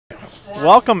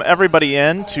Welcome everybody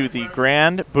in to the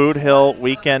Grand Boot Hill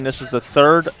weekend. This is the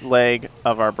third leg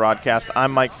of our broadcast.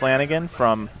 I'm Mike Flanagan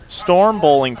from Storm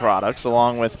Bowling Products,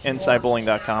 along with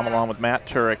InsideBowling.com, along with Matt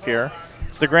Turek here.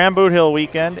 It's the Grand Boot Hill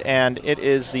weekend, and it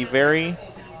is the very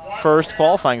first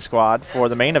qualifying squad for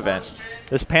the main event.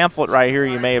 This pamphlet right here,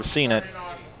 you may have seen it,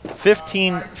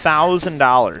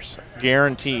 $15,000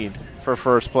 guaranteed for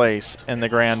first place in the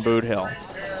Grand Boot Hill.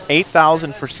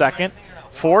 $8,000 for second,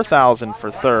 $4,000 for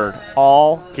third,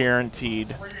 all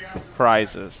guaranteed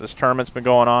prizes. This tournament's been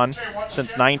going on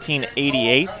since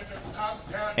 1988,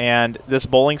 and this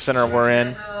bowling center we're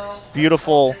in,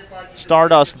 beautiful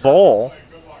Stardust Bowl,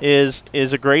 is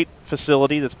a great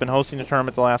facility that's been hosting the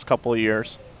tournament the last couple of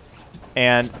years.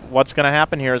 And what's going to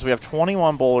happen here is we have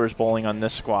 21 bowlers bowling on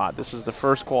this squad. This is the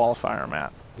first qualifier,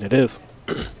 Matt. It is.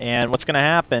 And what's going to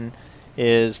happen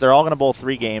is they're all going to bowl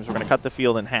 3 games. We're going to cut the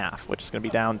field in half, which is going to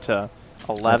be down to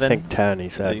 11. I think 10, he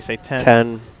said. Did you say 10?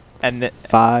 10, and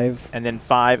 5. And then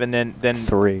 5, and then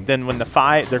 3. Then when the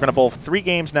 5, they're going to bowl 3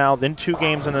 games now, then 2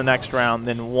 games in the next round,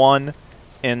 then 1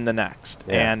 in the next.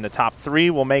 Yeah. And the top 3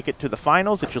 will make it to the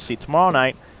finals that you'll see tomorrow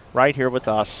night right here with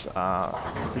us,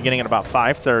 beginning at about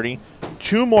 5:30.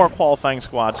 2 more qualifying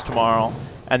squads tomorrow.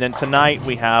 And then tonight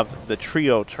we have the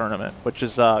trio tournament, which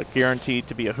is guaranteed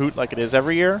to be a hoot like it is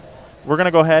every year. We're going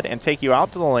to go ahead and take you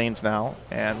out to the lanes now,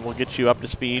 and we'll get you up to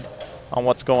speed on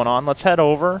what's going on. Let's head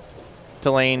over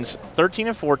to lanes 13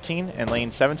 and 14 and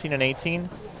lanes 17 and 18.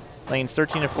 Lanes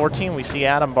 13 and 14, we see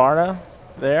Adam Barta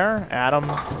there.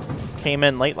 Adam came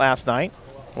in late last night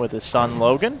with his son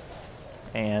Logan,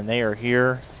 and they are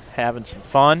here having some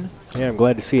fun. Yeah, I'm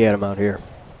glad to see Adam out here.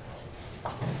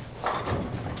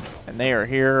 And they are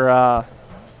here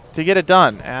to get it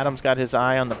done. Adam's got his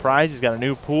eye on the prize. He's got a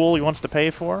new pool he wants to pay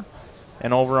for.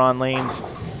 And over on lanes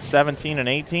 17 and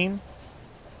 18,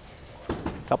 a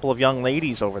couple of young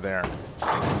ladies over there.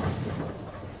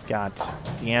 Got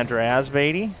Deandra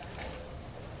Asbeatty.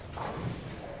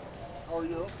 How are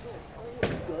you?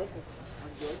 Good. I'm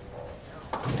good.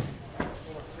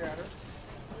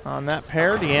 On that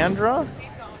pair, Deandra.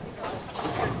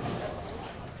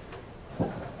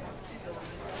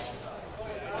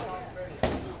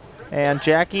 And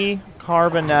Jackie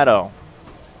Carbonetto.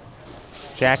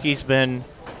 Jackie's been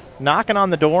knocking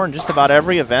on the door in just about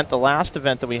every event. The last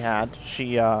event that we had,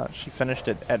 she finished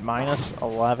at minus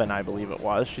 11, I believe it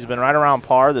was. She's been right around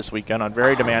par this weekend on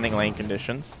very demanding lane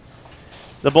conditions.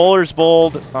 The bowlers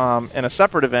bowled in a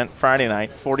separate event Friday night,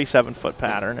 47-foot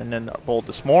pattern, and then bowled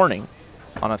this morning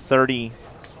on a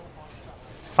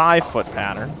 35-foot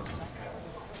pattern.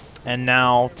 And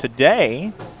now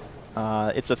today,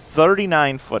 it's a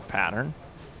 39-foot pattern.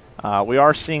 We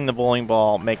are seeing the bowling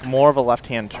ball make more of a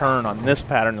left-hand turn on this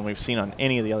pattern than we've seen on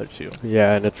any of the other 2.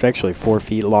 Yeah, and it's actually 4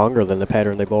 feet longer than the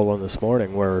pattern they bowled on this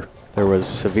morning, where there was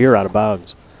severe out of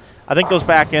bounds. I think those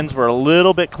back ends were a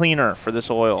little bit cleaner for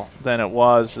this oil than it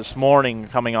was this morning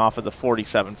coming off of the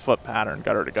 47-foot pattern,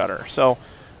 gutter to gutter. So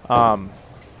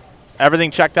everything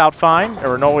checked out fine. There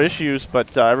were no issues,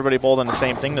 but everybody bowled on the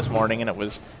same thing this morning, and it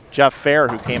was Jeff Fair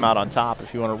who came out on top.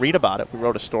 If you want to read about it, we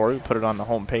wrote a story. We put it on the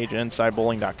homepage at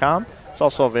InsideBowling.com. It's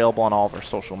also available on all of our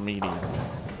social media.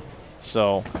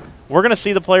 So we're going to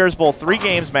see the players bowl 3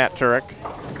 games, Matt Turek.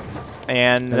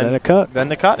 And then a cut. Then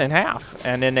the cut in half.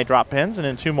 And then they drop pins, and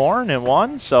then 2 more, and then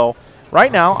 1. So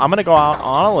right now I'm going to go out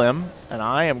on a limb, and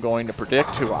I am going to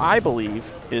predict who I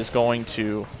believe is going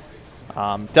to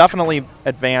definitely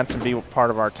advance and be part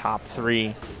of our top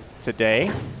 3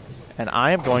 today. And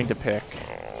I am going to pick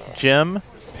Jim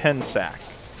Pensack.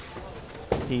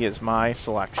 He is my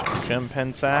selection. Jim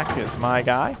Pensack is my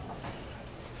guy.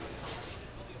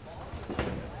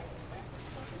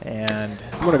 And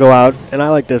I'm going to go out, and I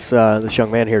like this this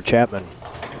young man here, Chapman.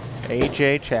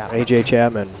 A.J. Chapman. A.J.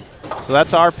 Chapman. So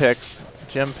that's our picks.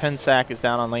 Jim Pensack is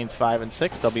down on lanes 5 and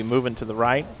 6. They'll be moving to the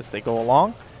right as they go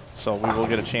along. So we will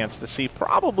get a chance to see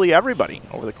probably everybody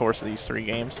over the course of these 3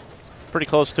 games. Pretty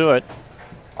close to it.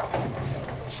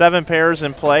 7 pairs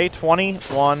in play,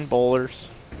 21 bowlers.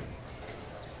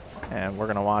 And we're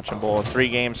going to watch them bowl a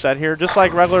 3-game set here, just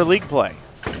like regular league play.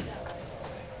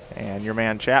 And your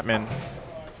man Chapman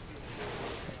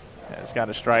has got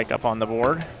a strike up on the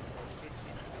board.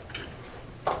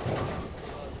 I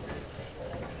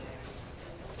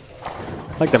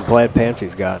like them plaid pants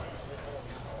he's got.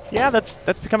 Yeah,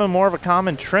 that's becoming more of a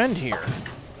common trend here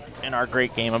in our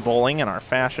great game of bowling, in our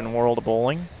fashion world of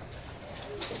bowling.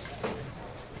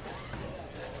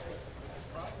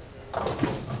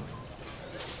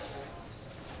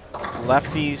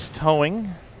 Lefties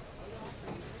towing.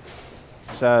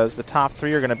 Says the top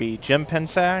 3 are going to be Jim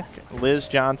Pensack, Liz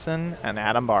Johnson, and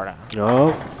Adam Barta.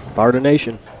 Oh, Barta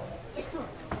Nation.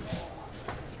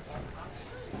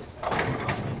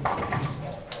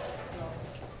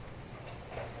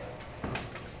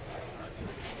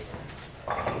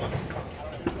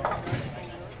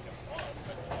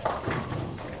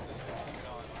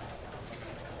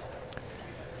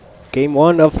 game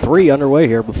 1 of 3 underway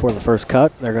here before the first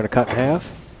cut. They're going to cut in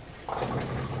half.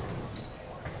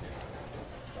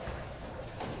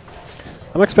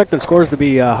 I'm expecting scores to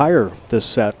be higher this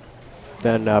set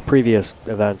than previous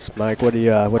events. Mike, what's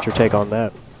your take on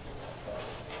that?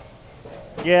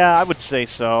 Yeah, I would say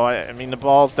so. I mean, the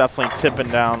ball's definitely tipping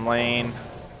down lane.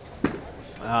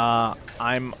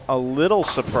 I'm a little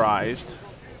surprised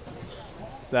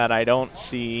that I don't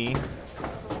see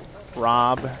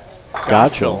Rob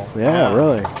Gotcha. Yeah,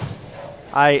 really.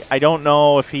 I don't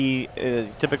know if he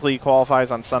typically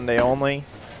qualifies on Sunday only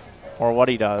or what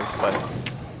he does, but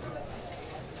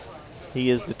he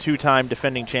is the 2-time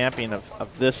defending champion of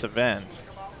this event.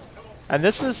 And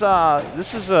this is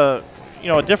a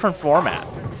a different format.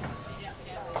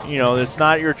 It's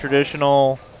not your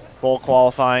traditional bowl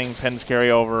qualifying, pins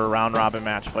carry over, round robin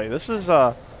match play. This is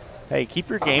hey, keep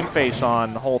your game face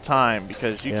on the whole time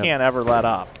because you can't ever let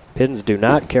up. Pins do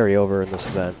not carry over in this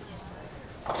event.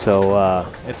 So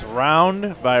it's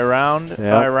round by round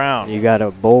by round. You got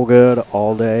to bowl good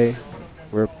all day.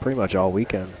 We're pretty much all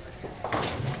weekend.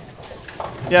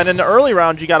 Yeah, and in the early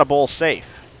rounds, you got to bowl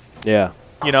safe. Yeah.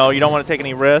 You don't want to take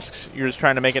any risks. You're just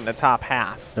trying to make it in the top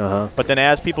half. But then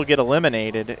as people get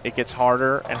eliminated, it gets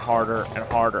harder and harder and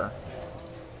harder.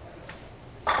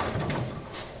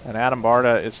 And Adam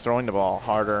Barta is throwing the ball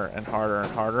harder and harder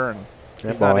and harder, and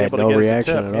he's not able to get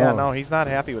reaction at all. Yeah, no, he's not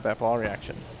happy with that ball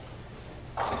reaction.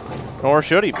 Nor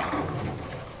should he be.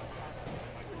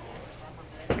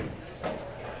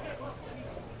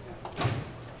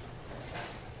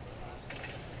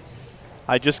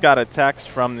 I just got a text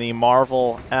from the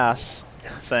Marvel S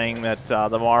saying that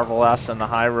the Marvel S and the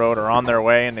High Road are on their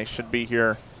way, and they should be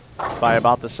here by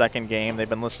about the second game. They've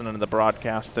been listening to the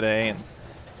broadcast today, and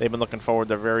they've been looking forward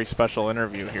to a very special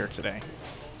interview here today.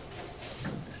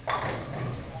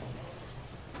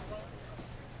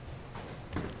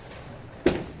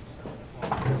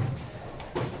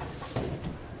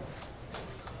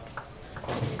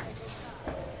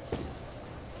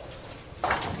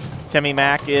 Timmy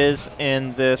Mack is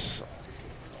in this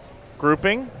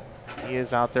grouping. He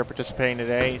is out there participating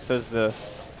today. He says the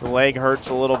leg hurts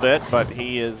a little bit, but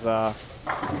he is out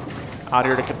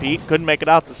here to compete. Couldn't make it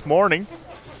out this morning.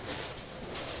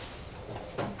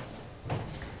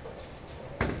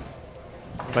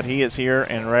 But he is here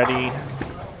and ready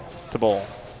to bowl.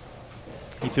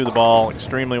 He threw the ball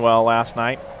extremely well last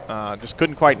night. Just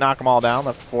couldn't quite knock them all down.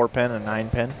 Left 4-pin and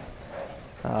 9-pin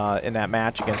in that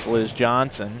match against Liz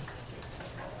Johnson.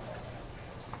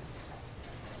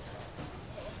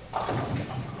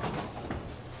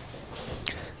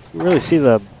 You really see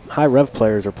the high rev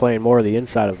players are playing more of the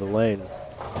inside of the lane.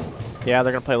 Yeah,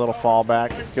 they're going to play a little fallback,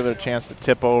 give it a chance to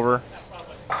tip over.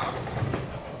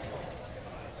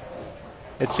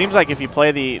 It seems like if you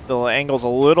play the angles a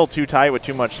little too tight with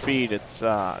too much speed, it's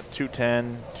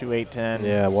 210, 2810.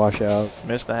 Yeah, wash out.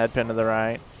 Miss the head pin to the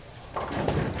right.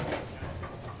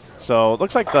 So it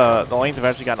looks like the lanes have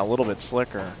actually gotten a little bit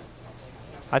slicker.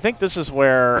 I think this is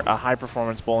where a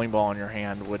high-performance bowling ball in your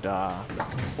hand would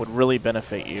really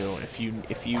benefit you if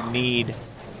you need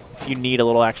a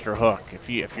little extra hook.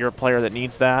 If you're a player that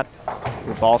needs that,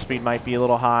 your ball speed might be a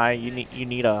little high. You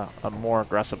need a more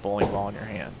aggressive bowling ball in your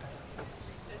hand.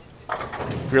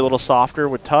 If you're a little softer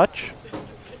with touch,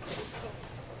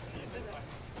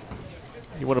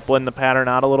 you want to blend the pattern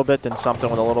out a little bit, then something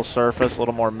with a little surface, a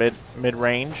little more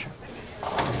mid-range,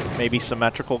 maybe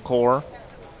symmetrical core.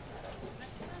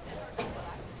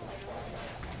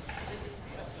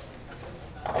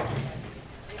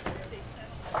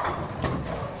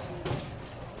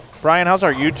 Brian, how's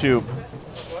our YouTube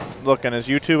looking? Is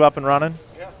YouTube up and running?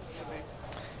 Yeah.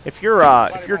 If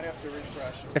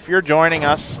you're joining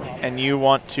us and you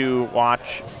want to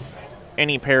watch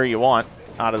any pair you want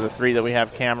out of the 3 that we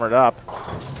have cameraed up,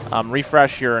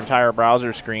 refresh your entire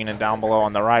browser screen, and down below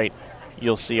on the right,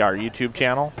 you'll see our YouTube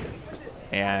channel,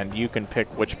 and you can pick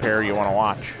which pair you want to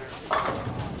watch.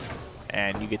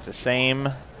 And you get the same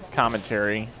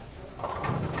commentary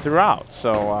throughout.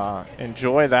 So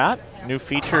enjoy that new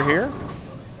feature here.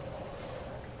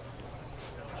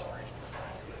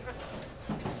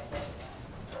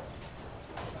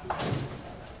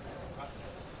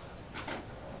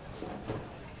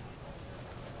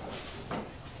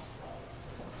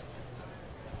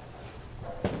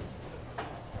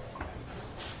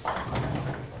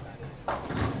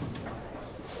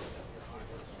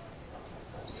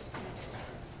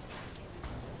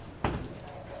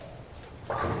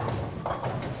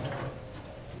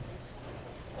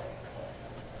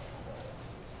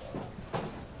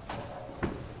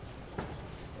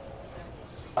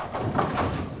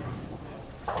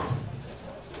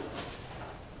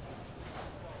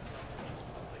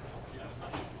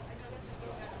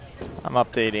 I'm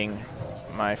updating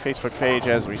my Facebook page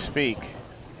as we speak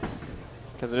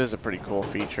because it is a pretty cool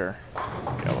feature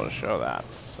to be able to show that.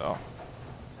 So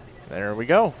there we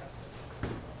go.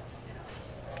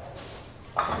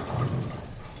 I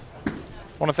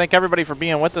want to thank everybody for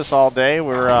being with us all day.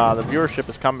 We're the viewership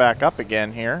has come back up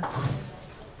again here,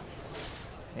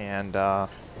 and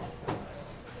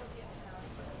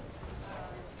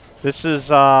this is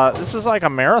like a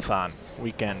marathon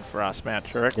weekend for us, Matt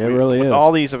Turek. It really is. With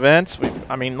all these events,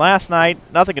 I mean, last night,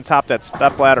 nothing can top that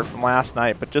step ladder from last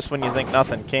night, but just when you think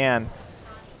nothing can,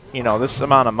 you know, this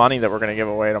amount of money that we're going to give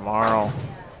away tomorrow.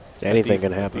 Anything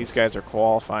can happen. These guys are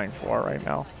qualifying for right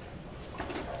now.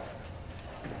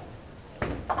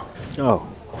 Oh.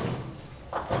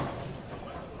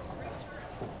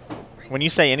 When you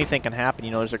say anything can happen,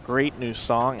 you know, there's a great new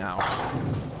song out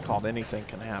called Anything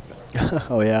Can Happen.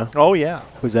 Oh, yeah? Oh, yeah.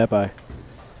 Who's that by?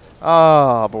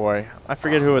 Oh, boy. I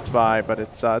forget who it's by, but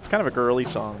it's kind of a girly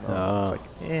song, though. Oh. It's like,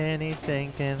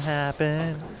 anything can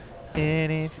happen,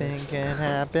 anything can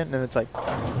happen. And it's like,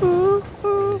 ooh,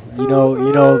 ooh, You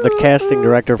know, the casting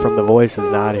director from The Voice is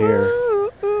not here.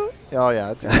 oh,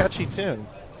 yeah. It's a catchy tune.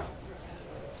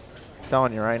 I'm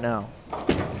telling you right now.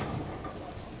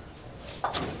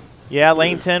 Yeah,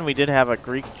 lane 10, we did have a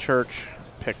Greek church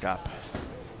pickup.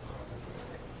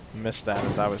 Missed that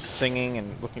as I was singing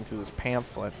and looking through this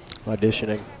pamphlet.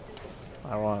 Auditioning.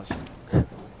 I was. I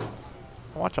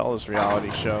watch all those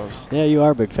reality shows. Yeah, you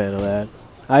are a big fan of that.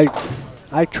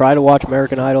 I try to watch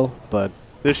American Idol, but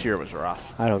This year was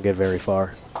rough. I don't get very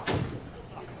far.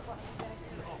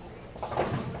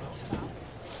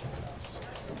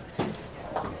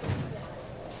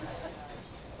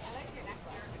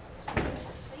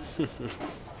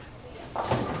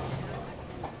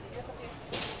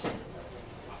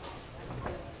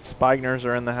 Spigners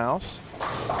are in the house.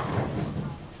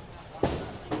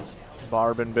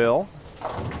 Barb and Bill.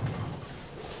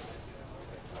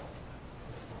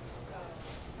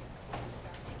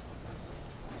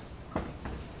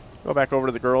 Go back over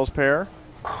to the girls' pair.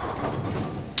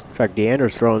 Looks like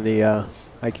Deander's throwing the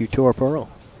IQ Tour Pearl.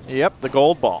 Yep, the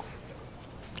gold ball.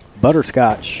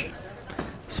 Butterscotch.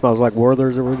 Smells like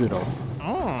Werther's Original.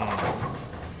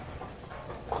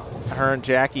 Her and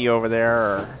Jackie over there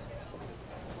are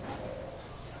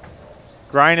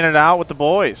grinding it out with the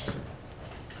boys.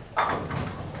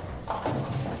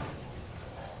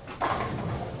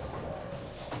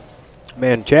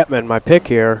 Man, Chapman, my pick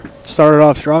here, started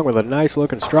off strong with a nice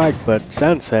looking strike, but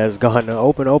Sense has gone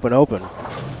open, open, open.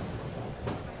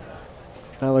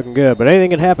 It's not looking good, but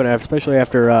anything can happen, especially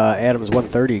after Adams'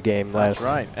 130 game last.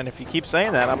 That's right. And if you keep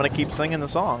saying that, I'm going to keep singing the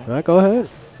song. All right, go ahead.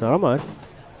 No, I don't mind.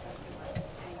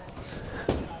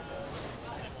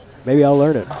 Maybe I'll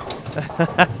learn it.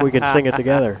 We can sing it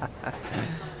together.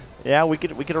 Yeah, we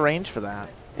could arrange for that.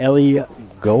 Ellie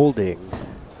Goulding,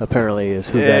 apparently, is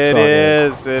who that song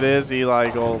is. It is Eli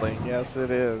Golding. Yes,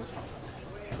 it is.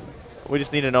 We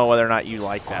just need to know whether or not you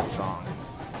like that song.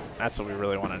 That's what we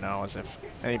really want to know, is if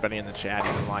anybody in the chat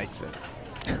even likes it.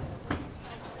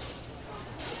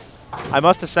 I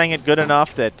must have sang it good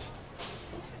enough that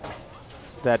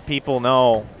people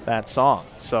know that song.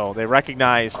 So they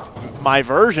recognized my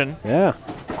version. Yeah.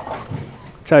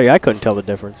 Tell you, I couldn't tell the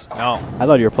difference. No. I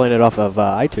thought you were playing it off of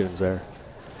iTunes there.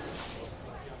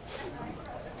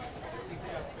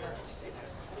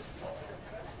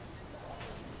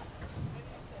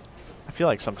 I feel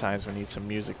like sometimes we need some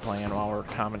music playing while we're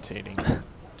commentating,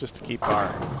 just to keep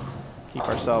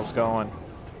ourselves going.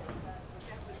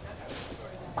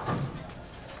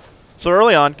 So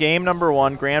early on, game number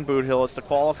 1, Grand Boot Hill. It's the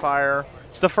qualifier.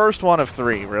 It's the first one of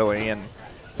 3, really, and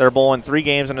they're bowling 3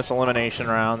 games in this elimination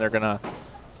round. They're going to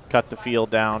cut the field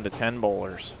down to 10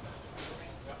 bowlers.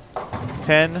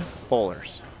 10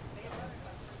 bowlers.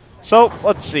 So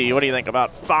let's see. What do you think?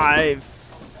 About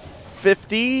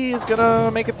 550 is going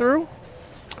to make it through?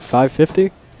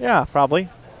 550? Yeah, probably.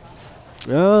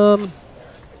 That's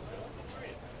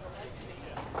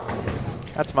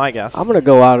my guess. I'm going to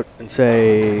go out and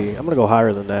say I'm going to go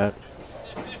higher than that.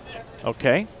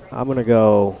 Okay. I'm going to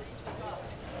go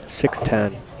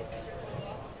 610.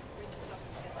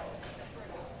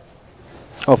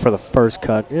 Oh, for the first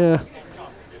cut. Yeah.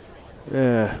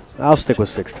 Yeah. I'll stick with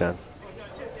 610.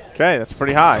 Okay, that's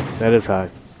pretty high. That is high.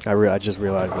 I just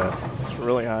realized that. It's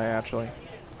really high, actually.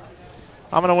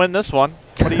 I'm going to win this one.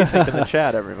 What do you think in the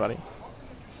chat, everybody?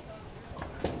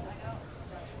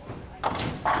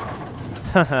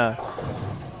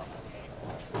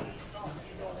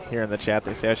 Here in the chat,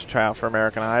 they say I should try out for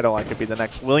American Idol. I could be the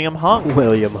next William Hung.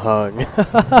 William Hung.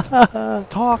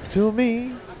 Talk to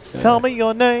me. Tell me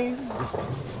your name.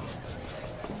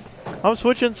 I'm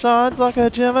switching sides like a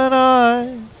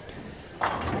Gemini.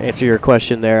 Answer your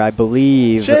question there. I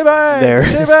believe Shebang!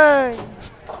 there's Shebang!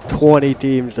 20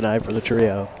 teams tonight for the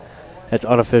trio. That's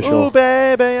unofficial. Ooh,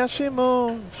 baby, yeah, she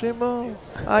move, she move.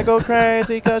 I go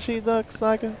crazy because she looks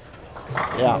like a...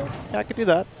 Yeah, I could do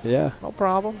that. Yeah. No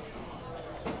problem.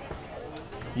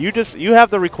 You have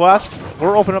the request.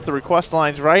 We're opening up the request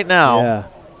lines right now. Yeah.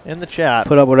 In the chat.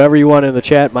 Put up whatever you want in the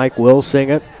chat. Mike will sing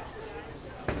it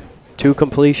to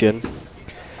completion.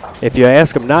 If you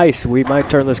ask him nice, we might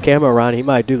turn this camera around. He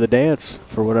might do the dance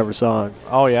for whatever song.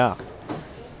 Oh, yeah.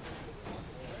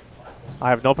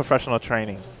 I have no professional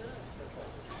training.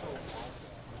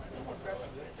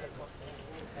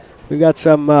 We got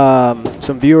some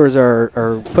viewers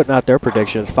are putting out their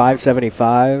predictions.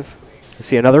 575. I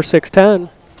see another 610,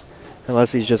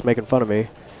 unless he's just making fun of me.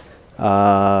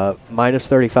 Minus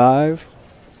 35.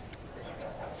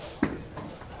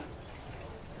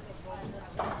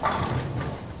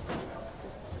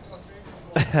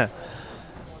 Yeah,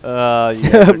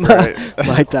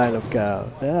 my kind of cow.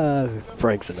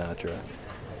 Frank Sinatra.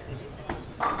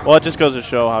 Well, it just goes to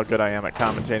show how good I am at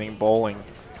commentating bowling,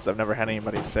 because I've never had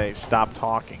anybody say, stop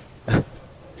talking.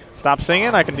 Stop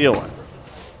singing, I can deal with.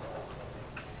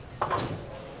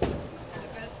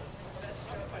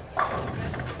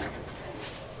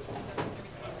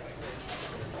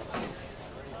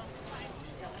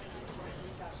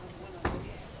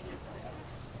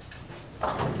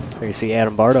 There you see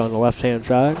Adam Barta on the left-hand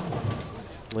side,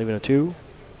 leaving a 2.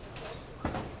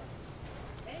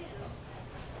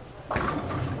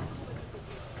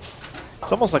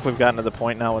 It's almost like we've gotten to the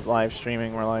point now with live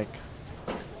streaming where, like,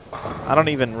 I don't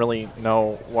even really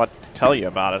know what to tell you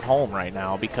about at home right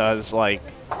now because, like,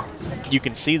 you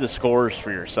can see the scores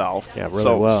for yourself. Yeah, really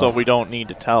well. So we don't need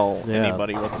to tell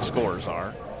anybody what the scores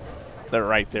are. They're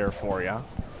right there for you.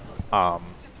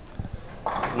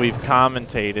 We've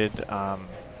commentated.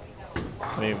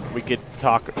 I mean, we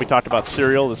talked about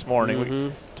cereal this morning. Mm-hmm.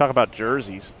 We talk about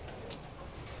jerseys.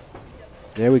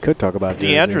 Yeah, we could talk about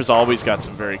jerseys. Deandra's always got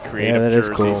some very creative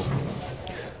jerseys. Yeah, that is cool.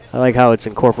 I like how it's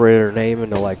incorporated her name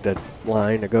into, like, the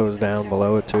line that goes down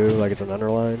below it, too, like it's an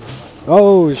underline.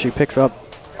 Oh, she picks up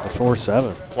a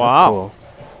 4-7. Wow.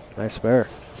 That's cool. Nice spare.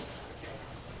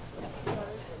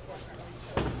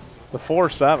 The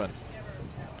 4-7.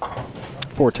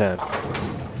 410.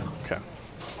 Okay. I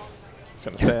was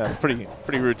going to say, that's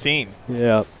pretty routine.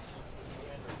 Yeah.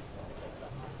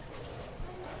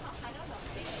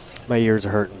 My ears are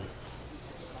hurting.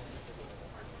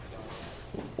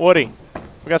 Woody,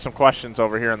 we got some questions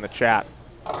over here in the chat.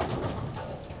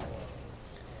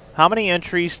 How many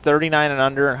entries 39 and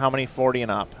under and how many 40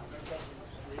 and up?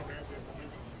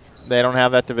 They don't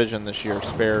have that division this year.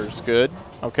 Spares good.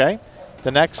 Okay.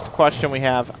 The next question we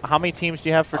have, how many teams do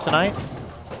you have for tonight?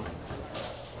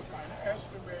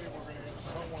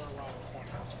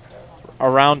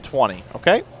 Around 20.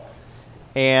 Okay.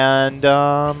 And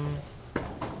I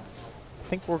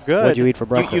think we're good. What'd you eat for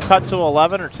breakfast? You cut to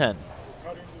 11 or 10?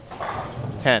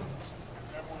 10.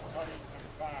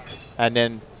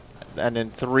 And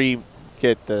then 3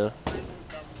 get the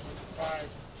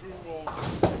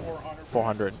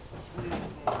 400.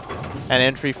 And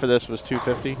entry for this was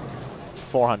 250?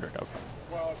 400, okay.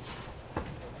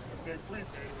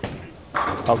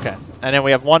 Okay. And then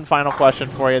we have one final question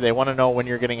for you. They want to know when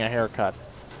you're getting a haircut.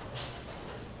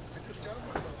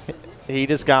 He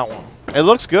just got one. It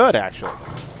looks good, actually.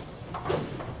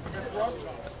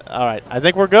 All right. I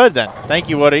think we're good then. Thank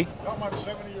you, Woody.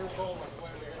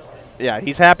 Yeah,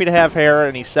 he's happy to have hair,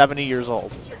 and he's 70 years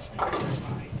old.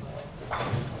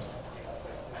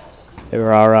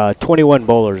 There are 21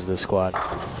 bowlers this squad.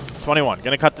 21.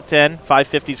 Going to cut to 10.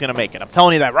 550 is going to make it. I'm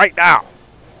telling you that right now.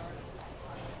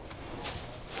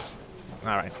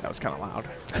 All right. That was kind of loud.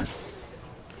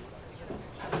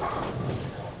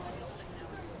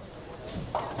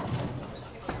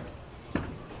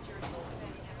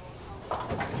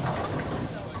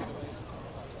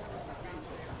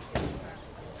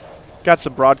 Got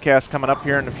some broadcasts coming up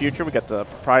here in the future. We got the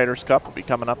Proprietors Cup will be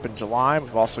coming up in July.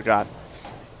 We've also got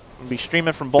we'll be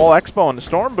streaming from Bowl Expo in the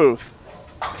Storm booth.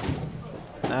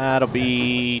 That'll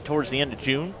be towards the end of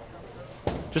June,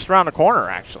 just around the corner,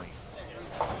 actually.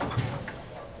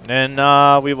 And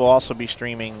then we will also be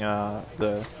streaming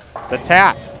the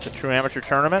TAT, the True Amateur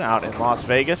Tournament, out in Las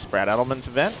Vegas. Brad Edelman's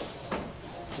event.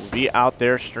 We'll be out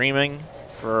there streaming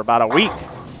for about a week.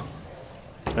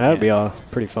 That would be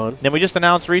pretty fun. Then we just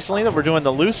announced recently that we're doing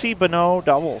the Lucy Bonneau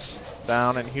doubles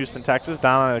down in Houston, Texas,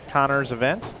 down at Connor's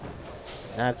event.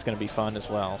 That's going to be fun as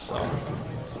well. So,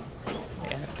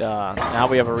 and now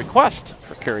we have a request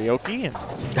for karaoke.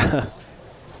 And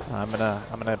I'm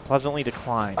gonna pleasantly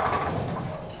decline.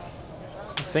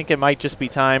 I think it might just be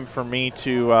time for me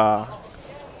to. I'll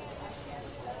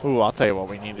tell you what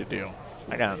we need to do.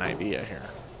 I got an idea here.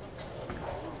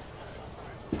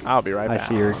 I'll be right back. I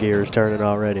see your gears turning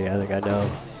already. I think I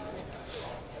know.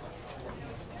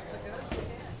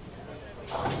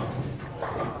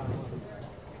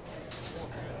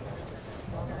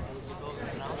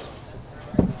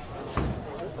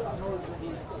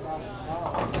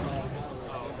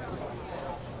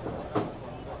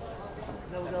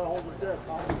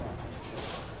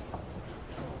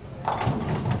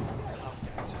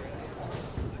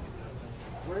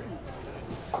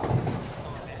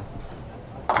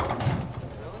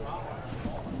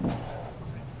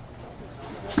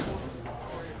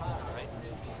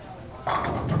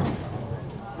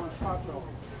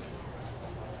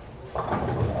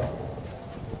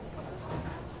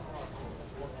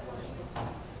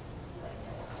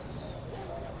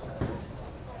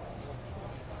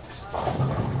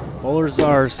 Bowlers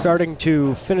are starting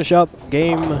to finish up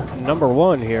game number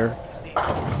 1 here.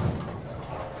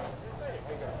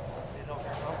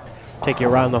 Take you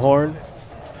around the horn.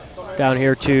 Down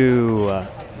here to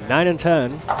 9 and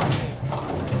 10.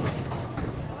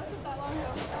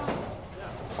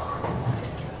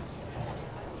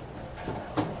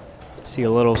 See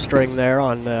a little string there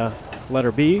on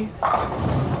letter B.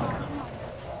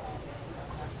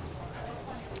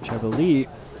 Which I believe,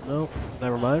 no,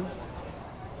 never mind.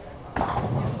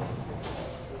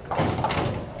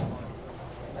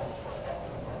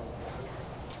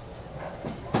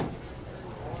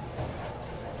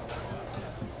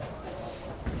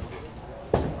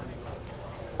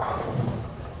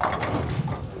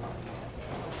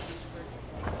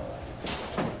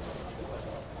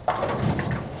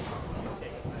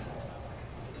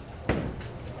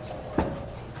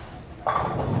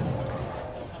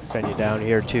 Send you down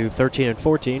here to 13 and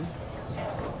 14.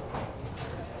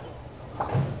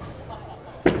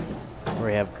 Where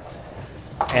we have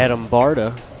Adam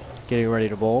Barta getting ready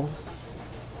to bowl.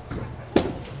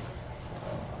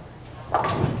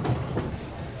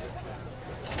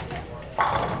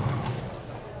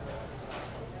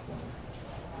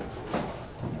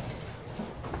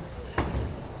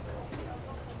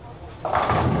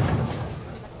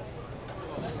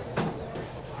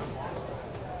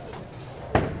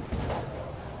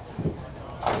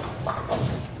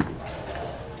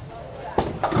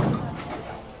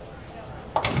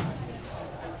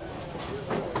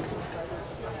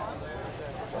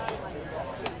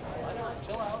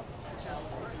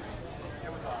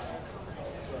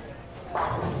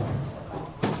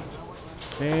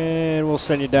 And we'll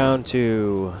send you down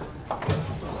to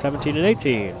 17 and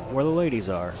 18, where the ladies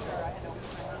are.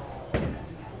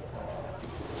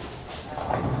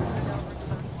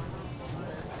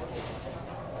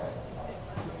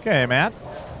 Okay, Matt.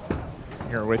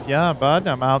 Here with you, bud.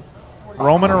 I'm out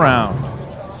roaming around.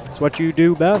 It's what you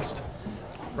do best.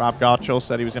 Rob Gaucho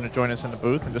said he was going to join us in the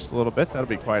booth in just a little bit. That'll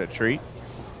be quite a treat.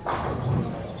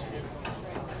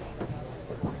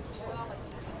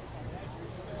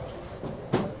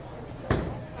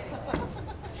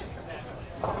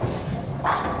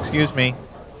 Excuse me.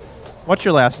 What's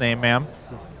your last name, ma'am?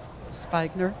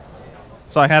 Spigner.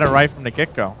 So I had it right from the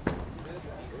get-go.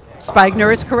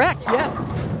 Spigner is correct, yes.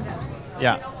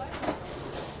 Yeah.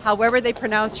 However they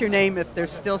pronounce your name, if they're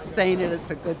still saying it, it's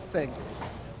a good thing.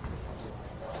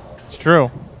 It's true.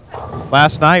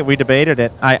 Last night we debated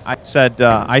it. I said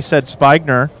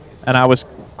Spigner, and I was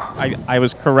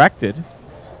corrected,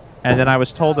 and then I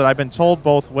was told that I've been told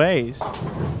both ways.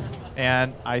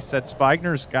 And I said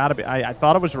Spigner's got to be. I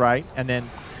thought it was right, and then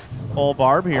old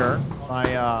Barb here,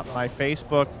 my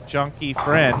Facebook junkie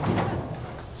friend,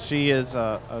 she is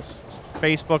a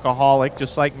Facebookaholic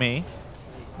just like me.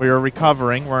 We are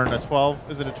recovering. We're in a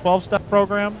 12. Is it a 12-step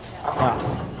program?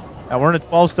 Yeah, we're in a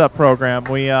 12-step program.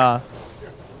 We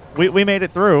made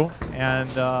it through, and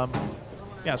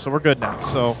yeah, so we're good now.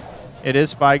 So it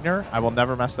is Spigner. I will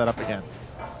never mess that up again.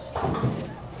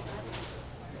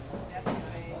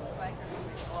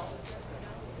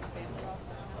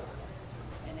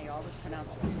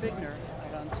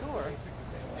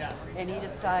 And he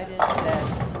decided that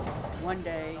one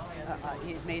day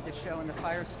he had made the show in the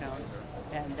Firestone,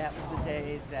 and that was the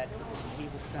day that he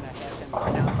was going to have him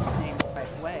pronounce his name the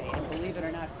right way. And believe it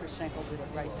or not, Chris Schenkel did it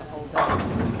right the whole day.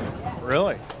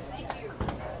 Really?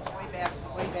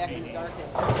 Way back in the dark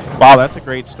ages. Wow, that's a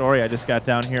great story. I just got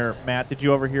down here. Matt, did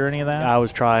you overhear any of that? I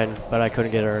was trying, but I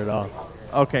couldn't get her at all.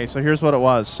 Okay, so here's what it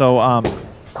was. So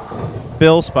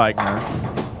Bill Spigner,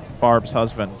 Barb's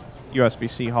husband,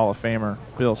 USBC Hall of Famer,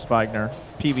 Bill Spigner,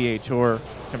 PBA Tour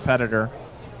competitor.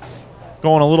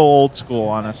 going a little old school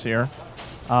on us here.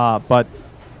 But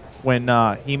when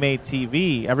he made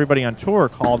TV, everybody on tour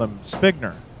called him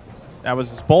Spigner. That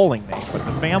was his bowling name, but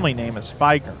the family name is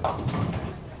Spigner.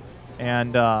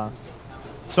 And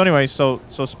so anyway, so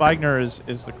Spigner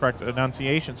is the correct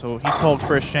enunciation. So he told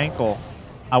Chris Schenkel,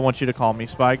 I want you to call me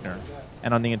Spigner.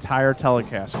 And on the entire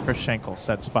telecast, Chris Schenkel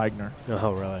said Spigner.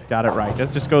 Oh, really? Got it right.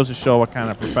 That just goes to show what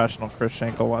kind of professional Chris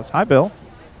Schenkel was. Hi, Bill.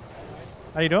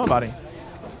 How you doing, buddy?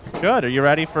 Good. Are you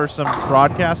ready for some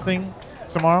broadcasting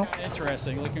tomorrow?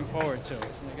 Interesting. Looking forward to it.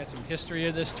 I got some history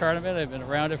of this tournament. I've been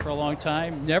around it for a long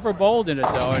time. Never bowled in it,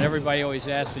 though, and everybody always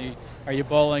asks me, are you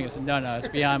bowling? I said, no, it's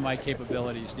beyond my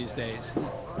capabilities these days.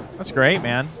 That's great,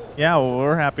 man. Yeah, well,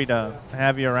 we're happy to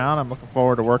have you around. I'm looking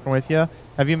forward to working with you.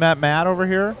 Have you met Matt over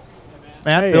here?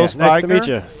 Matt, Hey, Bill yeah, nice to Spigner? meet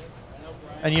you.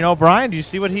 And you know Brian, do you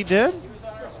see what he did?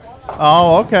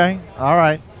 Oh, okay. All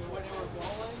right.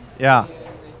 Yeah. They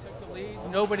took the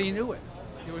lead. Nobody knew it.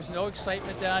 There was no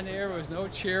excitement down there. There was no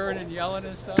cheering and yelling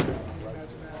and stuff.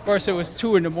 Of course, it was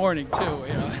 2 in the morning, too.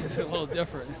 You know, it's a little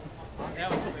different. That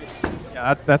was amazing.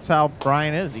 Yeah, that's how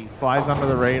Brian is. He flies under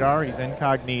the radar. He's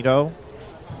incognito.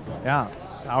 Yeah,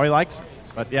 that's how he likes it.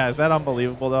 But, yeah, is that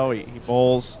unbelievable, though? He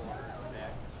bowls,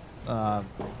 I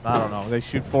don't know, they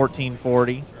shoot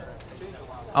 1440.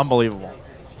 Unbelievable.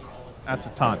 That's a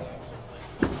ton.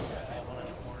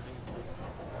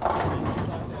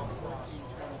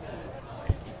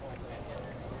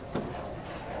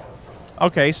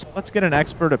 Okay, so let's get an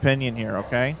expert opinion here,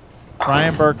 okay?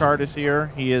 Brian Burkhardt is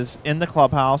here. He is in the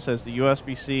clubhouse as the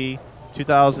USBC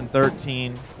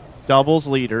 2013 doubles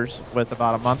leaders with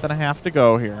about a month and a half to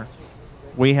go here.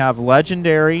 We have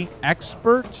legendary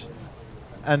expert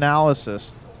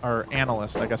analyst,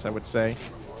 I guess I would say,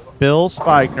 Bill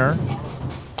Spigner.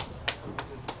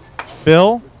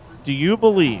 Bill, do you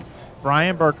believe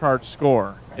Brian Burkhardt's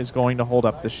score is going to hold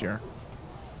up this year?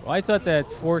 Well, I thought that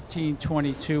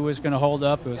 1422 was going to hold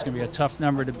up. It was going to be a tough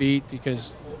number to beat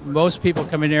because most people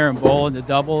come in there and bowl in the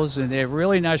doubles, and they're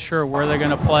really not sure where they're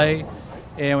going to play.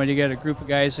 And when you get a group of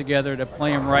guys together to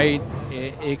play them right,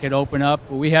 it could open up.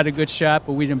 But we had a good shot,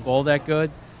 but we didn't bowl that good.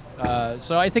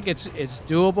 So I think it's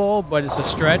doable, but it's a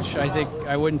stretch. I think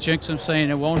I wouldn't jinx them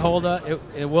saying it won't hold up.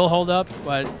 It will hold up,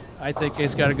 but I think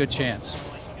it's got a good chance.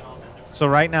 So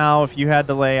right now, if you had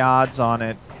to lay odds on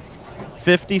it,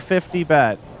 50-50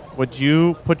 bet, would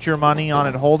you put your money on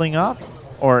it holding up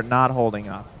or it not holding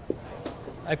up?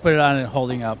 I put it on it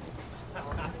holding up.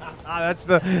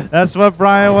 That's what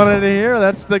Brian wanted to hear.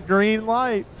 That's the green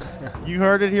light. You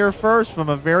heard it here first from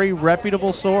a very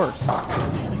reputable source.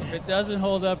 If it doesn't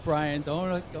hold up, Brian,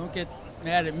 don't get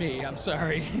mad at me. I'm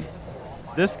sorry.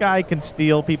 This guy can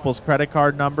steal people's credit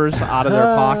card numbers out of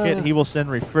their pocket. He will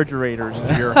send refrigerators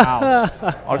to your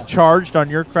house charged on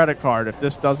your credit card if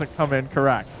this doesn't come in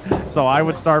correct. So I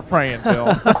would start praying, Bill.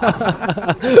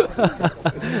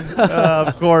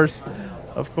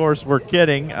 Of course, we're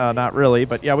kidding. Not really,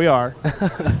 but yeah, we are.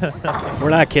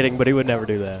 We're not kidding, but he would never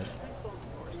do that.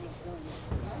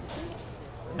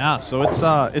 Yeah, so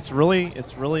it's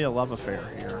really a love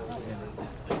affair here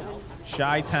in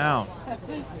Chi-Town.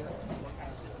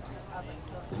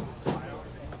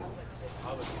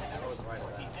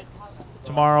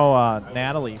 Tomorrow,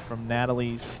 Natalie from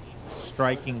Natalie's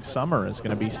Striking Summer is going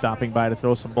to be stopping by to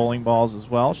throw some bowling balls as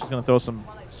well. She's going to throw some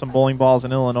bowling balls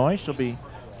in Illinois. She'll be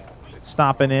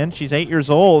stopping in. She's 8 years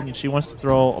old, and she wants to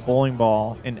throw a bowling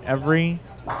ball in every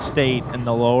state in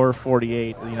the lower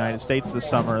 48 of the United States this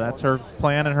summer. That's her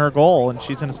plan and her goal, and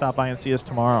she's going to stop by and see us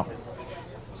tomorrow.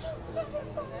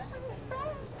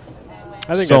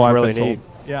 I think So that's I've really been neat.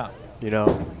 told. Yeah. You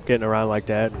know, getting around like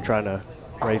that and trying to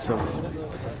raise some.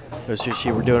 Is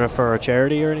she doing it for a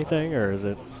charity or anything, or is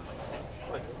it?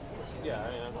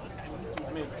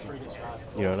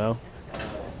 You don't know?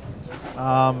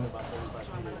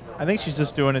 I think she's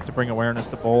just doing it to bring awareness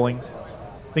to bowling.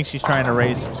 I think she's trying to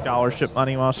raise some scholarship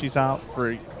money while she's out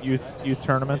for youth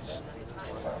tournaments.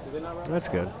 That's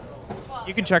good.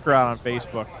 You can check her out on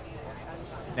Facebook.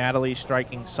 Natalie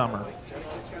Striking Summer.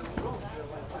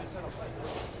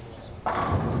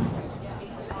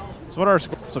 So what do our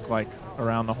scores look like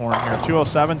around the horn here?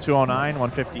 207, 209,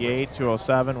 158,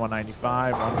 207,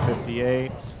 195,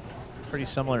 158. Pretty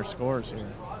similar scores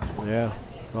here. Yeah.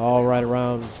 All right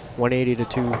around 180 to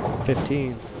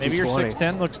 215. Maybe your 220.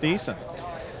 610 looks decent.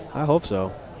 I hope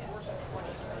so.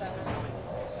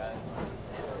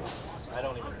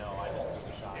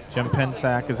 Jim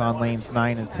Pensack is on lanes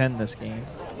 9 and 10 this game.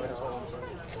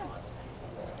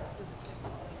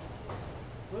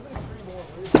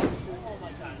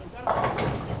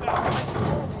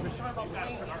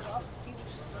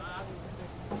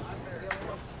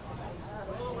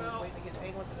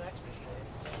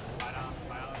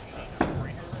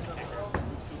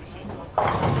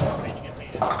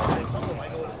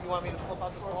 want me to flip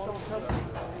out the ball?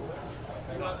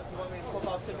 You want me to flip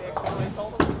out to the extra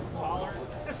total? Taller?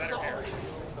 Better hair.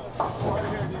 Right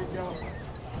here, dude, Jones.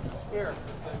 Here.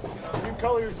 You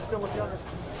color yours, you still look younger.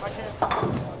 I can't.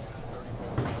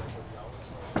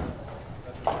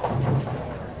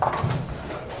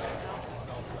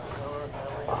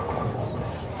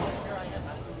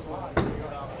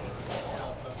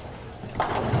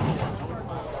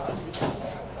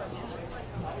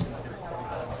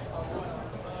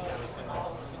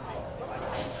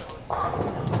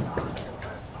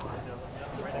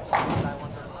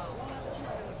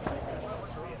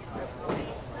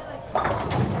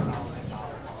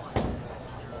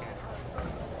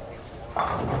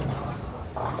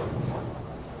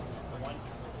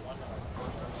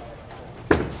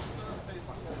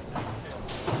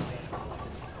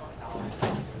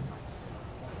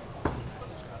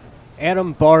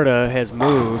 Adam Barta has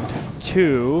moved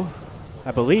to,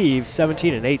 I believe,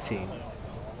 17 and 18.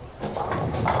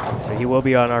 So he will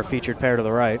be on our featured pair to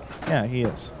the right. Yeah, he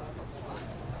is.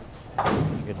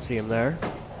 You can see him there.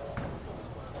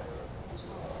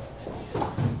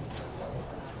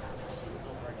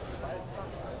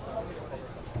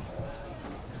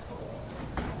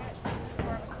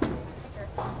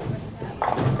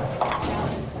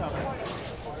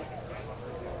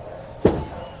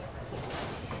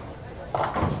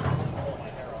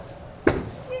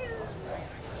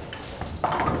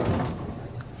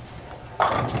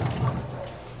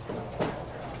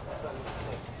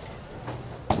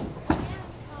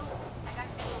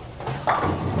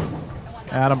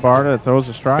 Adam Barta throws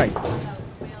a strike.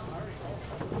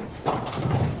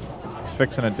 He's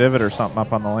fixing a divot or something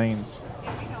up on the lanes.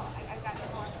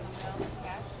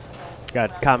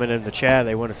 Got a comment in the chat.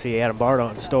 They want to see Adam Barta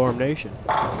on Storm Nation.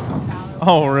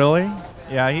 Oh, really?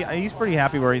 Yeah, he's pretty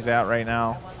happy where he's at right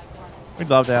now. We'd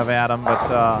love to have Adam,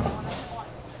 but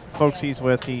folks he's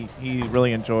with, he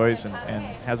really enjoys and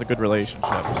has a good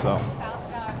relationship. So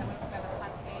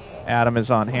Adam is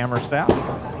on Hammer staff.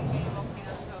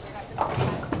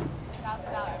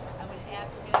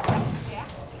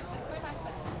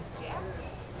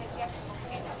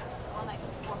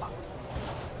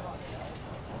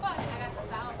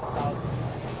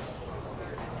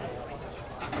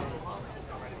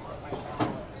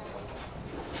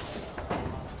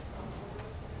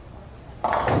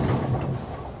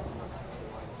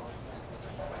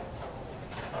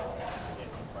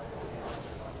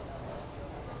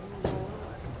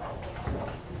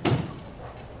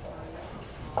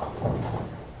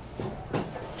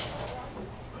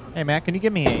 Hey, Matt, can you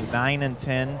give me a 9 and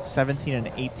 10, 17 and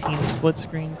 18 split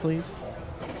screen, please?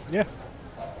 Yeah.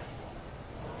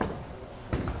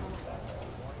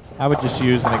 I would just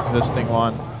use an existing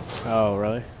one. Oh,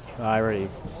 really? I already.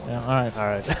 Yeah, all right. All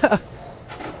right.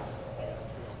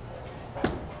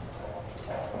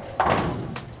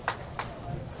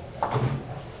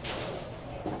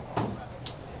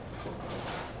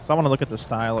 So I want to look at the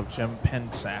style of Jim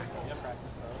Pensack.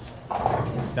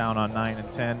 He's down on 9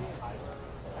 and 10.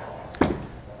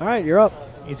 All right, you're up.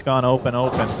 He's gone open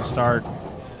to start.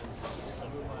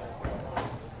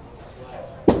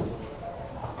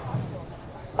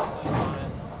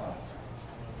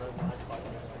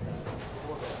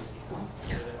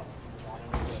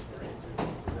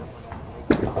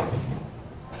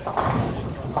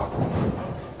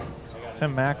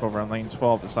 Tim Mack over on lane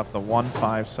 12 is up to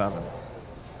 157.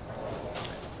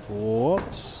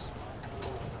 Whoops.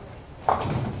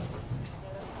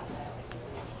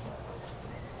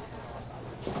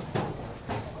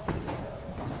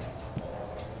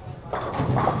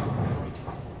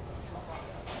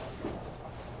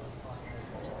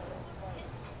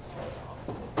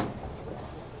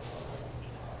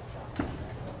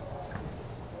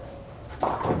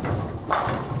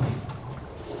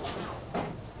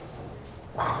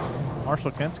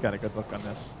 Marshall Kent's got a good look on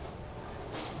this.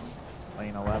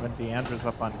 Lane 11. Deandre's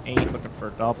up on 8 looking for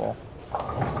a double.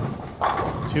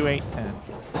 2, 8, 10.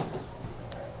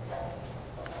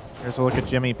 Here's a look at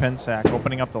Jimmy Pensack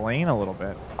opening up the lane a little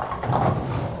bit.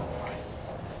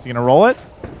 Is he going to roll it?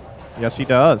 Yes, he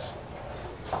does.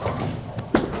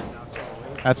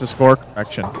 That's a score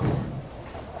correction.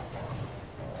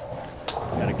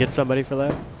 Got to get somebody for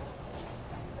that?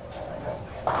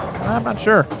 I'm not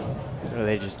sure. Or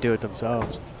they just do it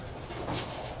themselves?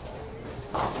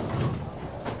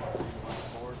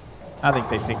 I think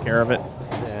they take care of it.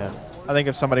 Yeah. I think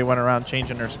if somebody went around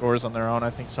changing their scores on their own, I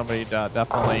think somebody'd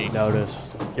definitely Notice.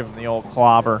 give them the old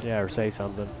clobber. Yeah, or say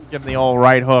something. Give them the old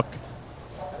right hook.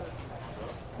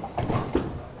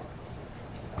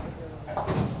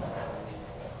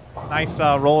 Nice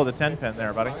roll of the 10 pin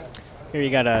there, buddy. Here you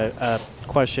got a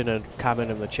question and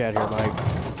comment in the chat here, Mike.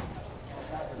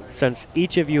 Since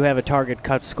each of you have a target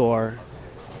cut score,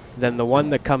 then the one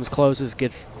that comes closest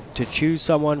gets to choose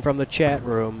someone from the chat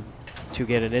room to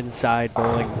get an Inside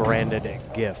Bowling branded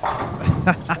gift.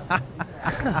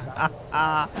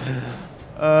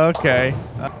 Okay.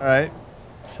 All right.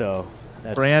 So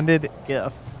that's Branded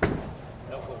gift.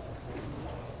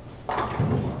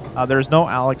 There's no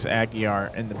Alex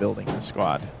Aguiar in the building this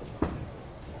squad.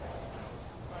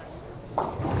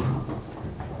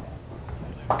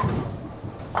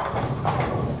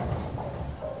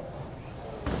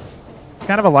 It's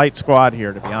kind of a light squad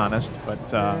here, to be honest, but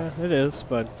yeah, it is,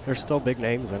 but there's still big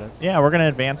names in it. yeah, we're going to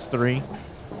advance 3.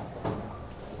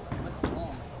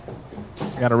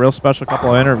 We got a real special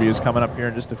couple of interviews coming up here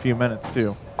in just a few minutes,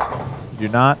 too. You do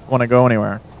not want to go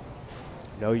anywhere.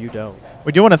 No, you don't.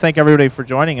 We do want to thank everybody for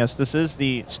joining us. This is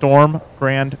the Storm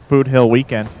Grand Boot Hill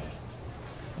weekend,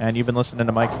 and you've been listening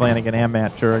to Mike Flanagan and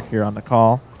Matt Turek here on the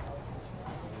call.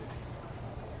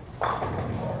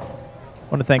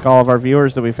 I want to thank all of our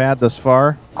viewers that we've had thus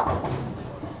far.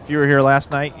 If you were here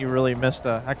last night, you really missed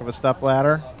a heck of a step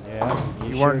ladder. Yeah,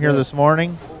 You weren't here this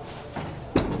morning.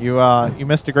 You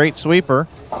missed a great sweeper.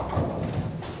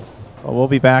 Well, we'll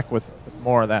be back with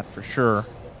more of that for sure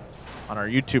on our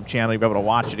YouTube channel. You'll be able to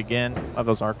watch it again. We'll have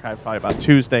those archived probably about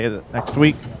Tuesday of the next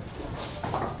week.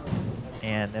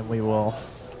 And then we will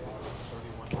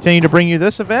continue to bring you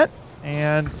this event.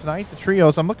 And tonight, the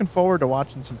trios. I'm looking forward to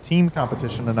watching some team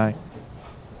competition tonight.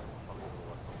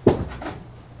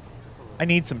 I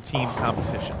need some team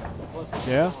competition.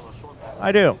 Yeah?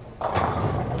 I do.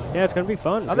 Yeah, it's going to be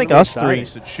fun. I think us 3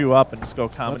 should shoe up and just go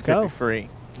commentate go. for free.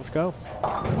 Let's go.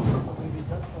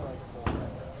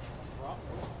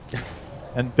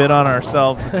 And bid on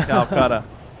ourselves in Calcutta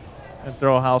and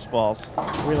throw house balls.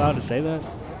 Are we allowed to say that?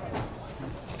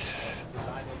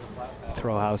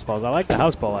 Throw house balls. I like the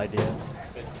house ball idea.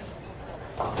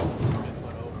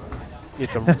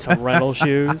 Get some rental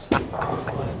shoes.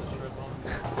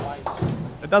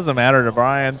 It doesn't matter to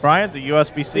Brian. Brian's a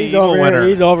USBC He's Eagle over winner. Here,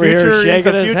 he's over here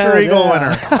shaking his head. Future Eagle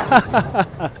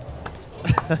yeah.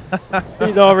 winner.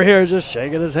 He's over here just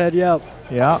shaking his head. Yep.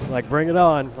 Yeah. Like, bring it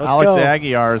on. Let's Alex go.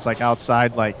 Aguiar is like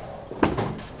outside, like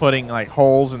putting like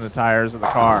holes in the tires of the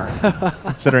car,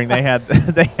 considering they had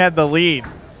the lead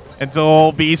until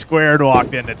old B squared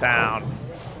walked into town.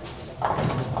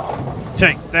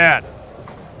 Take that,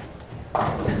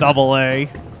 double A.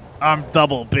 I'm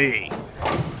double B.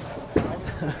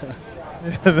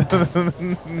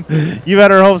 You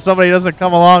better hope somebody doesn't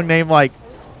come along named like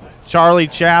Charlie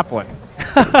Chaplin.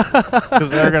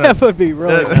 They're gonna, that would be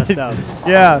really messed up.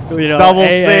 Yeah, you know, double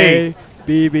AA,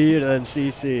 BB, and then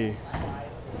CC.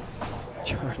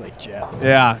 Charlie Chaplin.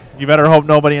 Yeah, you better hope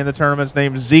nobody in the tournament's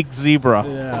named Zeke Zebra.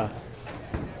 Yeah.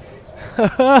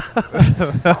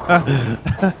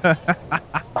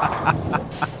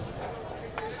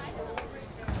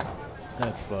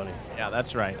 That's funny. Yeah,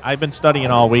 that's right. I've been studying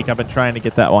all week. I've been trying to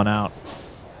get that one out.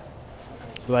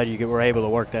 Glad you were able to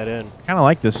work that in. Kind of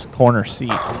like this corner seat.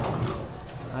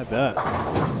 I bet.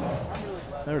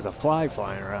 There's a fly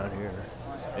flying around here.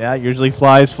 Yeah, usually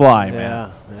flies fly,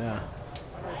 man. Yeah,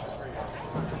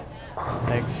 yeah.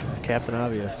 Thanks, Captain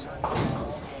Obvious.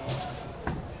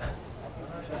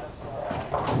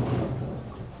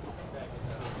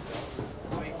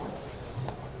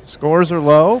 Scores are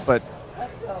low, but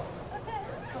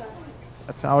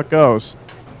that's how it goes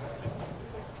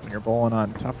when you're bowling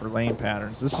on tougher lane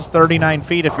patterns. This is 39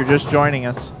 feet if you're just joining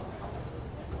us.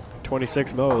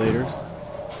 26 milliliters.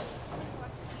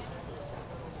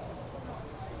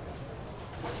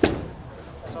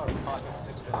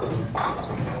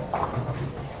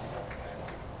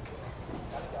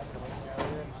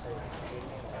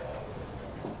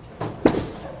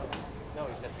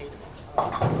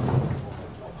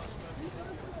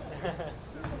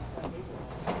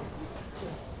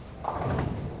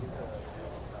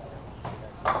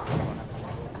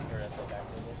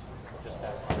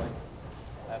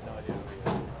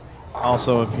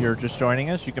 Also, if you're just joining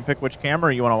us, you can pick which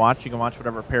camera you want to watch. You can watch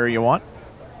whatever pair you want.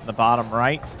 In the bottom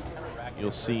right,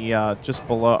 you'll see just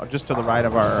below, just to the right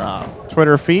of our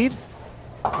Twitter feed,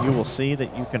 you will see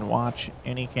that you can watch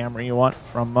any camera you want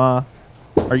from our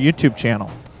YouTube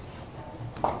channel.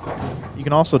 You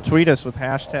can also tweet us with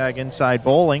hashtag Inside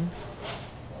Bowling.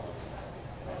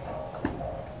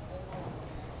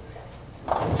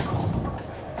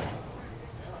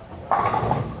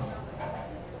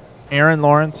 Aaron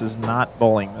Lawrence is not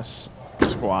bowling this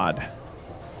squad.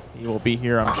 He will be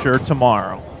here, I'm sure,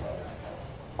 tomorrow.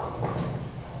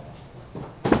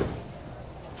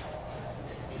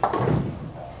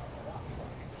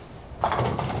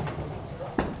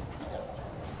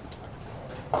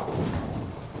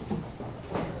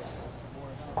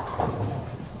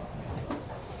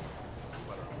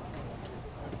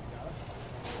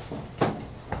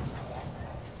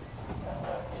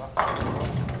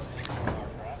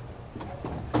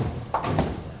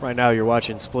 Right now you're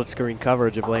watching split screen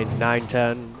coverage of lanes 9,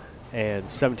 10,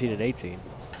 and 17 and 18.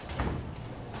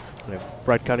 We have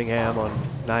Brett Cunningham on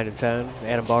 9 and 10,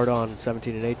 Adam Barta on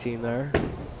 17 and 18 there.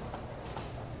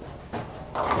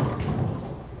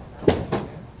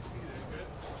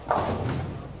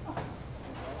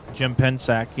 Jim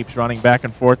Pensack keeps running back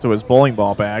and forth to his bowling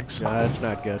ball bags. No, that's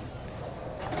not good.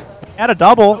 Had a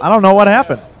double. I don't know what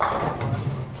happened.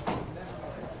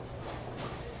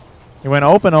 He went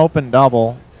open, open,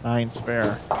 double, 9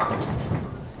 spare.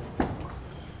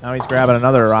 Now he's grabbing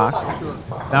another rock.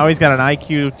 Now he's got an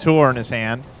IQ tour in his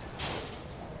hand.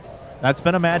 That's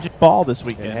been a magic ball this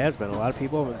weekend. It has been. A lot of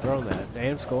people have been throwing that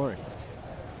and scoring.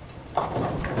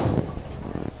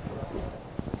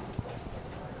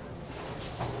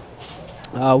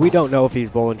 We don't know if he's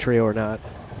bowling trio or not.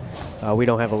 We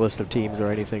don't have a list of teams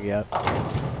or anything yet.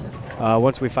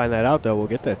 Once we find that out, though, we'll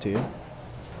get that to you.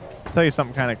 I'll tell you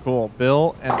something kind of cool.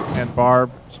 Bill and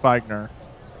Barb Spigner.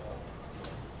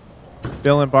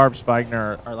 Bill and Barb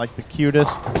Spigner are like the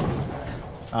cutest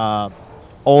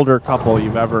older couple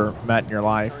you've ever met in your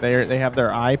life. They have their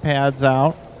iPads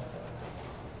out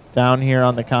down here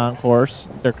on the concourse.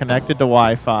 They're connected to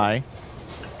Wi-Fi,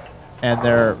 and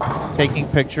they're taking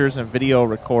pictures and video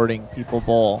recording people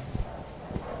bowl.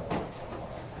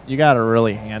 You got to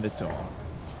really hand it to them.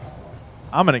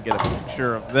 I'm going to get a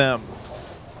picture of them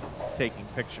taking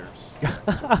pictures.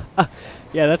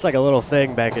 Yeah, that's like a little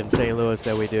thing back in St. Louis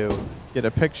that we do. Get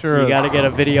a picture. You got to get a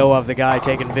video of the guy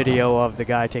taking video of the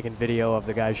guy taking video of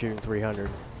the guy shooting 300.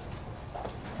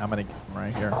 I'm going to get them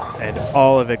right here. And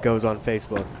all of it goes on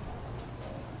Facebook.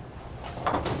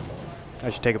 I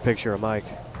should take a picture of Mike.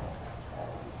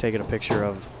 Taking a picture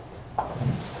of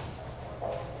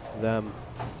them.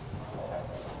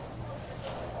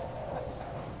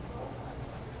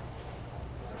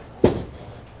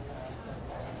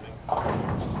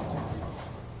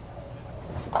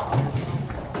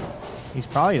 He's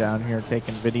probably down here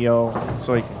taking video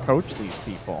so he can coach these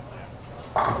people.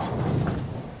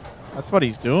 That's what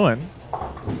he's doing.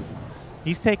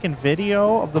 He's taking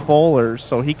video of the bowlers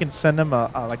so he can send them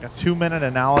like a 2-minute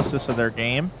analysis of their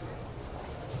game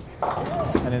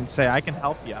and then say, I can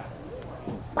help you.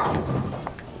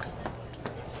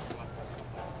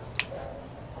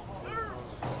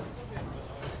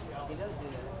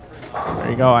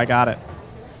 There you go. I got it.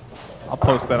 I'll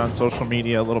post that on social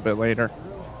media a little bit later.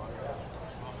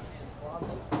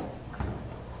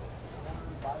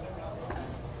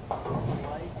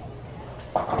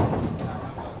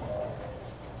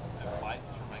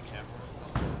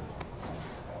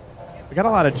 We got a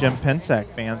lot of Jim Pensack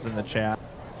fans in the chat.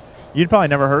 You'd probably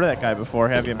never heard of that guy before,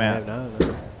 have you, Matt? No.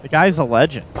 The guy's a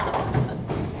legend.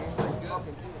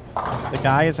 The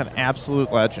guy is an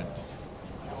absolute legend.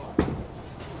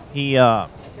 He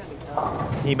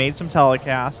made some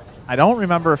telecasts. I don't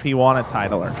remember if he won a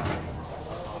title or not.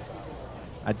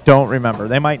 I don't remember.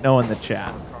 They might know in the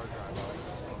chat.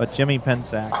 But Jimmy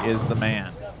Pensack is the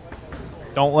man.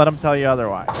 Don't let him tell you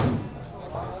otherwise.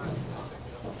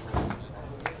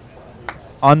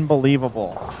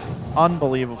 Unbelievable.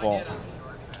 Unbelievable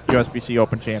USBC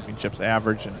Open Championships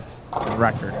average and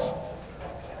records.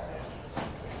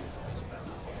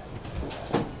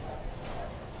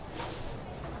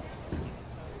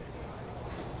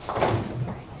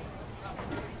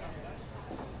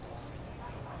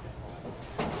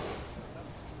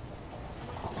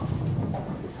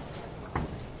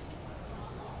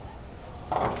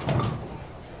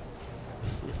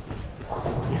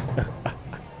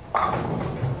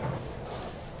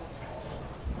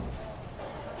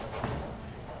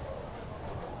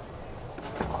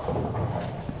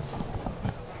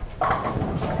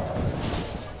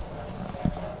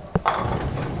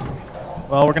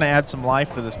 Well, we're going to add some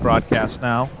life to this broadcast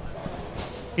now.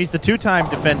 He's the 2-time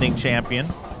defending champion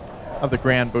of the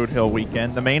Grand Boot Hill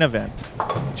weekend, the main event.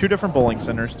 2 different bowling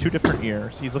centers, 2 different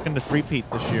years. He's looking to three-peat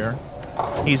this year.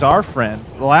 He's our friend.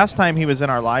 The last time he was in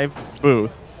our live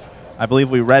booth, I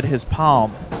believe we read his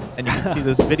palm, and you can see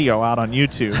this video out on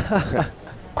YouTube.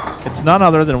 It's none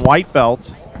other than white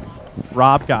belt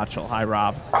Rob Gottschall. Hi,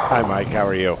 Rob. Hi, Mike. How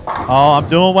are you? Oh, I'm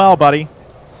doing well, buddy.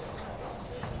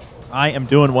 I am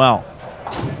doing well.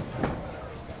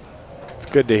 It's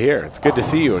good to hear. It's good to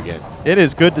see you again. It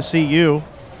is good to see you.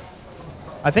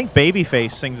 I think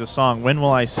Babyface sings a song, When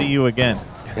Will I See You Again?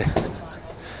 It's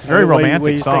a very romantic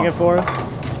will you song. sing it for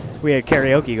us? We had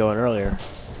karaoke going earlier.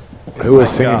 Who was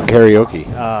singing karaoke?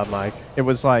 Mike. It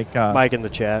was like Mike in the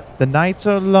chat. The nights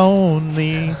are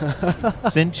lonely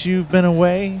since you've been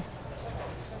away.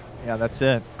 Yeah, that's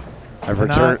it. I've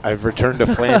returned to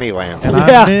Flanny Land. And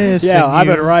I'm missing I've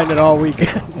been you. riding it all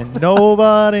weekend. And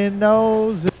nobody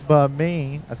knows it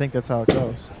me. I think that's how it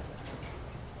goes.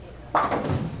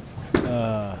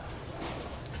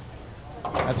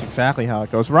 That's exactly how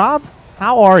it goes. Rob,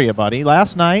 how are you, buddy?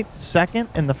 Last night, second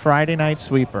in the Friday night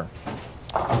sweeper.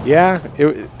 Yeah,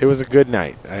 it was a good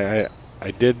night. I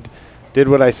did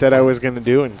what I said I was going to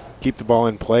do and keep the ball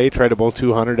in play, try to bowl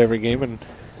 200 every game, and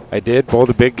I did. Bowled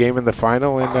a big game in the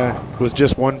final and was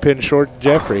just one pin short of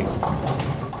Jeffrey.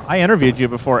 I interviewed you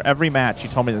before every match. You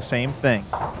told me the same thing.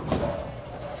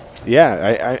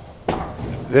 Yeah,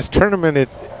 this tournament,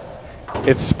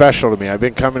 it's special to me. I've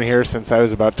been coming here since I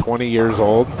was about 20 years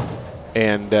old,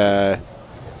 and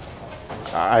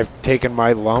I've taken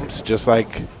my lumps just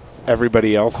like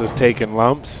everybody else has taken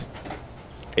lumps.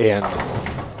 And,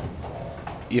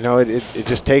 you know, it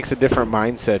just takes a different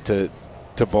mindset to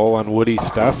bowl on woody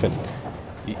stuff, and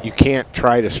you can't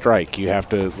try to strike. You have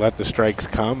to let the strikes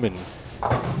come and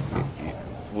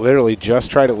literally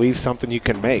just try to leave something you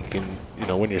can make. And, you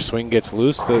know, when your swing gets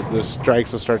loose, the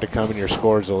strikes will start to come and your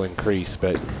scores will increase.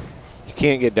 But you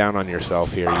can't get down on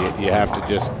yourself here. You have to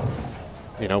just,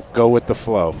 you know, go with the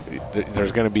flow.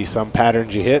 There's going to be some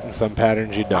patterns you hit and some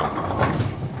patterns you don't.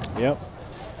 Yep.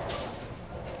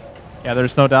 Yeah,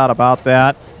 there's no doubt about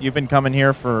that. You've been coming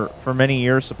here for many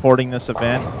years supporting this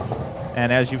event.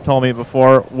 And as you've told me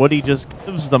before, Woody just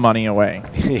gives the money away.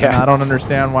 Yeah. And I don't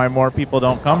understand why more people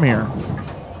don't come here.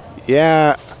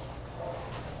 Yeah.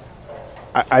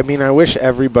 I mean, I wish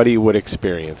everybody would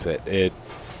experience it.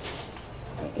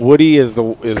 Woody is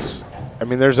I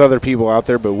mean, there's other people out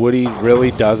there, but Woody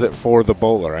really does it for the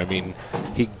bowler. I mean,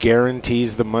 he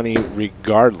guarantees the money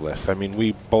regardless. I mean,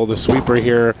 we bowled a sweeper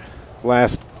here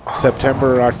last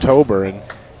September or October, and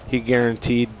he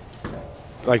guaranteed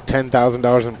like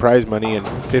 $10,000 in prize money, and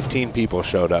 15 people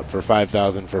showed up for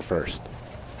 $5,000 for first.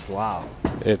 Wow.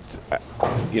 It's,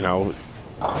 you know,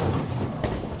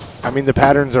 I mean, the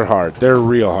patterns are hard. They're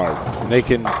real hard. And they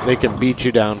can beat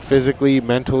you down physically,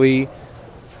 mentally.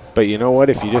 But you know what?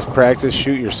 If you just practice,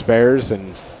 shoot your spares,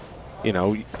 and you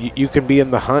know you can be in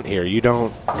the hunt here. You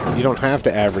don't have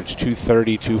to average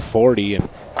 230, 240, and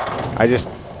I just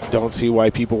don't see why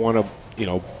people want to, you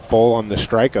know, bowl on the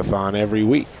strike-a-thon every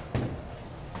week.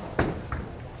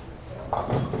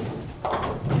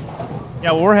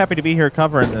 Yeah, well, we're happy to be here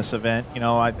covering this event. You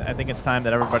know, I think it's time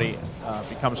that everybody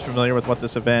becomes familiar with what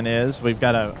this event is. We've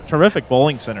got a terrific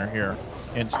bowling center here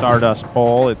in Stardust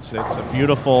Bowl. It's a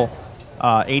beautiful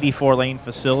 84-lane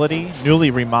facility, newly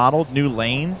remodeled, new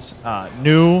lanes,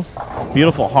 new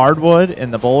beautiful hardwood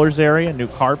in the bowlers area, new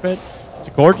carpet. It's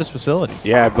a gorgeous facility.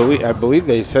 Yeah, I believe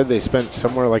they said they spent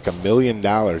somewhere like $1 million.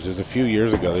 It was a few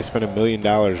years ago. They spent $1 million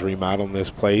remodeling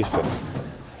this place. And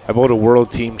I bowled a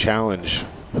World Team Challenge,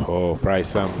 probably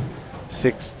some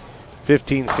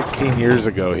 15, 16 years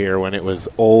ago here when it was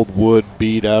old wood,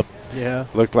 beat up. Yeah.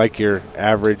 Looked like your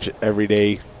average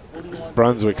everyday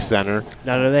Brunswick center.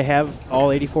 Now, do they have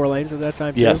all 84 lanes at that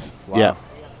time, too? Yes. Wow. Yeah.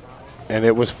 And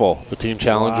it was full. The team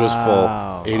challenge was full.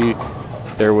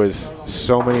 There was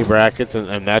so many brackets,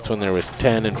 and that's when there was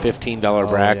 $10 and $15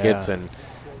 brackets, and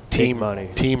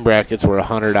team brackets were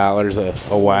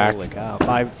 $100 a whack. Holy cow.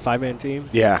 Five-man team?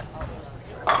 Yeah.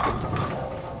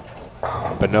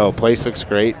 But no, place looks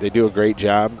great. They do a great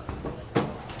job.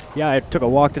 Yeah, I took a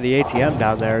walk to the ATM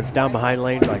down there. It's down behind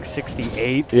lane like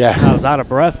 68. Yeah. I was out of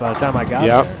breath by the time I got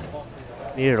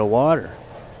there. Needed a water.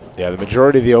 Yeah, the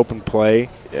majority of the open play,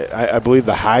 I believe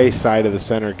the high side of the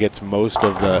center gets most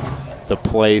of the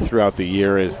play throughout the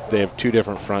year. Is they have two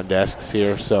different front desks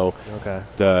here, so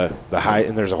the high,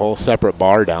 and there's a whole separate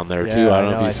bar down there too. I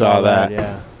don't know if you saw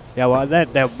that. Yeah, well,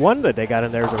 that one that they got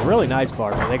in there is a really nice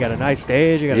bar. They got a nice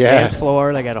stage, they got a dance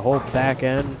floor, they got a whole back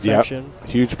end section.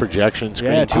 Huge projection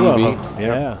screen TV. Two of them.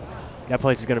 Yeah. That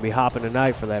place is going to be hopping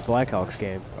tonight for that Blackhawks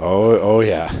game. Oh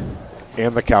yeah.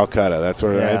 And the Calcutta. That's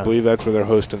where I believe that's where they're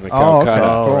hosting the Calcutta.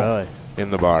 Oh, really? In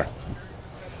the bar.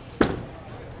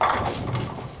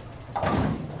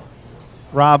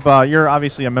 Rob, you're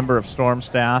obviously a member of Storm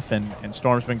staff, and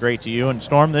Storm's been great to you. And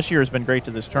Storm this year has been great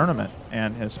to this tournament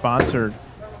and has sponsored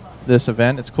this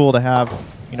event. It's cool to have,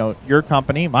 you know, your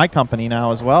company, my company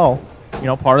now as well, you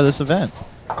know, part of this event.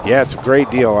 Yeah, it's a great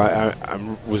deal. I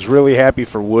was really happy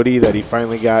for Woody that he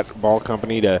finally got Ball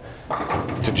Company to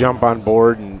jump on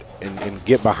board and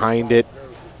get behind it.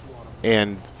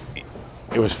 And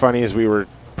it was funny as we were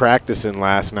practicing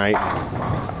last night,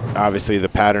 and obviously the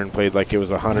pattern played like it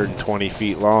was 120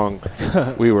 feet long.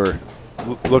 We were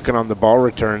looking on the ball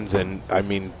returns, and I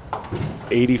mean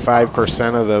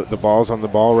 85% of the balls on the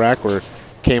ball rack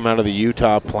came out of the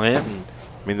Utah plant. And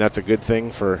I mean, that's a good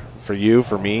thing for you,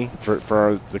 for me,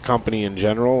 for the company in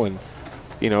general. And,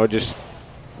 you know, just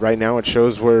right now it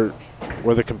shows where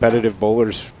the competitive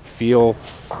bowlers feel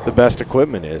the best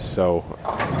equipment is. So,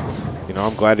 you know,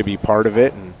 I'm glad to be part of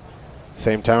it, and at the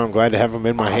same time, I'm glad to have them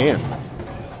in my hand.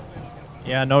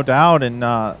 Yeah, no doubt.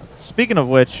 And speaking of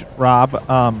which, Rob,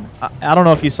 I don't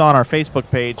know if you saw on our Facebook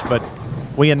page, but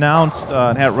we announced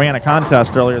and ran a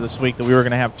contest earlier this week that we were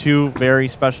going to have 2 very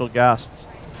special guests,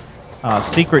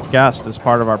 secret guests, as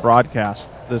part of our broadcast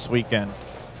this weekend.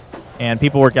 And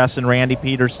people were guessing Randy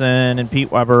Peterson and Pete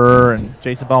Weber and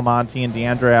Jason Belmonte and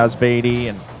DeAndre Asbeatty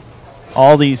and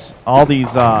all these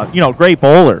great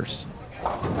bowlers.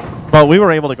 But we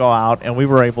were able to go out and we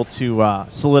were able to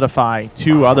solidify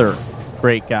 2 other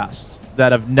great guests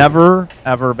that have never,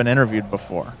 ever been interviewed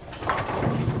before.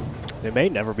 They may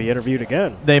never be interviewed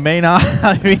again. They may not.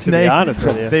 I mean, to be honest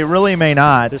with you. They really may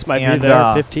not. This might be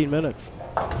their 15 minutes.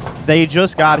 They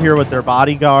just got here with their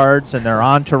bodyguards and their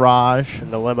entourage.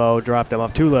 And the limo dropped them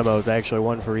off. 2 limos, actually,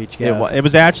 one for each guest. It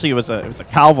was a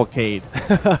cavalcade,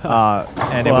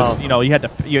 and it was you had to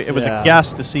it was a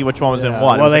guess to see which one was in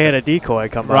what. Well, they had a decoy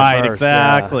come by right, first.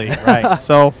 exactly, right.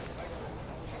 So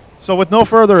with no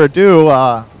further ado,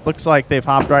 looks like they've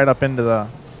hopped right up into the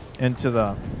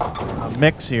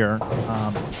mix here.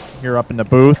 Here up in the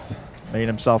booth, made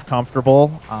himself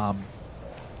comfortable.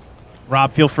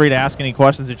 Rob, feel free to ask any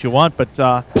questions that you want, but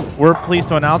we're pleased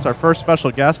to announce our first special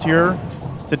guest here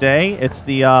today. It's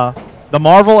the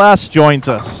Marvel S joins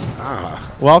us.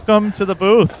 Welcome to the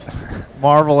booth,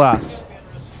 Marvel S.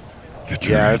 Get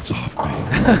your hands off me.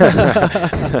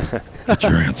 Get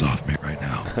your hands off me right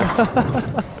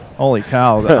now. Holy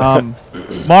cow.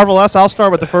 Marvel S, I'll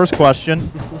start with the first question.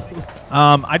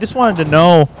 I just wanted to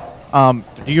know,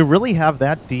 do you really have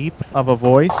that deep of a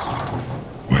voice?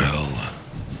 Well,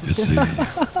 you see,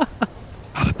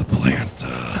 out at the plant,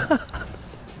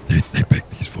 they pick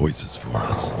these voices for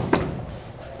us.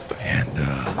 And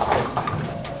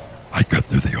I cut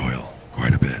through the oil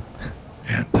quite a bit.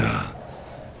 And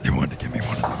they wanted to give me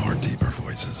one of the more deeper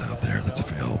voices out there that's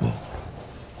available.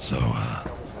 So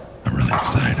I'm really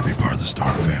excited to be part of the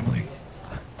Star family.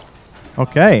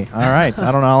 Okay, all right.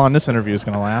 I don't know how long this interview is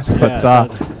going to last,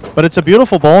 but it's a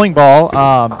beautiful bowling ball.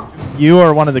 You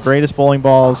are one of the greatest bowling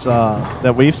balls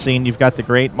that we've seen. You've got the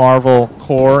great Marvel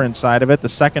core inside of it, the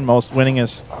second most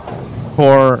winningest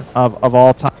core of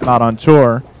all time out on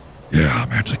tour. Yeah,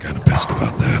 I'm actually kind of pissed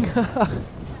about that.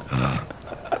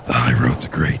 The High Road's a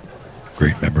great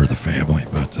member of the family,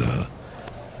 but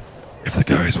if the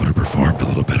guys would have performed a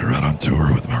little better out on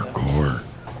tour with our core,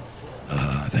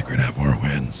 I think we'd have more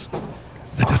wins.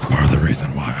 I think that's part of the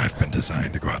reason why I've been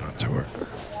designed to go out on tour.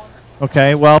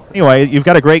 Okay, well, anyway, you've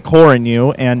got a great core in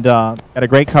you and got a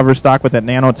great cover stock with that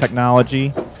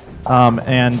nanotechnology.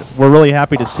 And we're really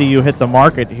happy to see you hit the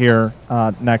market here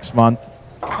next month.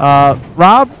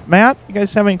 Rob, Matt, you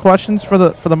guys have any questions for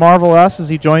the Marvel S as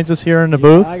he joins us here in the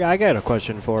booth? I got a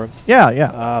question for him.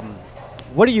 Yeah.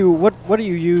 What do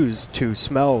you use to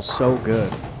smell so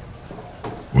good?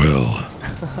 Well,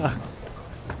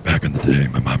 back in the day,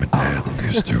 my mom and dad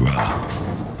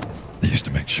used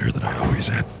to make sure that I always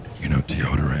had,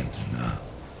 deodorant and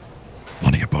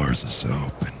plenty of bars of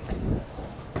soap, and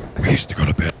we used to go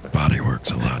to Body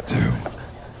Works a lot too.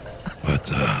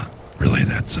 But really,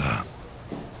 that's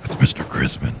Mr.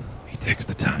 Chrisman. He takes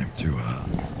the time to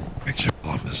make sure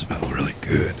all of us smell really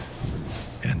good,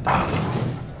 and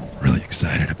really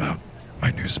excited about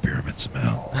my new spearmint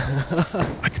smell.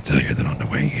 I can tell you that on the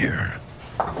way here,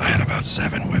 I had about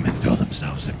 7 women throw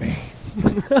themselves at me.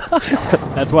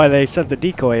 That's why they sent the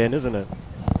decoy in, isn't it?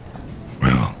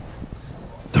 Well,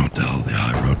 don't tell the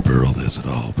High Road Pearl this at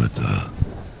all, but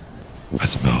I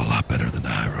smell a lot better than the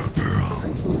High Road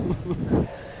Pearl.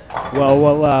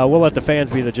 Well, we'll let the fans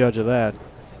be the judge of that.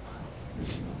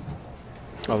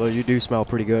 Although you do smell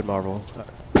pretty good, Marvel.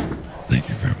 Thank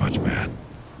you very much, Matt.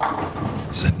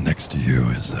 Sitting next to you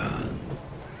is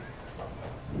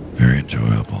very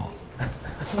enjoyable.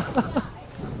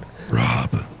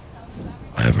 Rob,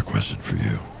 I have a question for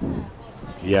you.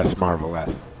 Yes, Marvel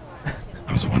S.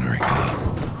 I was wondering,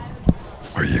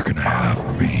 are you going to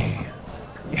have me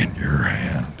in your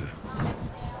hand?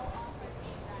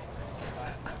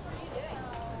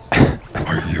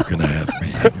 Are you going to have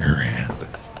me in your hand?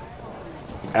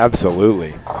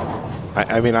 Absolutely.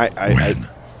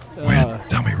 When?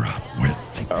 Tell me, Rob. When?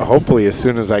 Hopefully as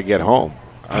soon as I get home.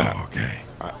 Oh, okay.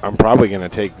 I'm probably going to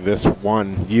take this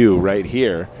one, you, right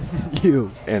here.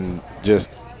 You. And just,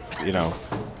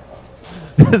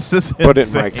 This is put it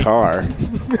in insane. my car.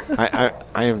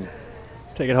 I am.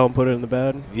 Take it home, put it in the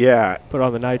bed, Yeah. put it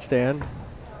on the nightstand.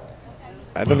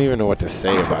 I don't even know what to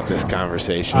say about this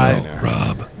conversation right now.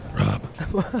 Rob,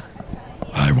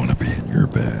 I want to be in your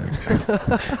bag.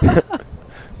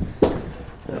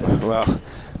 Well,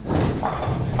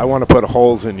 I want to put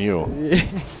holes in you.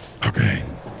 Okay.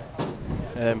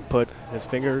 And put his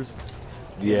fingers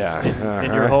Yeah.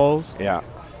 in your holes. Yeah.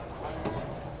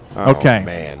 Oh, Okay.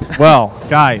 man. Well,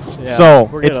 guys, Yeah, so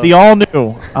we're it's gonna- the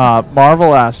all-new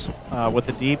Marvel S with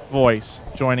a deep voice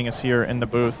joining us here in the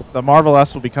booth. The Marvel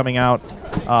S will be coming out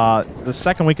the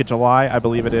second week of July, I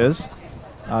believe it is.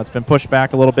 It's been pushed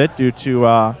back a little bit due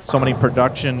to so many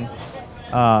production,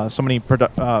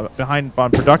 behind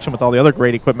on production with all the other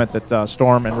great equipment that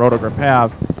Storm and Rotogrip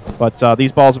have. But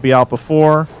these balls will be out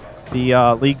before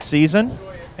the league season,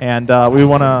 and we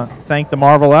want to thank the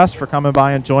Marvel S for coming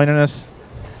by and joining us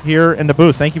here in the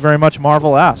booth. Thank you very much,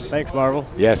 Marvel S. Thanks, Marvel.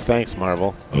 Yes, thanks,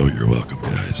 Marvel. Oh, you're welcome,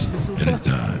 guys.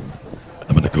 Anytime.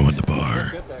 I'm going to go in the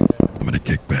bar. I'm going to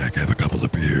kick back, have a couple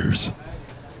of beers,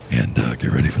 and get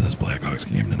ready for this Blackhawks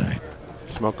game tonight.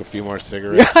 Smoke a few more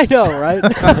cigarettes. Yeah, I know,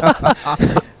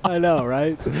 right? I know,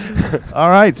 right?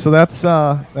 All right, so that's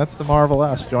the Marvel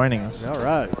S joining us. All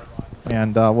right.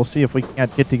 And we'll see if we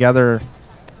can't get together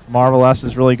Marvel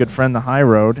S's really good friend, the High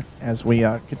Road, as we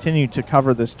continue to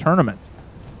cover this tournament.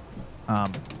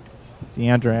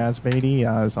 Deandra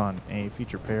Asbeatty is on a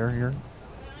feature pair here.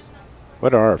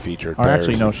 What are our featured Or pairs?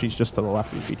 actually, no, she's just to the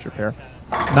left of the feature pair.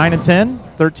 9 and 10,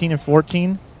 13 and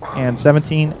 14, and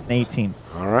 17 and 18.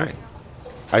 All right.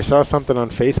 I saw something on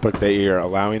Facebook that you're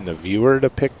allowing the viewer to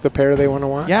pick the pair they want to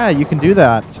watch. Yeah, you can do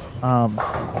that.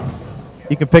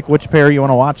 You can pick which pair you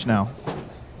want to watch now.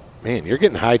 Man, you're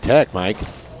getting high tech, Mike.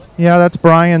 Yeah, that's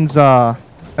Brian's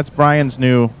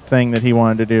new thing that he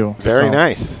wanted to do. Very So,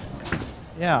 nice.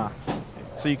 Yeah.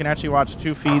 So you can actually watch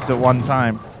 2 feeds at one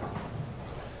time.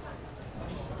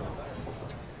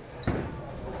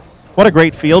 What a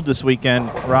great field this weekend,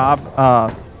 Rob.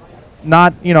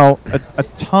 Not, a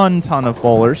ton of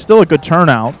bowlers. Still a good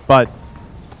turnout, but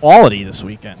quality this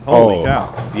weekend. Holy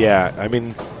cow. Yeah. I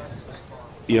mean,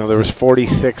 there was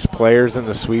 46 players in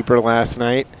the sweeper last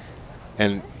night,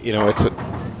 and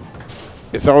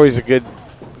it's always a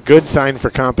good sign for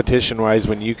competition-wise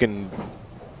when you can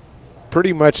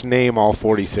pretty much name all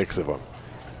 46 of them,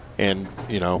 and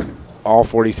all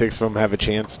 46 of them have a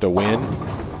chance to win.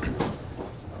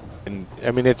 And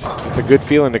I mean, it's a good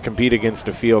feeling to compete against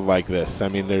a field like this. I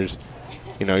mean, there's,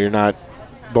 you're not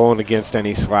bowling against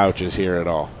any slouches here at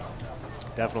all.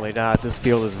 Definitely not. This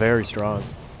field is very strong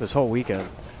this whole weekend.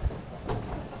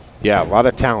 Yeah, a lot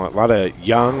of talent, a lot of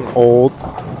young, old,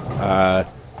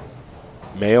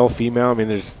 male, female. I mean,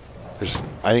 there's.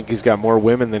 I think he's got more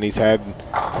women than he's had,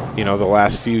 the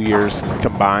last few years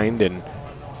combined. And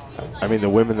I mean, the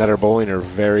women that are bowling are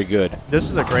very good.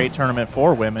 This is a great tournament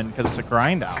for women because it's a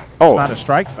grind out. Oh. It's not a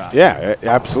strike fest. Yeah,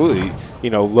 absolutely.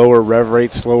 Lower rev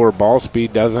rate, slower ball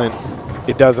speed doesn't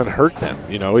hurt them.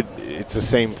 It's the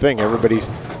same thing.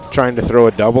 Everybody's trying to throw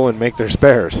a double and make their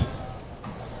spares.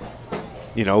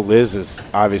 Liz has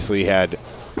obviously had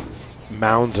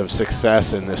mounds of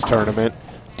success in this tournament.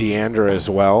 Deandra as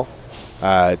well.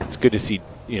 It's good to see,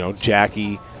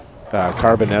 Jackie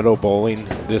Carbonetto bowling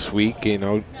this week.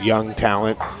 Young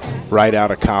talent right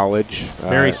out of college.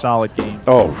 Very solid game.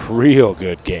 Oh, real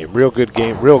good game. Real good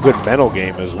mental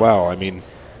game as well. I mean,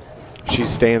 she's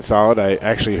staying solid. I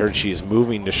actually heard she's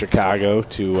moving to Chicago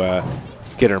to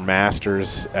get her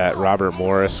master's at Robert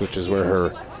Morris, which is where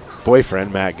her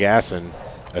boyfriend, Matt Gasson,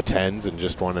 attends and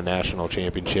just won a national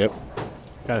championship.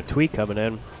 Got a tweet coming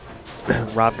in.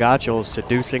 Rob Gottschall is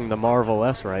seducing the Marvel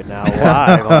S right now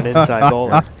live on Inside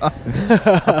Bowling.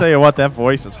 I'll tell you what, that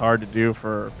voice is hard to do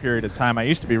for a period of time. I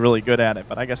used to be really good at it,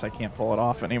 but I guess I can't pull it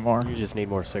off anymore. You just need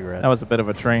more cigarettes. That was a bit of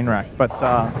a train wreck. But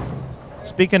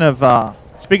speaking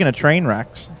of train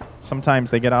wrecks, sometimes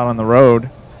they get out on the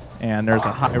road, and there's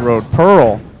a High Road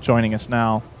Pearl joining us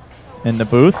now in the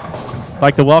booth. I'd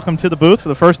like to welcome to the booth for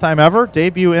the first time ever,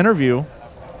 debut interview.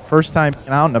 First time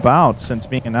out and about since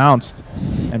being announced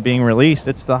and being released.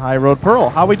 It's the High Road Pearl.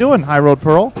 How we doing, High Road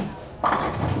Pearl?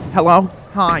 Hello?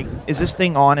 Hi. Is this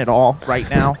thing on at all right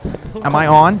now? Am I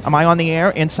on? Am I on the air?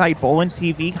 Inside Bowling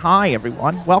TV? Hi,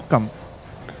 everyone. Welcome.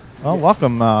 Well,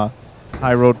 welcome,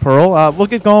 High Road Pearl. We'll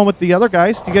get going with the other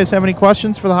guys. Do you guys have any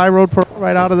questions for the High Road Pearl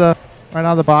right out of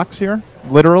the box here?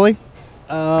 Literally?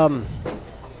 I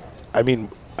mean,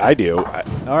 I do.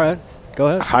 All right. Go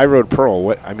ahead. High Road Pearl,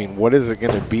 what is it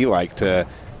going to be like to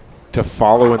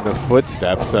follow in the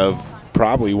footsteps of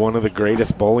probably one of the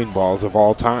greatest bowling balls of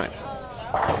all time?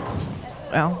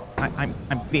 Well, I'm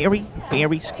very,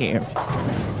 very scared.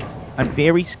 I'm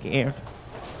very scared.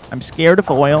 I'm scared of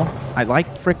oil. I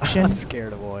like friction. I'm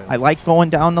scared of oil. I like going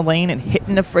down the lane and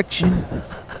hitting the friction,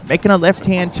 making a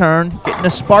left-hand turn, getting the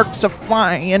sparks of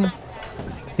flying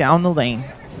down the lane.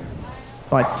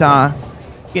 But,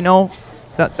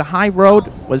 the high road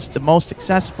was the most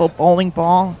successful bowling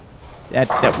ball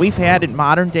that we've had in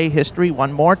modern day history.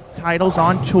 Won more titles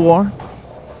on tour.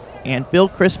 And Bill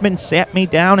Chrisman sat me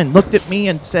down and looked at me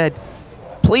and said,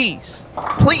 please,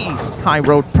 please, High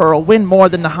Road Pearl, win more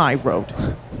than the High Road.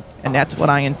 And that's what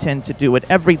I intend to do at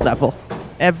every level.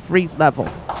 Every level.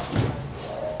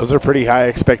 Those are pretty high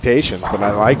expectations, but I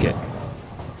like it.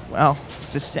 Well,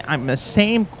 I'm the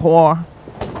same core.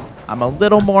 I'm a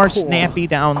little more snappy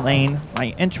down lane.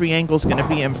 My entry angle is going to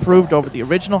be improved over the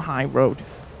original High Road.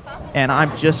 And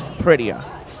I'm just prettier.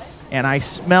 And I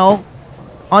smell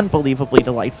unbelievably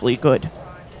delightfully good.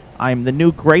 I'm the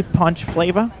new grape punch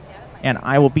flavor, and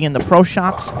I will be in the pro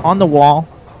shops on the wall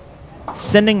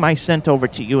sending my scent over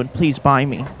to you, and please buy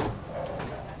me.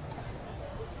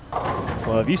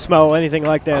 Well, if you smell anything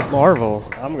like that Marvel,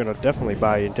 I'm going to definitely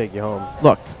buy you and take you home.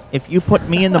 Look, if you put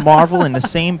me and the Marvel in the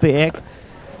same bag,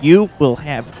 you will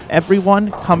have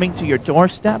everyone coming to your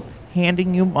doorstep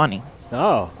handing you money.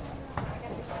 Oh.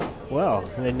 Well,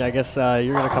 then I guess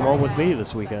you're going to come home with me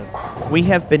this weekend. We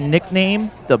have been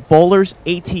nicknamed the Bowlers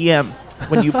ATM.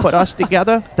 When you put us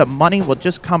together, the money will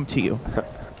just come to you.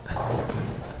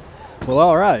 Well,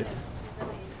 all right.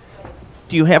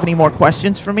 Do you have any more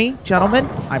questions for me, gentlemen?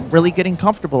 I'm really getting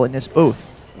comfortable in this booth.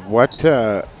 What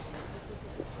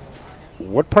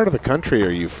part of the country are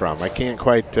you from? I can't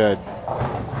quite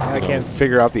I can't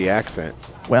figure out the accent.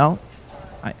 Well,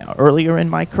 earlier in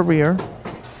my career,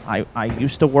 I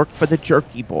used to work for the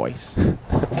Jerky Boys.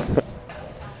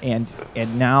 and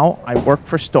now I work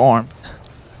for Storm.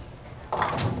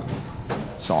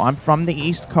 So I'm from the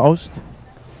East Coast,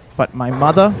 but my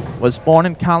mother was born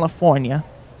in California,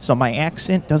 so my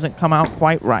accent doesn't come out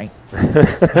quite right.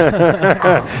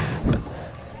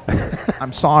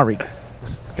 I'm sorry.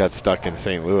 Got stuck in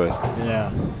St. Louis.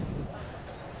 Yeah.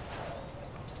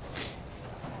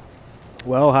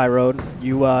 Well, High Road,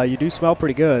 you do smell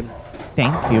pretty good.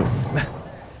 Thank you.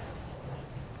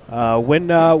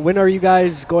 When are you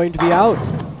guys going to be out?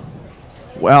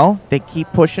 Well, they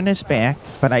keep pushing us back,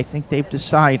 but I think they've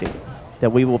decided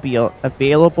that we will be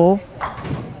available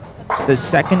the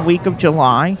second week of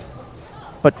July.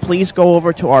 But please go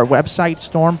over to our website,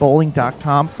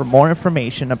 stormbowling.com, for more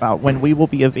information about when we will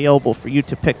be available for you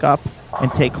to pick up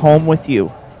and take home with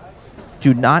you.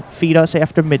 Do not feed us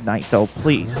after midnight, though,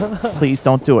 please. Please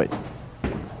don't do it.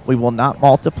 We will not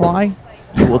multiply.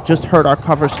 You will just hurt our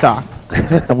cover stock.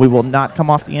 And we will not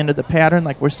come off the end of the pattern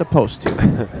like we're supposed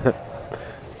to.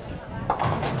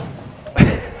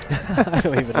 I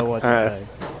don't even know what to say.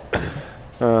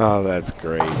 Oh, that's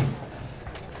great.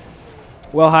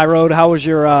 Well, High Road, how was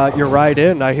your ride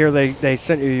in? I hear they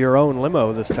sent you your own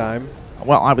limo this time.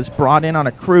 Well, I was brought in on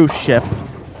a cruise ship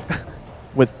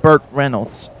with Burt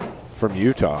Reynolds. From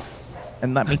Utah.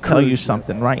 And let me tell you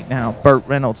something right now. Burt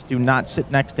Reynolds, do not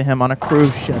sit next to him on a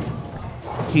cruise ship.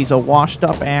 He's a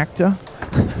washed-up actor,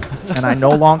 and I no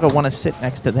longer want to sit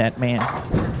next to that man.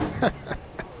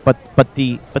 But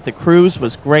the cruise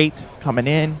was great coming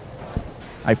in.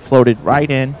 I floated right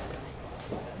in,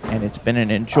 and it's been an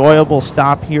enjoyable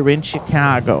stop here in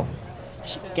Chicago.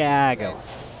 Chicago.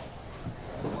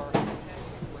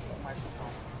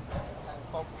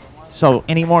 So,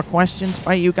 any more questions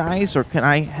by you guys, or can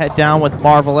I head down with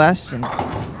Marvel S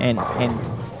and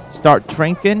start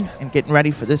drinking and getting ready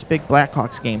for this big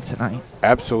Blackhawks game tonight?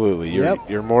 Absolutely.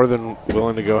 You're more than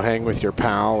willing to go hang with your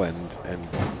pal and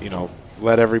you know,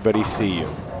 let everybody see you.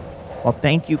 Well,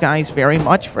 thank you guys very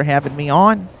much for having me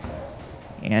on.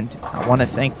 And I want to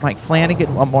thank Mike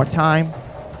Flanagan one more time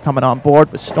for coming on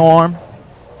board with Storm.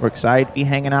 We're excited to be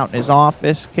hanging out in his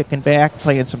office, kicking back,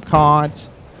 playing some cards.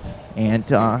 And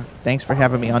thanks for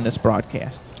having me on this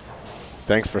broadcast.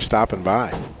 Thanks for stopping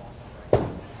by.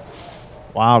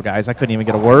 Wow, guys, I couldn't even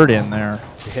get a word in there.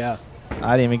 Yeah.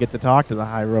 I didn't even get to talk to the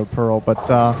High Road Pearl, but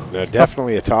no,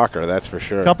 definitely a talker, that's for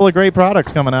sure. A couple of great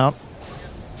products coming out.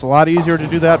 It's a lot easier to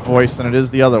do that voice than it is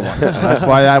the other one. So that's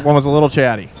why that one was a little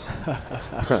chatty.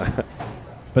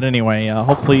 But anyway,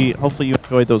 hopefully you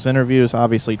enjoyed those interviews.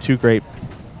 Obviously, two great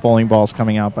bowling balls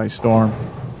coming out by Storm.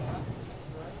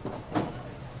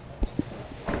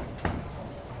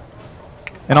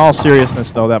 In all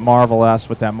seriousness, though, that Marvel S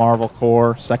with that Marvel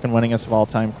core, second winningest of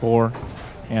all-time core,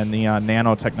 and the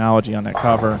nanotechnology on that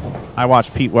cover. I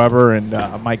watched Pete Weber and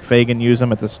Mike Fagan use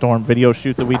them at the Storm video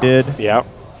shoot that we did. Yep.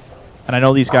 And I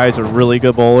know these guys are really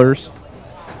good bowlers,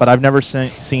 but I've never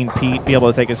seen Pete be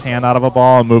able to take his hand out of a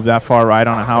ball and move that far right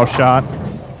on a house shot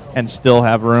and still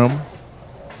have room,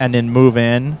 and then move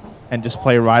in and just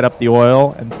play right up the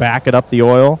oil and back it up the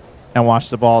oil and watch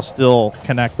the ball still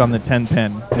connect on the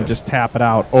 10-pin and just tap it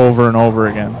out over and over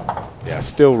again. Yeah,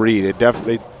 still read. It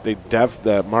definitely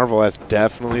the Marvel S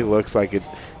definitely looks like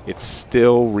it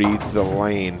still reads the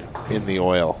lane in the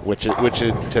oil, which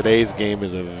in today's game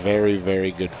is a very,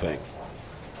 very good thing.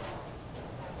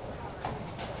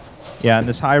 Yeah, and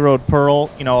this High Road Pearl,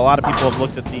 you know, a lot of people have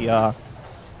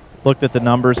looked at the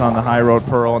numbers on the High Road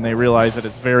Pearl, and they realize that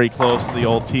it's very close to the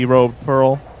old T Road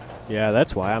Pearl. Yeah,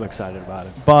 that's why I'm excited about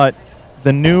it. But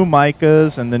the new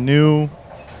micas and the new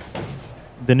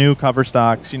cover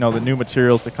stocks, you know, the new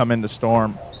materials that come into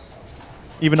Storm,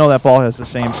 even though that ball has the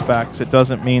same specs, it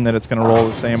doesn't mean that it's going to roll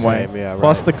the same way. Yeah,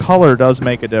 Plus, right. the color does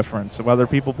make a difference. Whether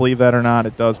people believe that or not,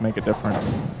 it does make a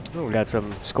difference. Oh, we got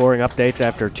some scoring updates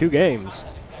after 2 games.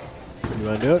 You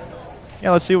want to do it?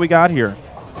 Yeah, let's see what we got here.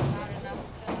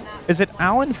 Is it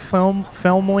Alan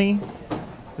Felmley?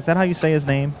 Is that how you say his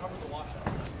name?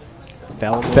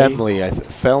 Femley.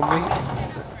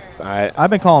 I've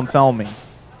been calling him Felmy.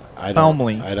 I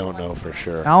don't know for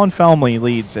sure. Alan Felmley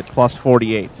leads at plus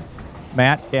 48.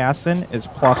 Matt Addison is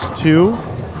plus 2.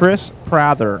 Chris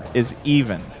Prather is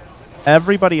even.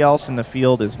 Everybody else in the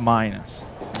field is minus.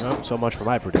 Oh, so much for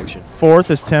my prediction. 4th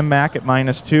is Tim Mack at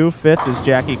minus 2. 5th is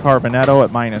Jackie Carbonetto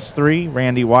at minus 3.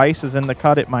 Randy Weiss is in the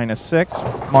cut at minus 6.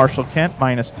 Marshall Kent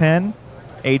minus 10.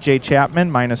 AJ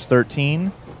Chapman minus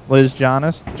 13. Liz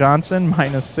Johnson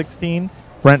minus 16.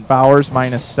 Brent Bowers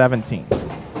minus 17.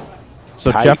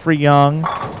 So Tight. Jeffrey Young,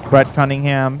 Brett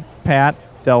Cunningham, Pat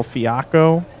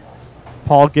Delfiaco,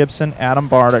 Paul Gibson, Adam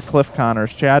Barta, Cliff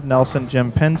Connors, Chad Nelson,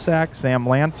 Jim Pinsack, Sam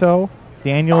Lanto,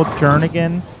 Daniel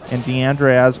Jernigan, and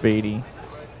Deandra Asbeatty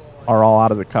are all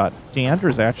out of the cut.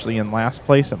 Deandra's actually in last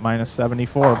place at minus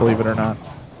 74, believe it or not.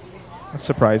 That's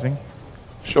surprising.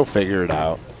 She'll figure it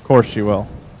out. Of course she will.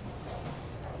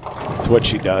 It's what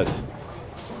she does.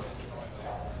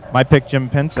 My pick, Jim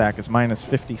Pinsack, is minus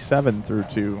 57 through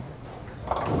 2.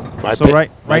 So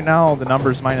right now the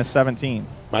number's minus 17.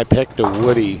 My pick to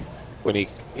Woody, when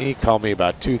he called me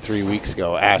about 2-3 weeks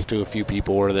ago, asked who a few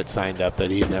people were that signed up that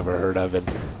he had never heard of,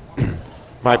 and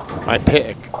my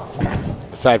pick,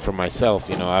 aside from myself,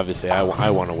 you know, obviously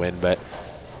I want to win, but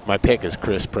my pick is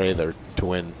Chris Prather to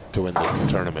win the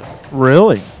tournament.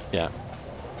 Really? Yeah.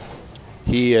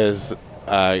 He is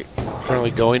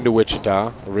currently going to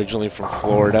Wichita, originally from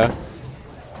Florida,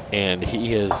 and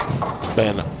he has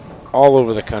been all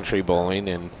over the country bowling,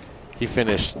 and he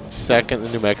finished 2nd in the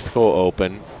New Mexico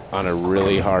Open on a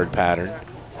really hard pattern.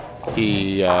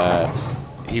 He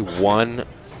won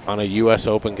on a U.S.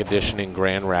 Open condition in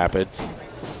Grand Rapids.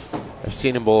 I've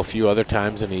seen him bowl a few other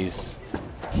times, and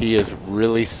he is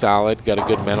really solid, got a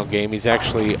good mental game. He's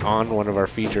actually on one of our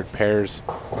featured pairs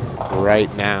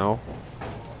right now.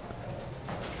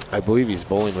 I believe he's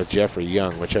bowling with Jeffrey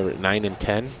Young, whichever, 9 and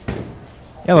 10.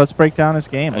 Yeah, let's break down his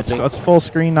game. Let's full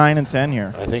screen 9 and 10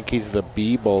 here. I think he's the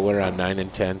B bowler on 9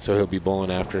 and 10, so he'll be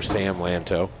bowling after Sam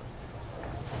Lanto.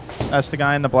 That's the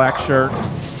guy in the black shirt.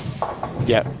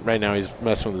 Yeah, right now he's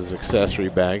messing with his accessory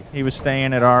bag. He was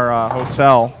staying at our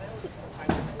hotel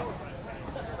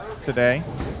today.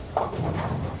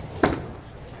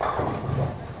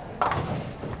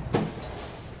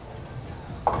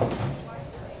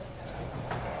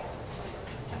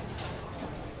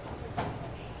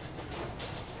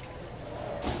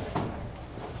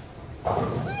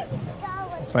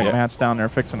 Looks like Matt's down there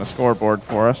fixing a scoreboard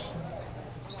for us.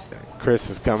 Chris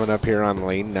is coming up here on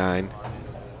lane 9.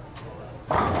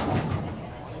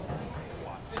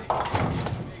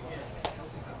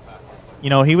 You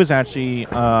know, he was actually,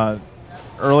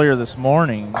 earlier this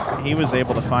morning, he was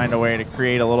able to find a way to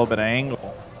create a little bit of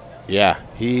angle. Yeah,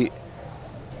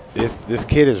 this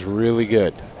kid is really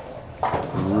good.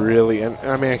 Really, and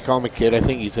I mean, I call him a kid. I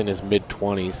think he's in his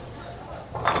mid-20s.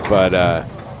 But,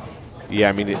 yeah,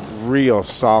 I mean, real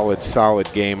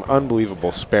solid game.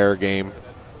 Unbelievable spare game.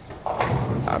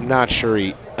 I'm not sure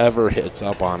he ever hits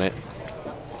up on it.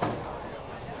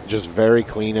 Just very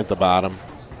clean at the bottom.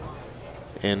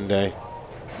 And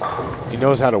he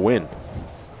knows how to win.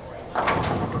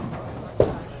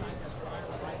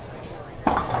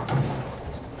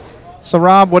 So,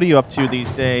 Rob, what are you up to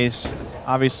these days?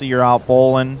 Obviously, you're out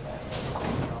bowling.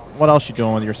 What else you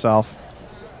doing with yourself?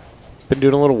 Been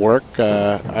doing a little work.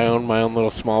 I own my own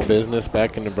little small business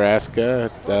back in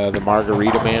Nebraska, the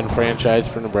Margarita Man franchise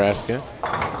for Nebraska.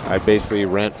 I basically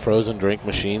rent frozen drink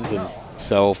machines and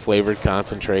sell flavored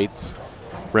concentrates,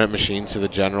 rent machines to the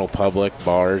general public,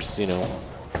 bars, you know,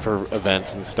 for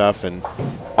events and stuff, and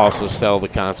also sell the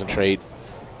concentrate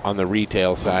on the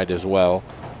retail side as well,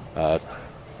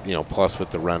 you know, plus with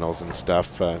the rentals and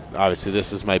stuff. Obviously,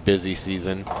 this is my busy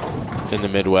season in the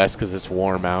Midwest because it's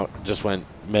warm out.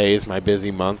 May is my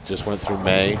busy month. Just went through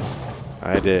May.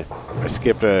 I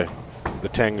skipped a the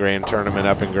 10 grand tournament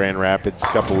up in Grand Rapids a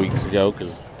couple weeks ago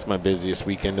because it's my busiest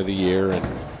weekend of the year and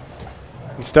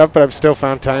stuff, but I've still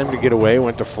found time to get away.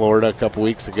 Went to Florida a couple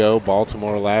weeks ago,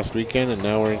 Baltimore last weekend, and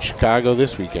now we're in Chicago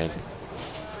this weekend.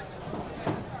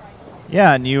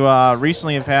 Yeah, and you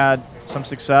recently have had some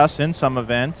success in some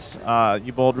events.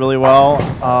 You bowled really well.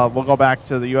 We'll go back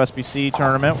to the USBC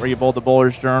tournament where you bowled the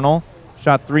Bowler's Journal.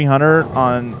 Shot 300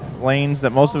 on lanes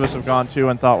that most of us have gone to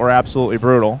and thought were absolutely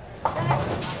brutal.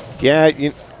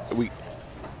 Yeah,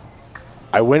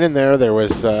 I went in there. There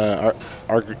was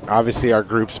obviously our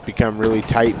groups become really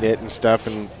tight knit and stuff,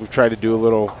 and we've tried to do a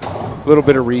little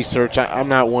bit of research. I'm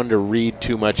not one to read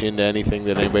too much into anything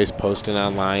that anybody's posting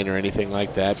online or anything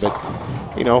like that, but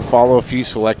follow a few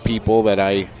select people that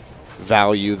I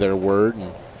value their word.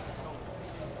 And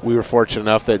we were fortunate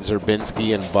enough that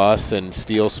Zerbinski and Buss and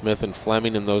Steele, Smith and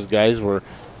Fleming and those guys were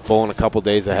bowling a couple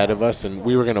days ahead of us, and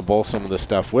we were going to bowl some of the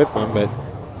stuff with them, but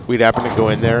we'd happen to go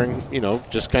in there and,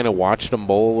 just kind of watched them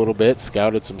bowl a little bit,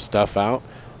 scouted some stuff out,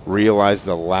 realized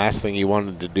the last thing you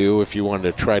wanted to do if you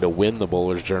wanted to try to win the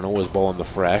Bowler's Journal was bowling the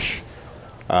fresh.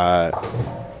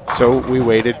 So we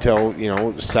waited till,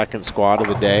 the second squad of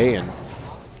the day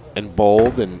and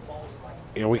bowled, and,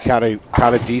 we caught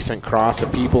a decent cross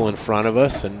of people in front of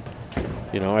us, and,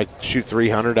 I shoot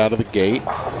 300 out of the gate.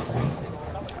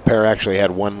 Pair actually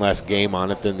had one less game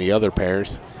on it than the other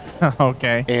pairs.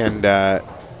 Okay. And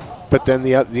but then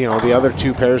the other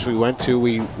two pairs we went to,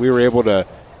 we were able to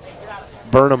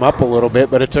burn them up a little bit,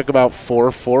 but it took about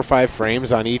four or five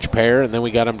frames on each pair, and then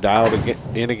we got them dialed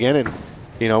in again,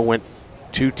 and went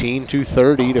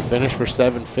 230 to finish for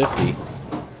 750,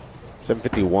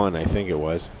 751 I think it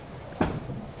was.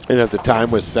 And at the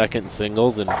time was second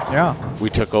singles, and we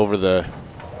took over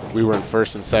we were in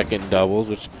first and second in doubles,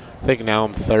 which I think now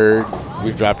I'm third.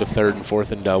 We've dropped to third and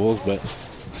fourth in doubles, but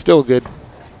still a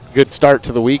good start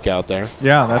to the week out there.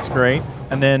 Yeah, that's great.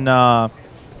 And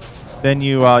then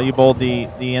you bowled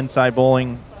the Inside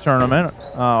Bowling tournament,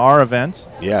 our event.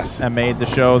 Yes. And made the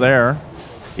show there.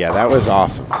 Yeah, that was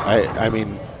awesome. I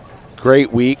mean,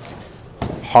 great week,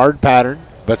 hard pattern,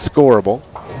 but scoreable.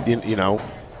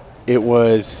 It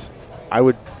was,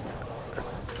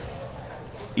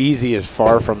 easy is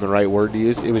far from the right word to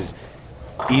use. It was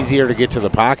easier to get to the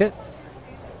pocket,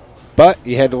 but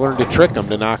you had to learn to trick them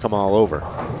to knock them all over.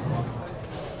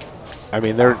 I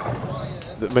mean, the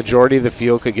majority of the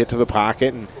field could get to the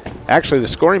pocket, and actually the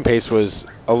scoring pace was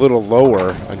a little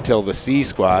lower until the C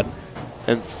squad,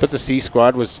 but the C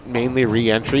squad was mainly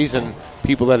re-entries and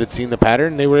people that had seen the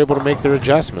pattern. They were able to make their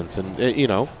adjustments, and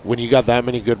when you got that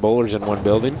many good bowlers in one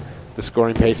building, the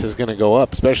scoring pace is going to go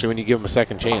up, especially when you give them a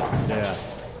second chance. Yeah.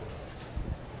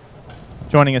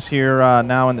 Joining us here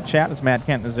now in the chat is Matt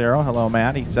Cantanzaro. Hello,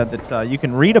 Matt. He said that you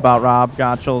can read about Rob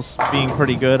Gottschall's being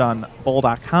pretty good on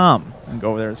bowl.com and go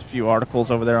over there. There's a few articles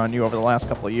over there on you over the last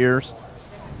couple of years.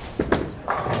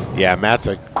 Yeah, Matt's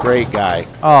a great guy.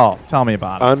 Oh, tell me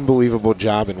about it. Unbelievable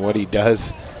job in what he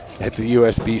does at the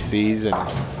USBCs, and,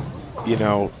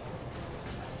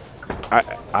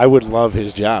 I would love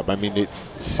his job. I mean, to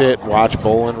sit, watch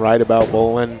bowling, write about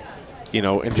bowling,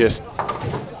 and just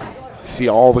see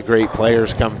all the great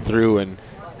players come through and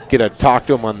get to talk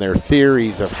to them on their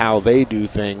theories of how they do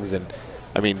things. And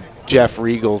I mean, Jeff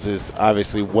Regals is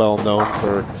obviously well known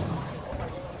for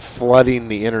flooding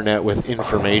the internet with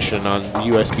information on the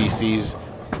USBCs,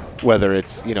 whether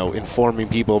it's informing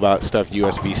people about stuff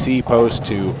USBC posts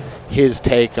to his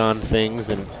take on things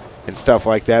and stuff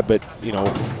like that. But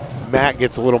Matt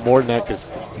gets a little more than that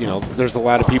because there's a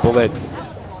lot of people that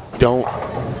don't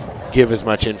give as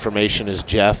much information as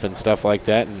Jeff and stuff like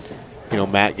that, and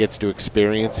Matt gets to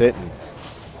experience it and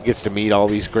gets to meet all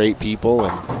these great people,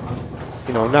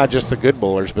 and not just the good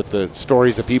bowlers, but the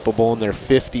stories of people bowling their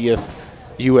 50th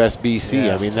USBC.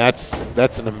 Yeah. I mean, that's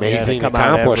an amazing come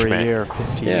out accomplishment. every year,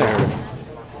 50 years.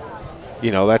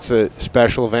 That's a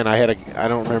special event. I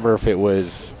don't remember if it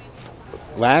was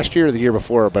last year or the year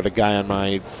before, but a guy on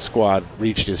my squad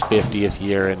reached his 50th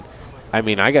year, and I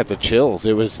mean, I got the chills.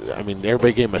 It was,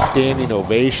 everybody gave him a standing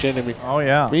ovation. Oh,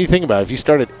 yeah. When you think about it, if you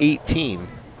start at 18,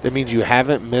 that means you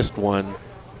haven't missed one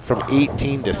from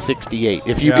 18 to 68.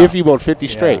 If you bowled 50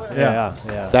 straight,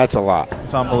 Yeah. that's a lot.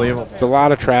 It's unbelievable. It's a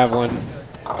lot of traveling.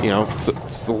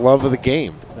 It's the love of the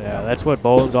game. Yeah, that's what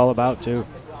bowling's all about, too.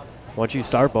 Once you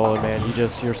start bowling, man,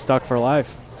 you're stuck for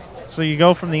life. So you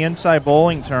go from the Inside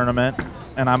Bowling tournament,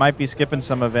 and I might be skipping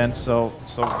some events, so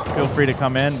feel free to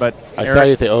come in. But I saw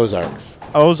you at the Ozarks.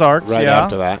 Ozarks, right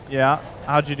after that. Yeah.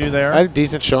 How'd you do there? I had a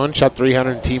decent showing. Shot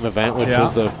 300 team event, which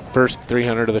was the first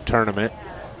 300 of the tournament.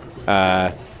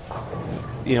 That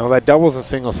doubles and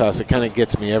singles house, it kind of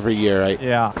gets me every year.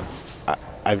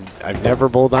 I I've never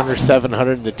bowled under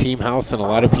 700 in the team house, and a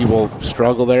lot of people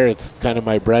struggle there. It's kind of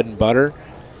my bread and butter.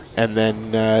 And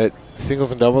then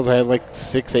singles and doubles, I had like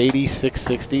 680,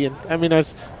 660, and I mean I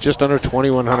was just under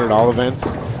 2,100 all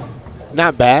events.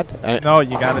 Not bad. No,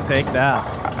 you got to take that.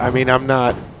 I mean, I'm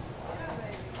not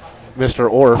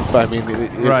Mr. Orff. I mean,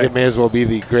 it may as well be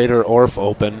the Greater Orff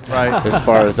Open, as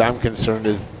far as I'm concerned.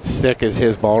 As sick as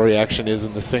his ball reaction is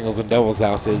in the singles and doubles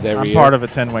house is every year. I'm part of a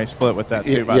 10-way split with that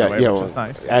too, by the way, which is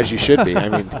nice. As you should be. I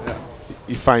mean,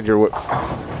 you find your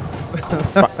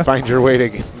find your way to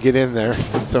get in there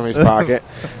in somebody's pocket.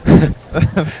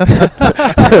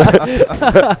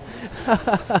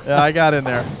 Yeah, I got in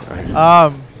there.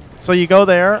 So you go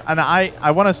there, and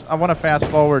I want to fast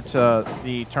forward to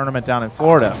the tournament down in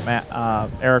Florida,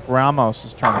 Eric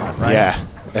Ramos' tournament, right? Yeah,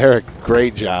 Eric,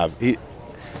 great job. I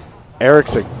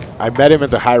met him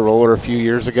at the High Roller a few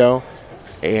years ago,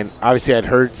 and obviously I'd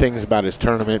heard things about his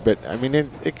tournament, but I mean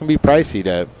it can be pricey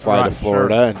to fly to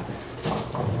Florida,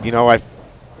 and you know I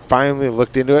finally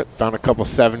looked into it, found a couple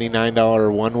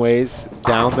 $79 one-ways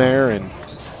down there, and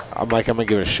I'm like, I'm gonna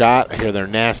give it a shot. I hear they're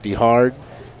nasty hard,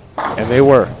 and they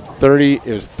were. It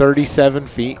was 37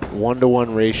 feet,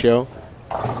 1-to-1 ratio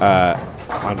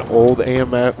on old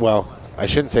AMF. Well, I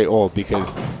shouldn't say old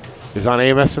because it was on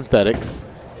AMF synthetics,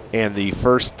 and the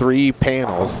first 3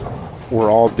 panels were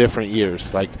all different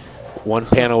years. Like one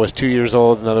panel was 2 years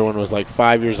old, another one was like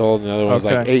 5 years old, another one was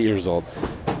like 8 years old.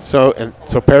 So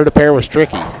pair to pair was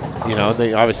tricky, you know.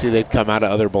 They'd come out of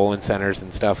other bowling centers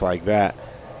and stuff like that,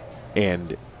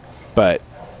 but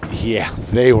yeah,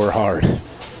 they were hard.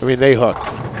 I mean, they hooked.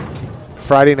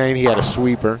 Friday night he had a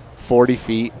sweeper, 40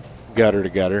 feet, gutter to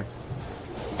gutter,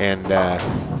 and I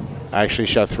actually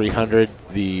shot 300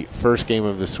 the first game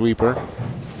of the sweeper.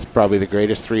 It's probably the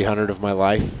greatest 300 of my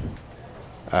life.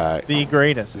 The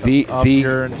greatest. The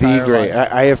great.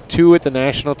 I have 2 at the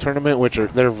national tournament, which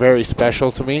they're very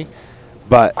special to me,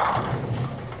 but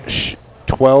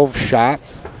 12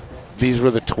 shots. These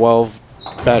were the 12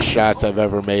 best shots I've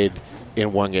ever made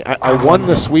in one game. I won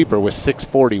the sweeper with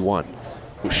 641.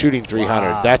 Shooting 300.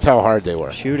 Wow. That's how hard they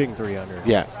were. Shooting 300.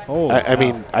 Yeah. I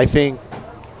mean, I think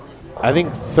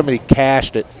somebody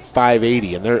cashed at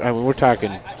 580, and we're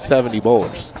talking 70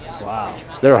 bowlers. Wow.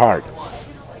 They're hard.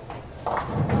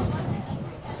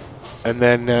 And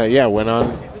then went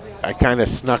on. I kind of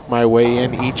snuck my way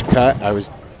in each cut.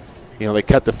 They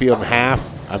cut the field in half.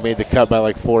 I made the cut by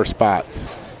like 4 spots.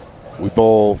 We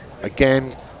bowl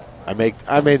again. I made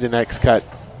the next cut,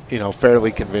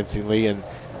 fairly convincingly, and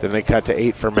then they cut to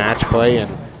 8 for match play,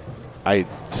 and I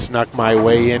snuck my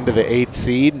way into the 8th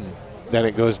seed, and then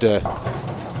it goes to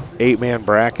 8-man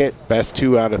bracket, best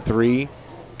 2 out of 3,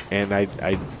 and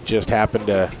I just happened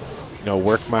to,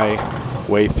 work my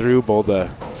way through. Bowled a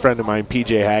friend of mine,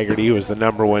 PJ Haggerty, who was the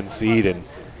 #1 seed, and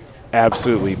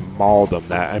absolutely mauled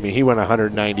him. He went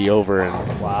 190 over, and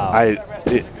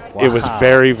it was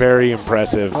very, very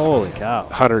impressive. Holy cow!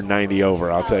 190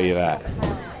 over, I'll tell you that.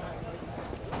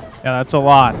 Yeah, that's a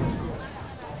lot.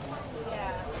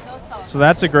 So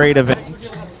that's a great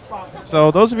event.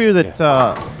 So those of you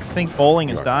that think bowling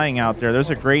is dying out there, there's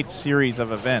a great series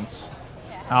of events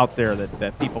out there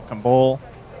that people can bowl.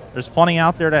 There's plenty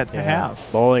out there to have.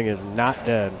 Bowling is not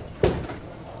dead.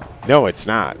 No, it's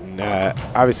not. And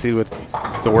obviously with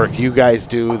the work you guys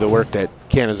do, the work that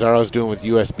Canizaro's doing with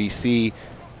USBC,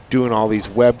 doing all these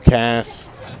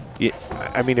webcasts,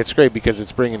 it's great because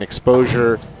it's bringing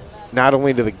exposure not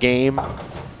only to the game,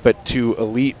 but to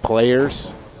elite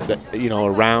players that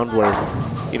around where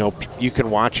you can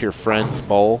watch your friends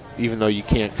bowl even though you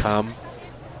can't come.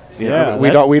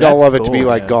 We'd all love it to be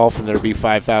like golf and there'd be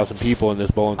 5,000 people in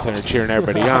this bowling center cheering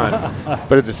everybody on,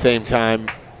 but at the same time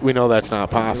we know that's not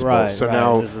possible. So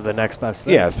now this is the next best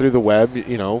thing. Yeah, through the web,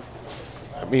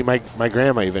 my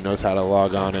grandma even knows how to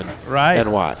log on and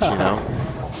watch. I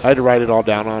had to write it all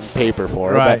down on paper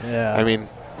for her, but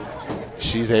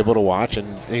she's able to watch,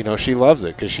 and she loves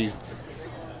it because she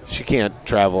can't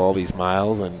travel all these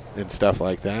miles and stuff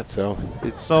like that. So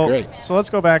it's great. So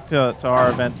let's go back to our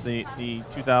event, the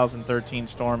 2013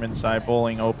 Storm Inside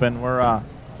Bowling Open. We're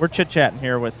chit-chatting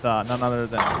here with none other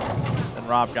than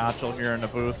Rob Gottschall here in the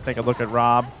booth. Take a look at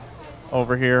Rob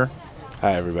over here.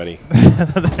 Hi, everybody.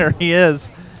 There he is.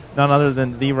 None other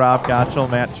than the Rob Gottschall,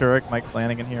 Matt Turek, Mike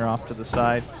Flanagan here off to the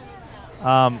side.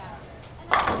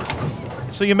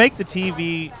 So you make the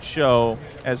TV show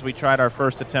as we tried our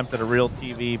first attempt at a real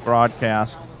TV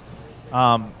broadcast.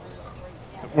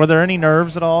 Were there any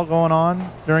nerves at all going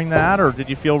on during that, or did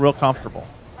you feel real comfortable?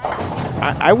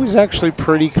 I was actually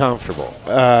pretty comfortable.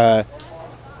 I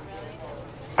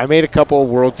made a couple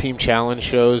World Team Challenge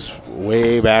shows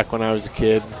way back when I was a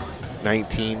kid.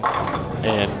 19,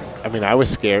 and I mean I was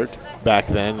scared back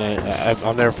then.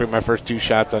 I'll never forget my first 2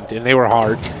 shots and they were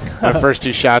hard. My first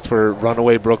 2 shots were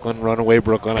runaway Brooklyn.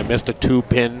 I missed a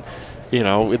 2-pin, in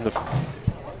the.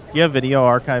 You have video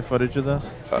archive footage of this?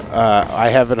 I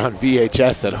have it on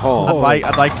VHS at home.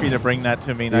 I'd like for you to bring that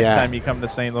to me next time you come to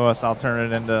St. Louis. I'll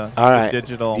turn it into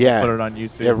digital and put it on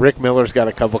YouTube. Yeah, Rick Miller's got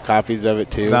a couple copies of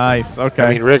it too. Nice. Okay.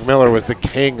 I mean, Rick Miller was the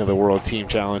king of the World Team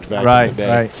Challenge back in the day.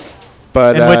 Right.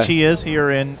 But in which he is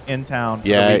here in town for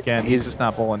the weekend. He's just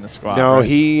not bowling the squad. No,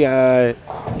 right?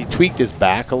 he tweaked his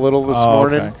back a little this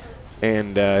morning. Okay.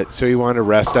 And so he wanted to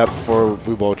rest up before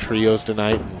we bowl trios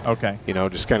tonight. And, okay.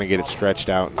 Just kind of get it stretched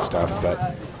out and stuff.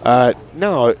 But,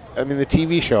 no, I mean, the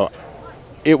TV show,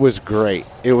 it was great.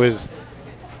 It was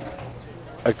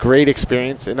a great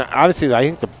experience. And obviously, I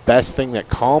think the best thing that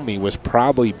calmed me was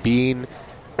probably being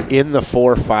in the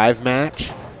 4-5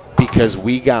 match because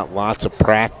we got lots of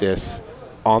practice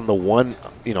on the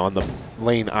on the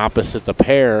lane opposite the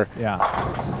pair.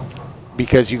 Yeah.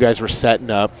 Because you guys were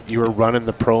setting up, you were running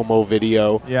the promo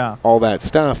video, all that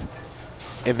stuff.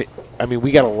 And, I mean,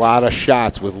 we got a lot of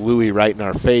shots with Louis right in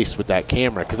our face with that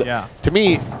camera. Because to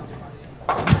me,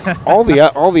 all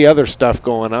the other stuff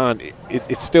going on,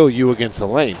 it's still you against the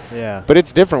lane. Yeah. But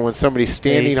it's different when somebody's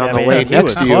standing on the lane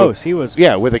next to you. Close. He was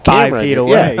with a camera 5 feet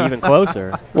away, even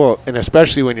closer. Well, and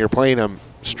especially when you're playing them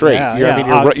straight. Yeah, I mean,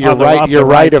 you're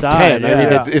right of 10. I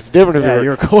mean, it's different if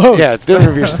you're close. Yeah, it's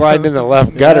different if you're sliding in the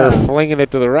left gutter, flinging it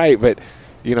to the right. But,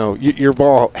 your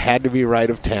ball had to be right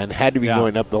of 10, had to be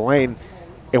going up the lane.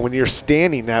 And when you're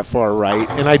standing that far right,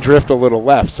 and I drift a little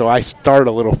left, so I start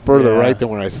a little further right than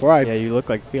when I slide. Yeah, you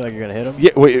feel like you're gonna hit him.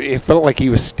 Yeah, it felt like he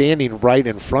was standing right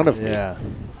in front of me.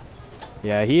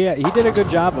 Yeah, he did a good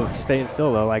job of staying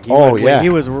still though. Like he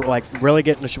was like really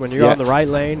getting when you're on the right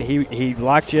lane, he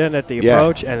locked you in at the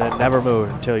approach and then never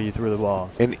moved until you threw the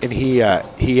ball. And he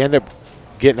ended up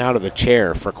getting out of the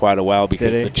chair for quite a while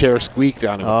because the chair squeaked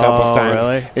on him a couple of times,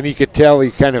 really? And you could tell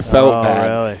he kind of felt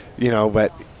bad. Really?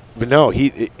 But no,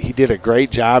 he did a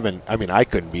great job, and I mean I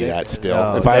couldn't be that still.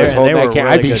 No, if I was holding that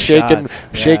camera, I'd be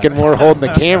shaking more holding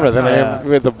the camera than I am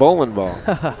with the bowling ball.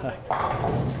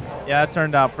 Yeah, it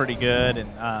turned out pretty good, and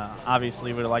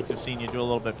obviously we'd like to have seen you do a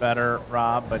little bit better,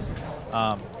 Rob. But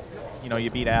you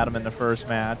beat Adam in the first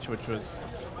match, which was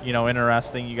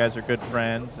interesting. You guys are good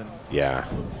friends, and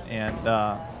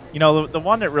the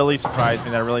one that really surprised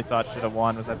me that I really thought should have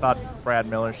won was I thought Brad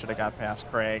Miller should have got past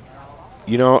Craig.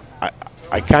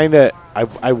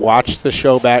 I watched the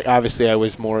show back. Obviously, I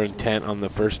was more intent on the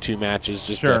first 2 matches.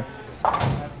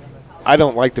 I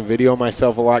don't like to video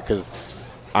myself a lot because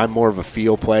I'm more of a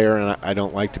feel player, and I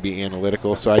don't like to be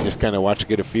analytical. So I just kind of watch to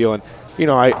get a feel. And,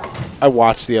 I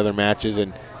watched the other matches,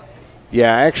 and, I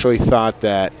actually thought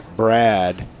that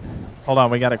Brad. Hold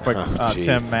on. We got a quick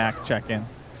Tim Mack check-in.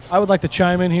 I would like to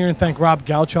chime in here and thank Rob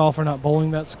Gauchall for not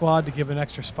bowling that squad to give an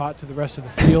extra spot to the rest of the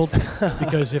field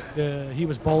because if he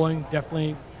was bowling,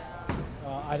 definitely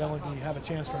I'd only have a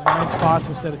chance for 9 spots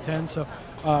instead of 10. So,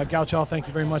 Gauchall, thank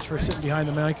you very much for sitting behind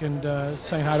the mic and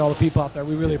saying hi to all the people out there.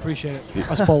 We really appreciate it,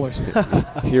 us bowlers.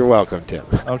 You're welcome, Tim.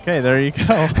 Okay, there you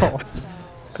go.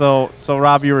 So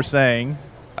Rob, you were saying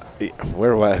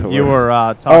where you were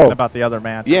talking about the other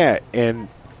match. Yeah, and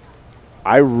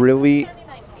I really.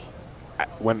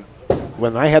 When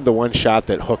I had the one shot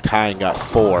that hooked high and got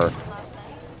 4,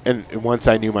 and once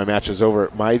I knew my match was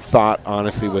over, my thought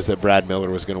honestly was that Brad Miller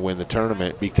was going to win the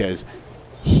tournament because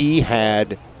he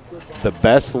had the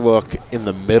best look in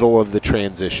the middle of the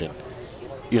transition.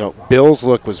 Bill's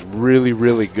look was really,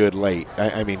 really good late.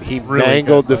 I mean, he really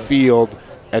mangled the field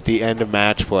at the end of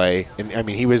match play, and I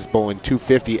mean, he was bowling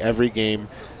 250 every game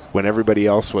when everybody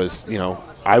else was,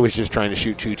 I was just trying to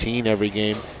shoot 210 every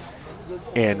game,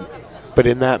 But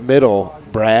in that middle,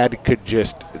 Brad could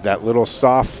that little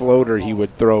soft floater he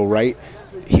would throw right,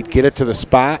 he'd get it to the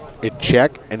spot, it'd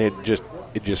check, and it'd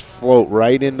just float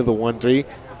right into the 1-3.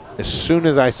 As soon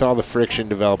as I saw the friction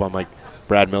develop, I'm like,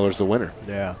 Brad Miller's the winner.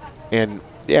 Yeah. And,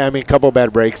 I mean, a couple of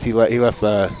bad breaks. He left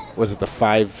the, was it the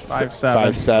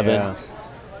 5-7? Yeah.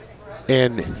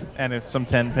 And if some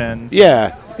 10 pins.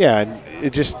 Yeah, and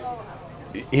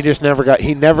he never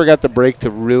got the break to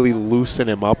really loosen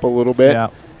him up a little bit. Yeah.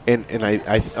 And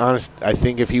I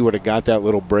think if he would have got that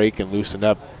little break and loosened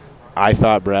up, I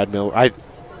thought Brad Miller.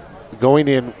 Going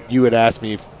in, you had asked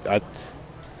me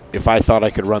if I thought I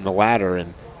could run the ladder,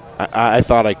 and I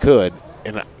thought I could,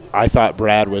 and I thought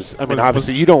Brad was. I mean,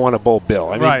 obviously you don't want to bowl Bill.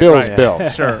 I mean, Bill's Bill.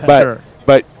 Sure,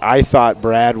 but I thought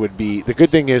Brad would be. The good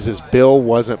thing is Bill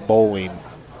wasn't bowling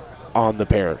on the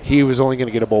pair. He was only going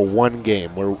to get a bowl 1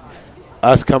 game where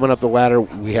us coming up the ladder,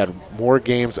 we had more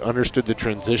games, understood the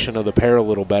transition of the pair a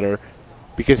little better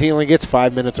because he only gets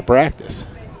 5 minutes of practice.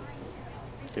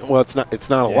 Well, it's not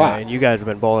a lot. And you guys have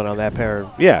been bowling on that pair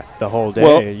the whole day.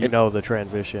 Well, you know the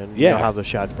transition. Yeah. You know how the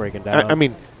shot's breaking down. I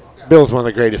mean, Bill's one of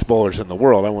the greatest bowlers in the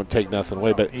world. I won't take nothing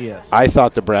away, but I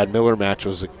thought the Brad Miller match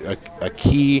was a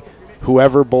key.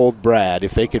 Whoever bowled Brad,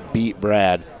 if they could beat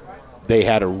Brad, they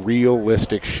had a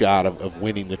realistic shot of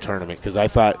winning the tournament because I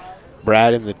thought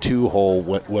Brad in the 2-hole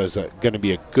was going to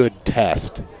be a good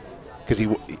test because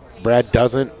Brad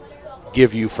doesn't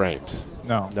give you frames.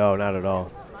 No, not at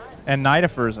all. And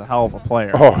Nidifer is a hell of a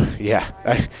player. Oh, yeah.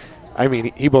 I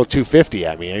mean, he bowled 250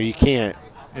 at me. You can't.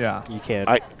 Yeah. You can't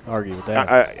argue with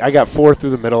that. I got 4 through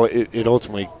the middle. It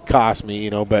ultimately cost me,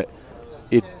 but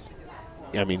it.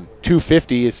 I mean,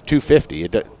 250 is 250.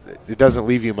 It doesn't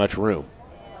leave you much room.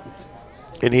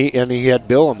 And he had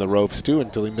Bill on the ropes too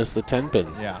until he missed the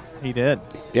 10-pin. Yeah, he did.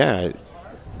 Yeah.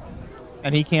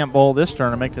 And he can't bowl this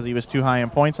tournament because he was too high in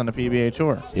points on the PBA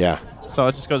Tour. Yeah. So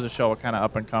it just goes to show what kind of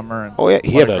up-and-comer and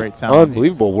he had great an talent.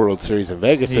 unbelievable World Series in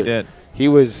Vegas. He did. He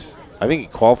was, I think he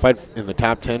qualified in the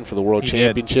top 10 for the World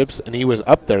Championships, and he was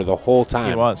up there the whole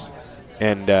time. He was.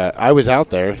 And I was out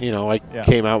there. I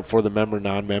came out for the member,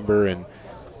 non-member, and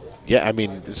I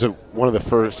mean, it's one of the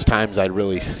first times I'd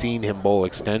really seen him bowl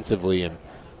extensively, and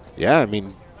I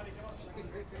mean,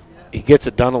 he gets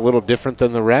it done a little different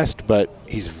than the rest, but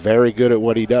he's very good at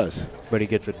what he does. But he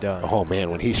gets it done. Oh,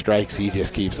 man, when he strikes, he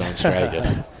just keeps on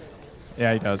striking.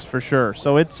 Yeah, he does, for sure.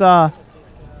 So it's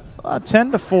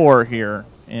 10-4 here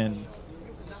in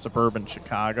suburban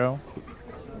Chicago.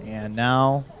 And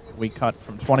now we cut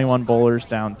from 21 bowlers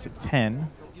down to 10.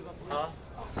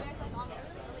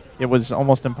 It was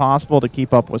almost impossible to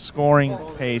keep up with scoring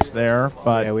pace there,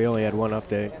 but we only had one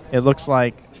update. It looks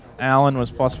like Allen was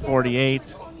plus 48.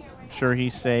 I'm sure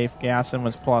he's safe. Gasson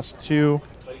was plus 2.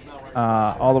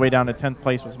 All the way down to 10th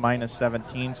place was minus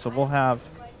 17. So we'll have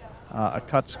a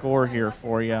cut score here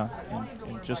for you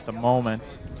in just a moment.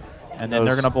 And then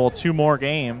they're going to bowl 2 more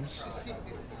games.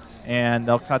 And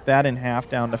they'll cut that in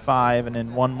half down to 5, and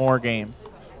then 1 more game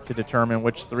to determine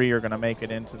which 3 are going to make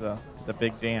it into the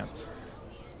big dance.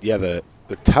 Yeah, the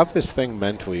toughest thing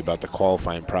mentally about the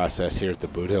qualifying process here at the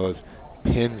Boot Hill is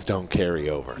pins don't carry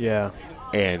over. Yeah.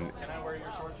 And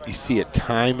you see it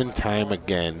time and time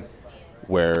again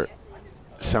where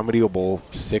somebody will bowl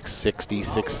 660,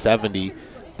 670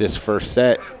 this first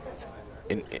set,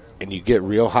 and you get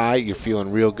real high, you're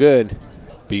feeling real good,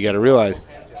 but you got to realize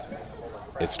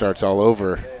it starts all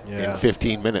over in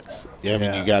 15 minutes. I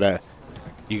mean,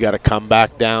 you gotta come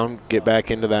back down, get back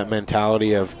into that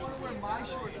mentality of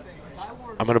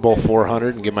I'm going to bowl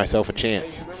 400 and give myself a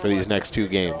chance for these next 2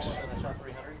 games.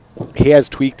 He has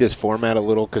tweaked his format a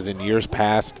little because in years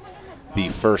past, the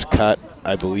first cut,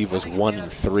 I believe, was 1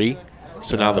 and 3.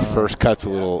 So now the first cut's a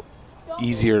little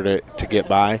easier to get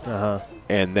by.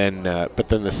 And then, but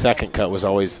then the second cut was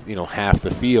always, half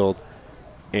the field.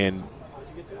 And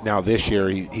now this year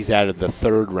he's added the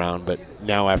 3rd round, but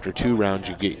now after 2 rounds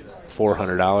you get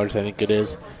 $400, I think it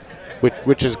is,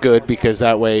 which is good because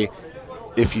that way,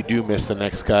 if you do miss the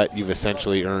next cut, you've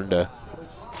essentially earned a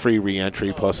free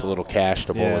re-entry plus a little cash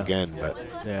to bowl again. But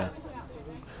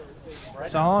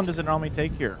So how long does it normally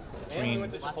take here between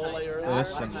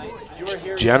this and?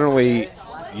 Generally,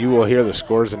 you will hear the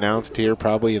scores announced here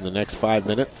probably in the next 5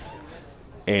 minutes,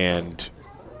 and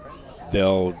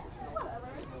I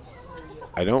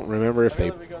don't remember if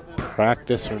they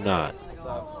practice or not.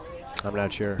 I'm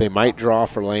not sure. They might draw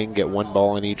for lane, get 1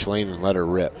 ball in each lane, and let her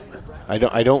rip.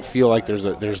 I don't feel like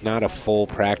there's not a full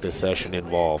practice session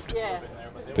involved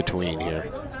between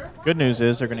here. Good news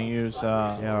is they're going to use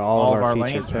all of our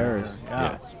featured lanes pairs.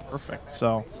 Yeah, it's perfect.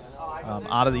 So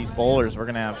out of these bowlers, we're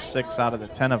going to have 6 out of the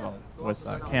 10 of them with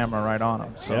a camera right on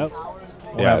them. So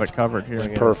we'll have it covered here.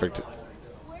 It's perfect.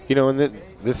 And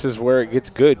this is where it gets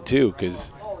good too,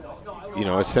 because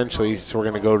essentially, so we're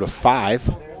going to go to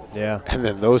 5. Yeah. And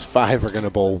then those 5 are going to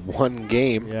bowl 1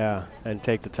 game. Yeah, and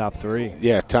take the top 3.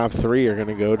 Yeah, top 3 are going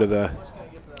to go to the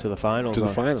finals. To the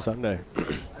finals Sunday.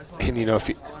 And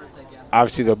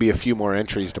obviously there'll be a few more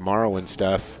entries tomorrow and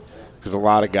stuff, because a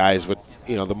lot of guys with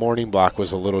the morning block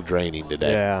was a little draining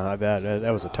today. Yeah, I bet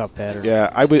that was a tough pattern. Yeah,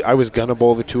 I was going to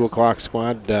bowl the 2 o'clock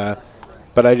squad,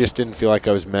 but I just didn't feel like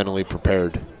I was mentally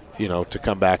prepared, to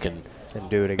come back and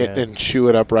do it again and shoe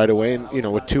it up right away.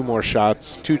 And with 2 more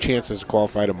shots, 2 chances to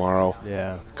qualify tomorrow.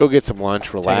 Yeah, go get some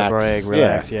lunch, relax, take a break,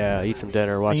 relax. Yeah, eat some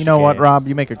dinner, watch. You know what, Rob?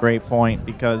 You make a great point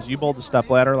because you bowled the step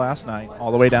ladder last night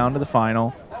all the way down to the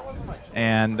final,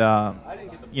 and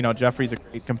Jeffrey's a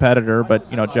great competitor,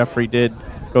 but Jeffrey did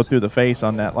go through the face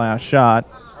on that last shot.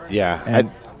 Yeah,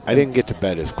 and I didn't get to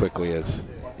bed as quickly as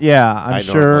Yeah, I I'm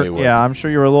normally sure. would. Yeah, I'm sure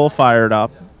you were a little fired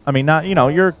up. I mean, not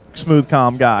you're a smooth,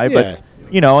 calm guy, Yeah.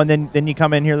 but and then you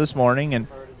come in here this morning and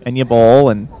you bowl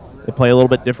and they play a little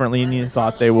bit differently than you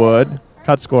thought they would.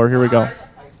 Cut score. Here we go.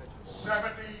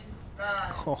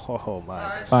 Oh, my.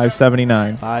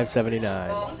 579.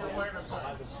 579.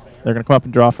 They're going to come up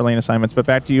and draw for lane assignments. But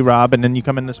back to you, Rob. And then you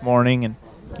come in this morning and,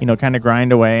 kind of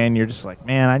grind away. And you're just like,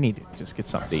 man, I need to just get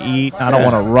something to eat. I don't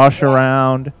want to rush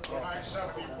around.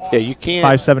 Yeah, you can't.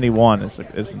 571 is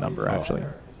the number, actually.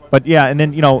 But, yeah, and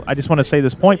then, I just want to say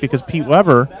this point because Pete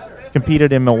Weber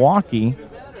competed in Milwaukee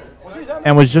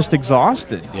and was just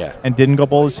exhausted. Yeah. And didn't go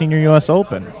bowl the Senior U.S.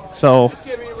 Open. So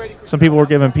some people were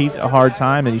giving Pete a hard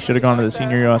time that he should have gone to the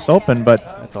Senior U.S. Open. But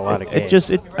that's a lot of games.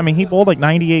 He bowled like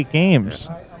 98 games.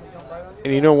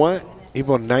 And you know what? He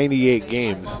won 98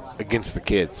 games against the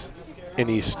kids, and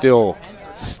he's still,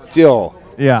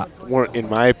 in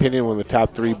my opinion, one of the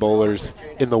top 3 bowlers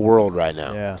in the world right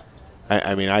now. Yeah.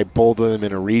 I mean, I bowled with him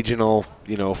in a regional,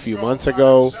 a few months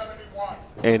ago,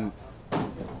 and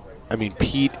I mean,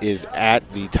 Pete is at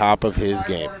the top of his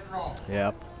game.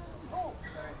 Yep.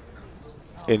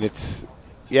 And it's,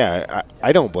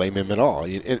 I don't blame him at all,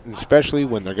 especially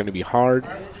when they're going to be hard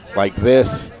like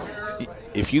this.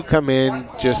 If you come in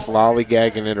just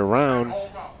lollygagging it around,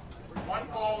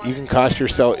 you can cost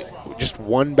yourself just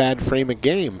one bad frame of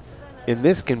game. And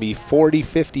this can be 40,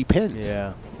 50 pins.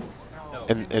 Yeah.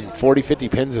 And 40, 50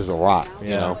 pins is a lot,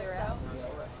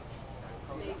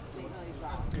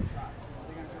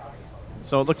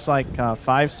 So it looks like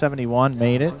 571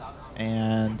 made it,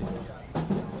 and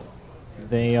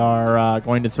they are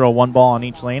going to throw one ball on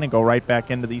each lane and go right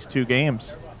back into these 2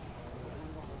 games.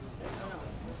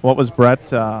 What was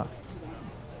Brett?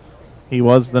 He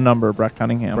was the number, Brett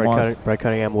Cunningham was. Brett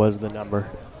Cunningham was the number.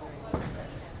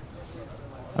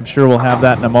 I'm sure we'll have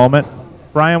that in a moment.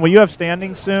 Brian, will you have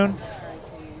standings soon?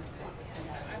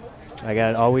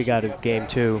 All we got is game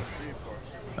 2.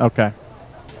 Okay.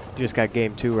 Just got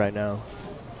game 2 right now.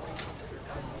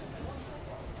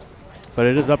 But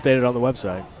it is updated on the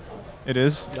website. It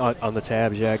is? On the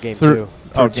tabs, yeah, game 2.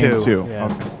 Oh, game 2. Yeah.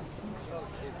 Okay.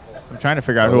 I'm trying to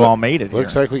figure out who all made it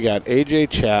Looks here. like we got A.J.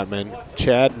 Chapman,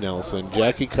 Chad Nelson,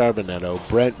 Jackie Carbonetto,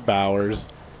 Brent Bowers,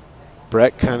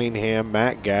 Brett Cunningham,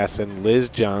 Matt Gasson, Liz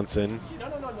Johnson.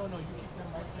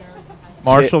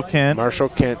 Marshall Kent.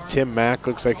 Tim Mack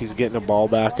looks like he's getting a ball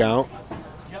back out.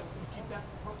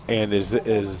 And is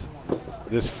this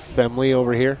Femley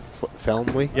over here?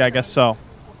 Femley? Yeah, I guess so.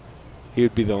 He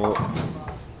would be the only.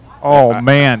 Oh,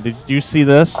 man. Did you see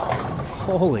this?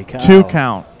 Holy cow. 2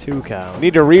 count. 2 count.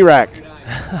 Need to re-rack.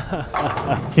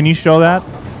 Can you show that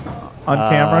on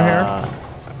camera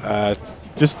here?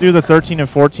 Just do the 13 and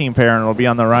 14 pair, and it'll be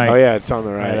on the right. Oh, yeah, it's on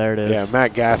the right. Yeah, there it is. Yeah,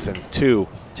 Matt Gasson, 2.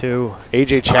 2.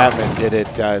 A.J. Chapman did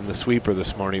it in the sweeper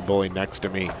this morning, bowling next to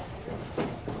me.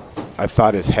 I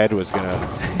thought his head was going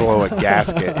to blow a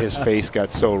gasket. His face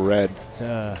got so red.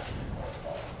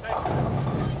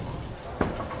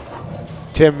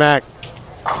 Tim Mack.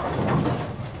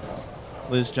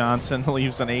 Liz Johnson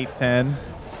leaves an 8-10.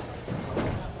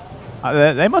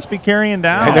 They must be carrying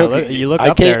down. I know. You look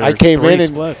up there, I came in and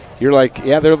splits. you're like,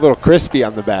 yeah, they're a little crispy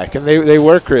on the back. And they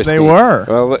were crispy. They were.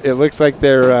 Well, it looks like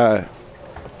they're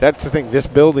that's the thing. This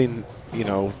building,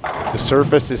 the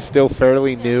surface is still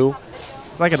fairly new.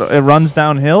 It's like it runs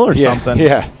downhill or something.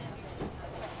 Yeah.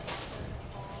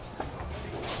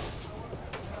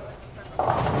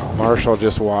 Marshall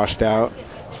just washed out.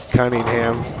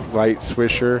 Cunningham, light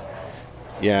swisher.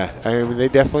 Yeah, I mean, they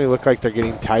definitely look like they're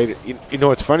getting tight. You know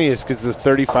what's funny is because the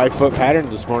 35-foot pattern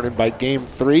this morning by game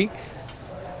 3,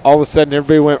 all of a sudden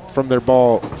everybody went from their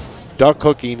ball duck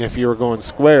hooking if you were going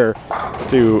square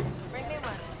to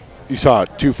you saw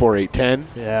 2, 4, 8, 10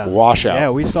 washout.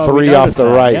 Yeah, we saw 3 off the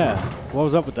right. Yeah. What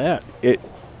was up with that?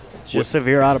 Just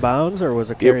severe out of bounds, or was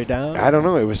it carried down? I don't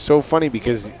know. It was so funny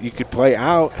because you could play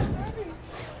out.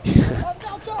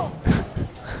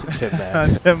 Tim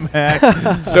Mack. Tim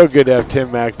Mack. So good to have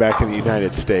Tim Mack back in the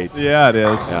United States. Yeah, it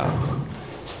is. Yeah.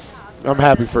 I'm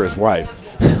happy for his wife.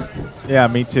 Yeah,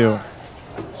 me too.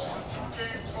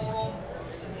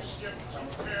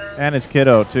 And his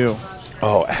kiddo, too.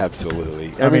 Oh,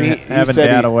 absolutely. I mean, having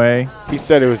dad away. He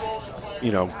said it was,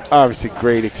 obviously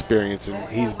great experience, and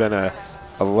he's been a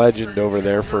legend over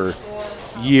there for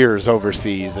years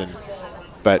overseas.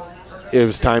 But it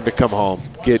was time to come home.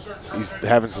 He's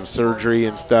having some surgery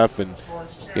and stuff, and,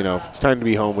 it's time to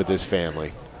be home with his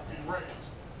family.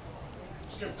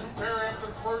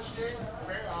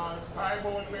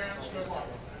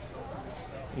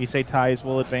 You say ties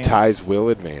will advance? Ties will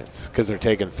advance because they're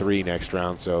taking 3 next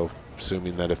round, so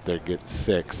assuming that if they get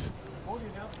 6.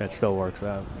 That still works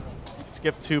out.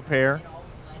 Skip 2 pair.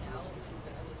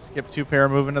 Skip 2 pair,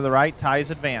 moving to the right. Ties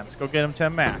advance. Go get him,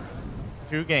 Tim Mack.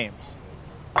 2 games.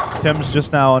 Tim's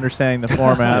just now understanding the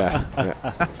format.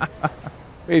 Yeah.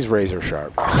 He's razor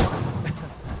sharp.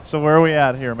 So where are we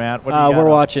at here, Matt? What do you got We're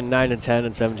up? watching 9 and 10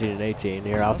 and 17 and 18.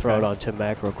 Here, I'll throw it on Tim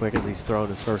Mack real quick as he's throwing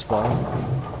his first ball.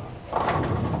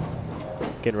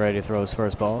 Getting ready to throw his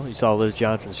first ball. You saw Liz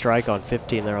Johnson strike on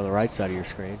 15 there on the right side of your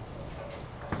screen.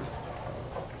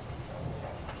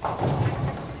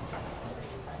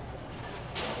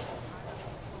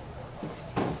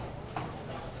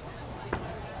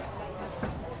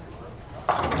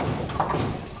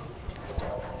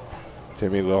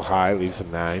 Timmy a little high, leaves a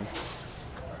 9.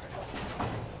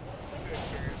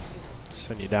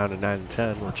 Send you down to 9 and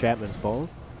 10 where Chapman's bowling.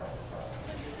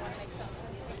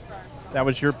 That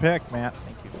was your pick, Matt.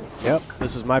 Thank you. Yep,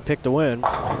 this is my pick to win.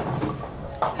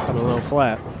 Coming a little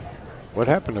flat. What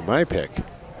happened to my pick?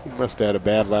 He must have had a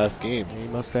bad last game. He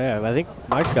must have. I think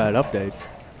Mike's got updates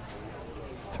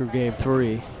through game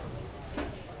 3.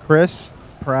 Chris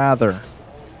Prather.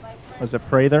 Was it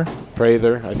Prather?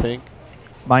 Prather, I think.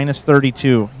 Minus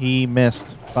 32. He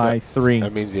missed by 3.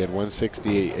 That means he had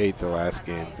 168 the last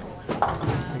game.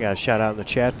 I got a shout out in the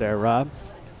chat there, Rob.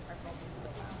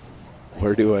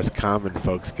 Where do us common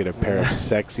folks get a pair of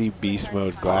sexy beast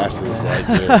mode glasses like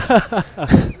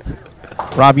this?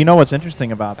 Rob, you know what's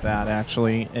interesting about that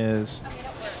actually is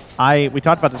we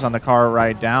talked about this on the car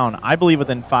ride down. I believe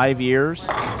within 5 years,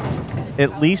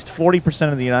 at least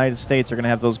 40% of the United States are going to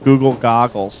have those Google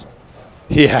goggles.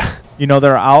 Yeah. You know,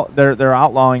 they're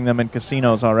outlawing them in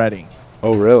casinos already.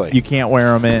 Oh, really? You can't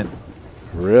wear them in.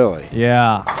 Really?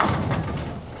 Yeah.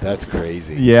 That's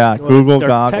crazy. Yeah, Well, Google they're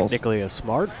goggles. technically a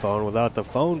smartphone without the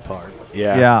phone part.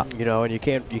 Yeah. Yeah. You know, and you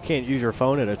can't use your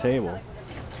phone at a table.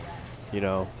 You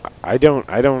know. I don't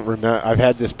remember. I've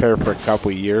had this pair for a couple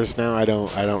of years now. I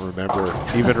don't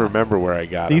remember where I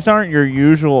got These them. aren't your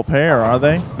usual pair, are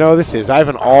they? No, this is. I have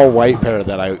an all white pair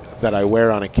that I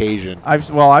wear on occasion.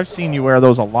 I've seen you wear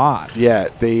those a lot. Yeah,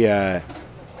 the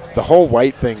whole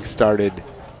white thing started.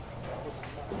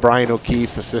 Brian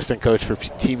O'Keefe, assistant coach for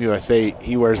Team USA,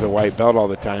 he wears a white belt all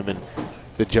the time, and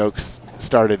the jokes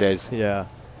started as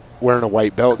wearing a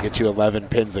white belt gets you 11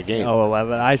 pins a game. Oh,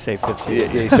 11. I say 15.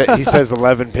 He says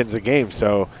 11 pins a game,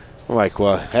 so I'm like,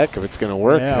 well, heck, if it's going to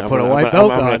work, Yeah, I'm put a gonna- white I'm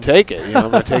belt going on. to take it. You know,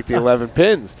 I'm going to take the 11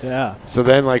 pins. Yeah. So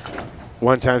then, like,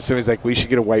 one time somebody's like, we should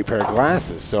get a white pair of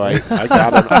glasses. So I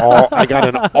got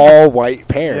an all white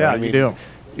pair. Yeah, I mean, you do.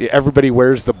 everybody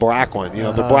wears the black one. You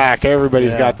know, the black.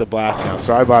 Everybody's got the black now.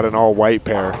 So I bought an all white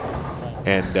pair,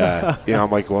 and you know,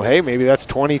 I'm like, well, hey, maybe that's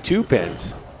 22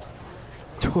 pins.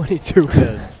 22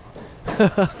 pins.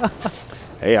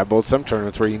 Hey, I bowled some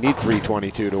tournaments where you need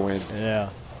 322 to win. Yeah.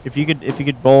 If you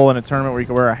could bowl in a tournament where you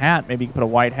could wear a hat, maybe you could put a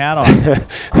white hat on.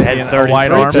 And 30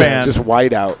 white armbands. Just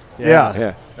white out. Yeah.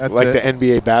 Yeah. That's like it. the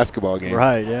NBA basketball game.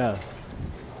 Right, yeah.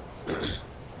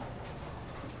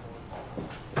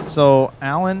 So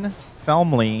Alan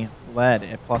Felmley led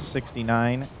at plus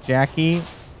 69. Jackie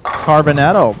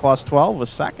Carbonetto plus 12 was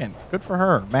second. Good for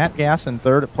her. Matt Gasson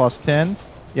third at plus 10.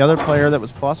 The other player that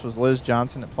was plus was Liz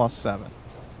Johnson at plus 7.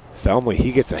 Felmley,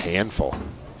 he gets a handful.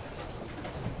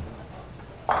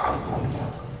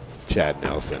 Chad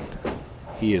Nelson,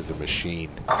 he is a machine.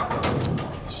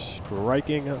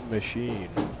 Striking machine.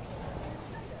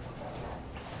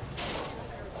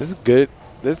 This is good.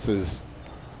 This is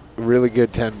really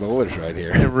good 10 bowlers right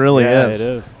here. It really Yeah, is.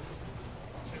 it is.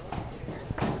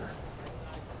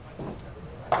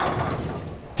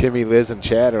 Timmy, Liz, and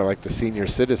Chad are like the senior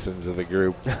citizens of the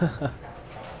group.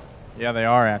 Yeah, they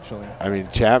are actually. I mean,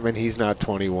 Chapman, he's not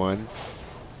 21.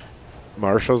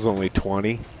 Marshall's only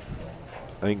 20.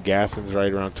 I think Gasson's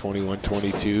right around 21,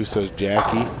 22. So is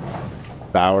Jackie.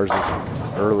 Bowers is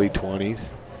early 20s.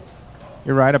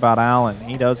 You're right about Allen.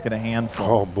 He does get a handful.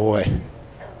 Oh, boy.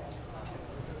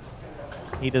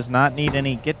 He does not need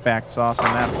any get-back sauce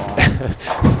on that ball.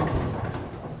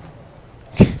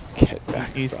 Get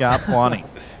back. He's got plenty.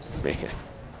 Man.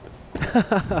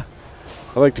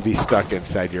 I like to be stuck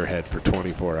inside your head for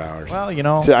 24 hours. Well, you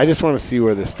know, I just want to see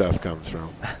where this stuff comes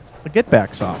from. the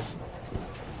get-back sauce.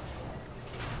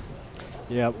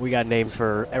 Yeah, we got names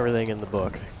for everything in the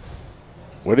book.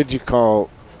 What did you call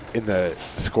in the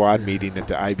squad meeting at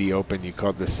the IB Open? You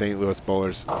called the St. Louis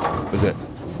Bowlers, was it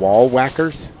wall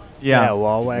whackers? Yeah.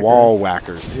 wall whackers. Wall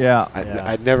whackers. Yeah.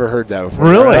 I'd never heard that before.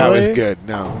 Really? That was good.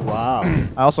 No. Wow.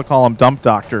 I also call them dump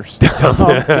doctors.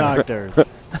 Dump doctors.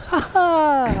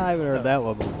 I haven't heard that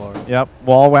one before. Yep,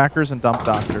 wall whackers and dump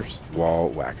doctors. Wall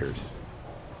whackers.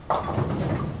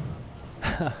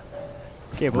 Can't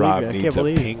believe Rob it. I needs can't a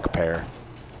believe it. pink pair.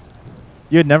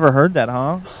 You had never heard that,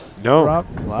 huh? No.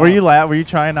 Rob? Wow. Were you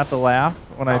trying not to laugh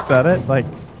when I said it? Like,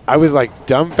 I was like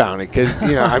dumbfounded because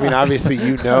I mean, obviously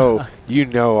you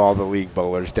know all the league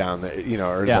bowlers down there,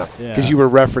 Yeah. because you were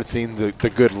referencing the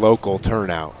good local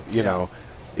turnout,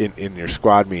 in your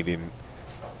squad meeting,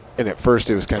 and at first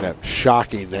it was kind of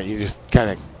shocking that you just kind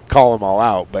of call them all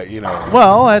out, but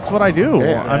well, that's what I do.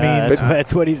 Yeah. I mean,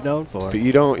 that's what he's known for. but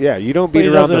you don't But beat he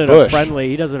around does it the in bush.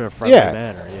 he does it in a friendly Yeah.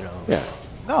 manner, Yeah,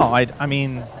 no, I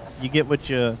mean, you get what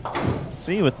you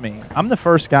see with me. I'm the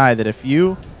first guy that if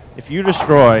you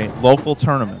destroy local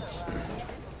tournaments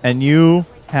and you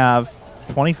have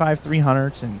 25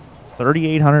 300s and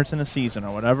 3,800s in a season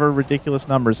or whatever ridiculous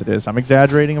numbers it is, I'm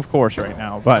exaggerating, of course, right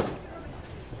now,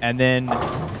 and then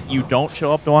you don't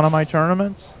show up to one of my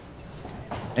tournaments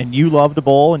and you love to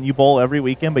bowl and you bowl every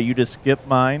weekend, but you just skip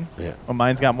mine when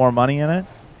mine's got more money in it,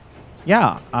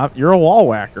 you're a wall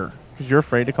whacker because you're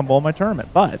afraid to come bowl my tournament.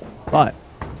 But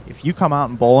if you come out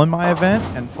and bowl in my event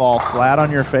and fall flat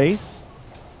on your face,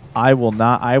 I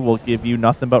will give you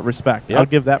nothing but respect. Yep. I'll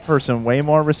give that person way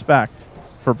more respect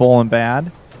for bowling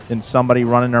bad than somebody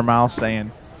running their mouth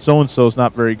saying, so-and-so's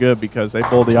not very good because they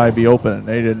bowled the IB Open and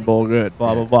they didn't bowl good,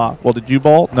 blah, blah, blah. Well, did you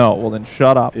bowl? No. Well, then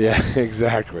shut up. yeah,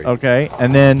 exactly. Okay?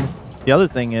 And then the other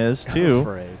thing is, too,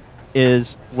 Afraid.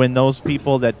 is when those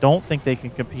people that don't think they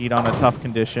can compete on a tough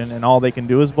condition and all they can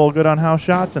do is bowl good on house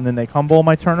shots and then they come bowl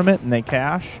my tournament and they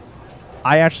cash,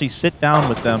 I actually sit down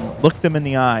with them, look them in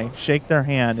the eye, shake their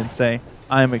hand, and say,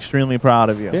 I am extremely proud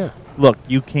of you. Yeah. Look,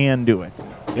 you can do it.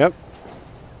 Yep.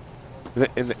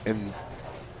 And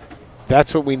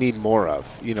that's what we need more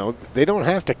of. They don't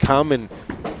have to come and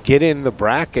get in the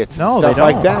brackets and No, stuff they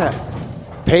like don't.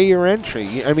 that. Pay your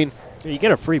entry. I mean, You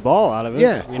get a free ball out of it.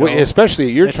 yeah, especially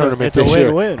at your It's tournament a this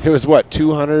year. win-win. It was what,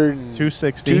 200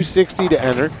 260. 260 to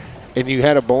enter, and you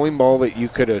had a bowling ball that you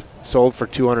could have sold for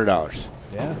 $200.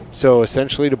 Yeah. So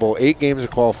essentially, to bowl 8 games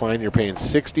of qualifying, you're paying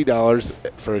 $60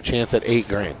 for a chance at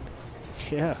 $8,000.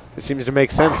 Yeah. It seems to make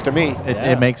sense to me.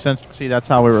 It makes sense to see that's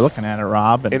how we were looking at it,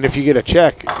 Rob. And if you get a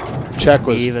check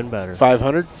was Even better.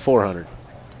 500, 400,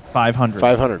 500.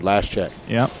 500 last check.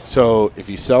 Yep. So if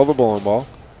you sell the bowling ball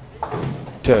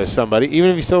to somebody, even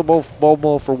if you sell a bowling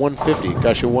ball for $150, it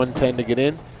costs you $110 to get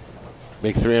in,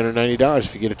 make $390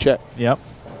 if you get a check. Yep.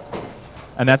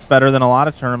 And that's better than a lot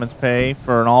of tournaments pay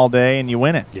for an all day and you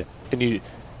win it. Yeah. And you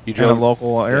In a drove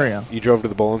local area. You drove to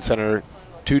the bowling center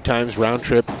 2 times round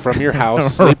trip from your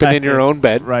house, sleeping in your own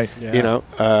bed. Right. Yeah.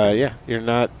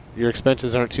 Your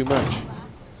expenses aren't too much.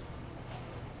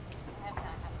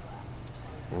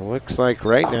 Looks like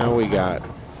right now we got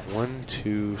 1,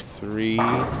 2, 3.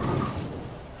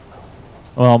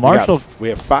 Well, Marshall. We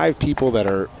have 5 people that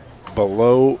are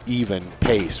below even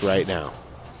pace right now.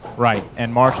 Right.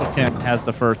 And Marshall Kent has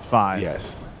the first 5.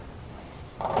 Yes.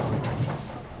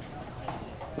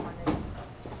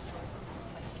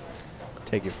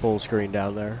 Take your full screen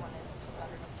down there.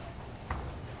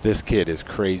 This kid is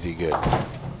crazy good.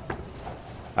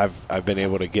 I've been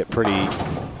able to get pretty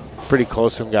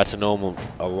close to him, got to know him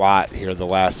a lot here the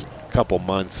last couple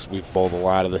months. We've bowled a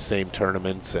lot of the same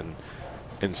tournaments and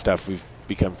stuff. We've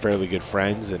become fairly good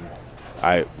friends, and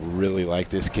I really like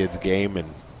this kid's game, and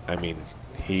I mean,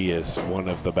 he is one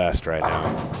of the best right now.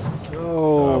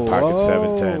 Pocket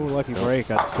 7-10. Lucky break,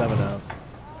 got the 7 out.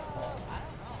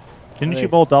 Didn't you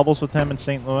bowl doubles with him in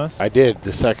St. Louis? I did.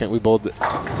 The second we bowled,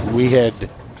 we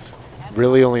had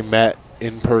really only met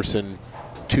in person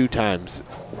 2 times.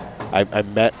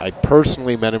 I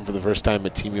personally met him for the first time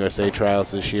at Team USA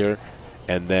trials this year,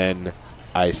 and then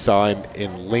I saw him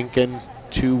in Lincoln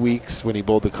 2 weeks when he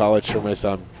bowled the college tournament. I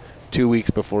saw him 2 weeks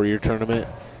before your tournament,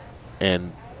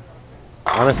 and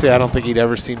honestly, I don't think he'd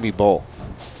ever seen me bowl.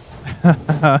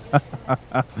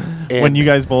 When you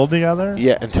guys bowled together?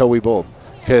 Yeah, until we bowled.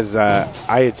 Because I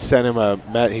had sent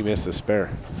him he missed a spare.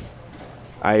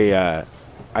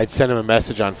 I'd sent him a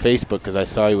message on Facebook because I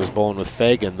saw he was bowling with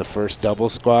Fagan, the first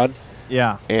doubles squad.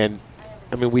 Yeah. And,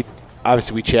 I mean, we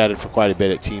chatted for quite a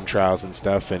bit at team trials and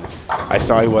stuff, and I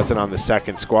saw he wasn't on the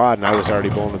second squad, and I was already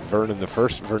bowling with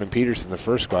Vernon Peterson, the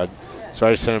first squad. So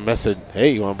I just sent him a message,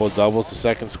 hey, you want to bowl doubles the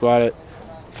second squad at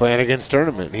Flanagan's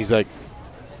tournament? And he's like,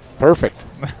 perfect.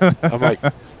 I'm like,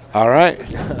 all right.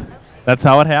 That's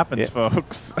how it happens,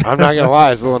 folks. I'm not going to lie, I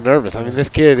was a little nervous. I mean, this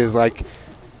kid is like,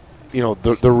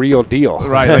 the real deal.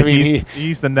 Right. I Like mean,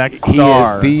 he's the next he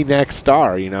star. is the next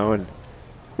star, and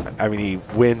I mean, he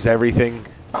wins everything.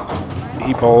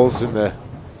 He bowls in the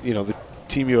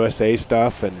Team USA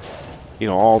stuff and,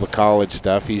 all the college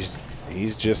stuff. He's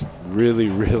just really,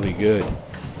 really good.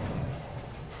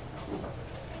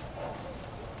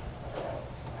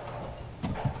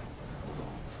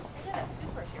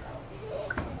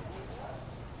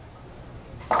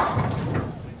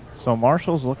 So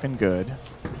Marshall's looking good.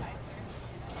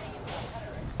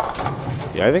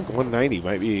 Yeah, I think 190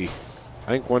 might be. I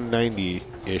think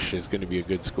 190-ish is going to be a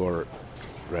good score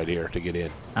right here to get in.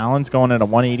 Allen's going at a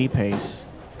 180 pace.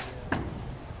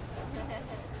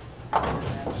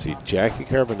 See, Jackie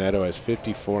Carbonetto has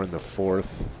 54 in the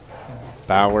fourth.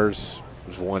 Bowers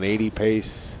was 180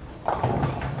 pace.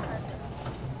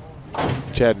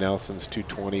 Chad Nelson's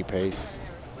 220 pace.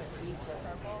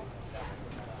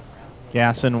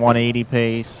 Gasson 180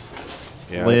 pace.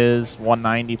 Yeah. Liz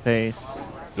 190 pace.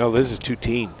 No, Liz is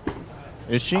 210.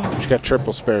 Is she? She got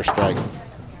triple spare strike.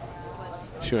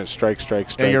 She went strike, strike,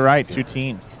 strike. Yeah, you're right. Yeah.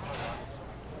 210.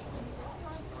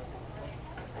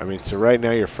 I mean, so right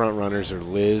now your front runners are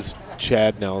Liz,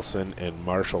 Chad Nelson, and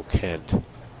Marshall Kent.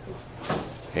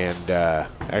 And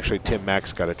actually Tim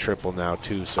Mack's got a triple now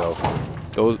too. So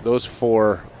those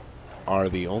four are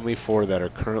the only four that are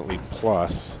currently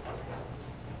plus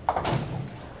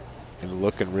and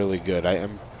looking really good.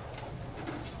 I'm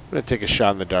going to take a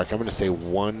shot in the dark. I'm going to say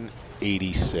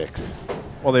 186.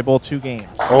 Well, they bowl 2 games.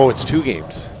 Oh, it's 2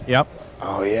 games. Yep.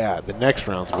 Oh, yeah. The next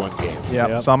round's 1 game.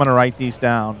 Yep. So I'm going to write these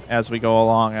down as we go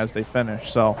along, as they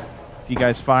finish. So if you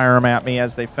guys fire them at me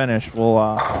as they finish,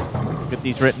 we'll get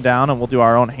these written down, and we'll do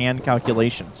our own hand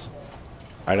calculations.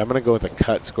 All right, I'm going to go with a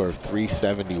cut score of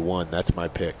 371. That's my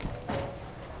pick.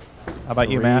 How about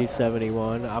you, Matt?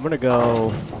 371. I'm going to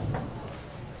go...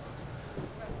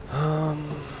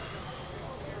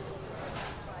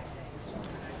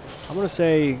 I'm going to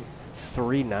say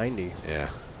 390. Yeah.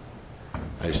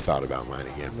 I just thought about mine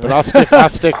again. But I'll stick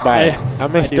by it.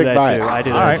 I'm going to stick by it. I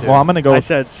do All that right, too. well, I'm going to go. I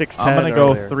said 610 I'm going to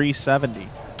go earlier. 370.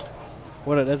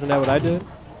 What, isn't that what I did?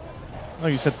 No,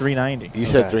 you said 390. You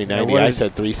said Okay. 390. Yeah, I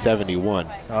said 371. Oh.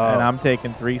 And I'm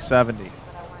taking 370.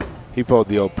 He pulled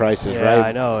the old prices Yeah, right.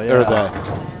 I know, Or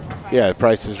yeah. the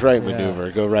Price is Right Yeah. maneuver.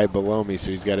 Go right below me,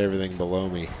 so he's got everything below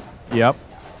me. Yep.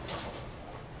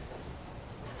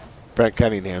 Brent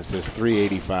Cunningham says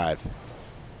 385.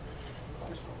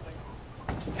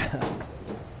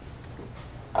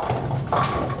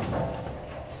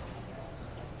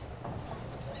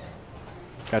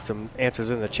 Got some answers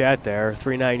in the chat there.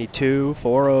 392,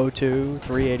 402,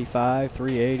 385,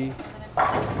 380.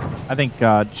 I think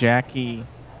Jackie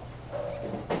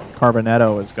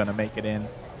Carbonetto is going to make it in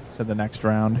to the next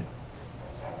round.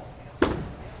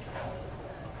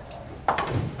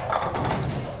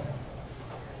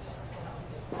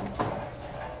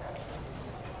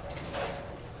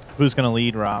 Who's going to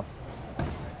lead, Rob?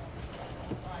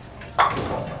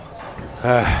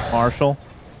 Marshall?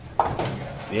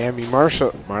 Yeah, I mean,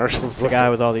 Marshall's The looking. guy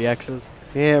with all the X's.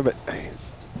 Yeah, but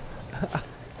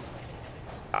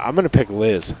I'm going to pick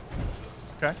Liz.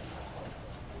 Okay.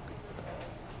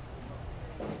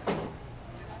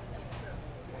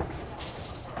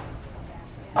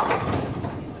 I'm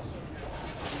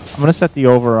going to set the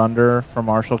over-under for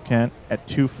Marshall Kent at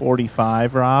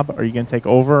 245, Rob. Are you going to take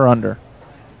over or under?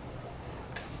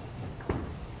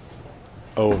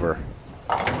 Over.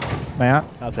 Matt?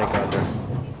 I'll take under.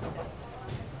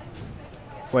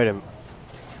 Wait a minute.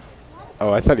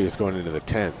 Oh, I thought he was going into the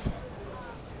 10th.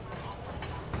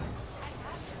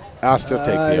 I'll still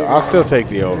take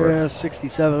the over. Yeah,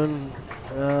 67.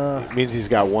 It means he's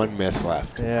got 1 miss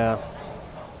left. Yeah.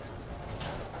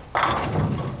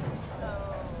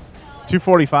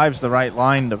 245 is the right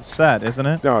line to set, isn't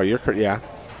it? No, yeah. I'm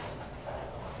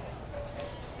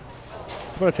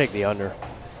going to take the under.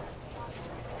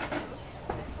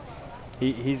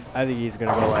 I think he's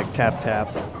going to go like tap.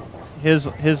 His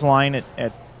line at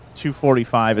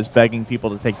 245 is begging people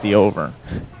to take the over.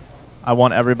 I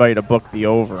want everybody to book the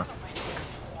over.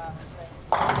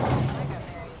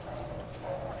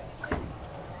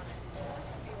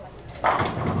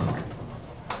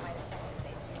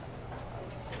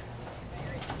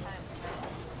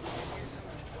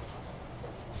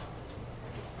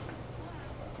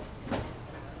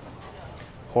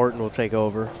 Horton will take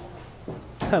over.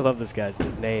 I love this guy's.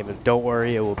 His name is Don't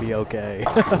Worry, It Will Be Okay.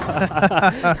 I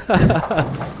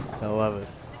love it.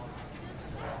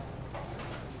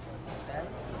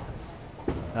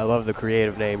 I love the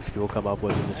creative names people come up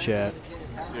with in the chat.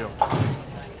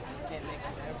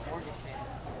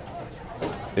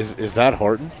 Is that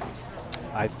Horton?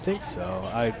 I think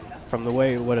so. From the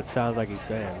way what it sounds like he's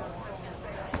saying.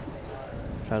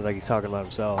 Sounds like he's talking about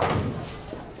himself.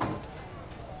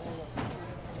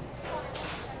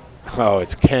 Oh,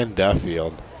 it's Ken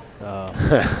Duffield.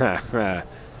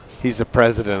 He's the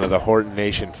president of the Horton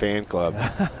Nation fan club.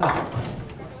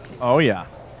 Oh, yeah.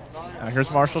 Here's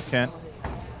Marshall Kent.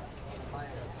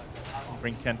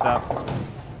 Bring Kent up.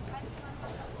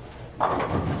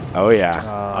 Oh, yeah.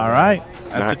 All right.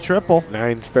 That's a triple.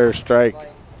 9 spare strike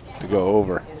to go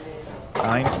over.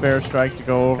 9 spare strike to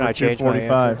go over. Can I change my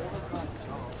 245.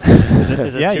 Is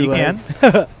it Yeah, too you late? can.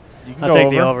 You can I'll go take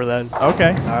over. the over then.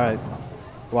 Okay. All right.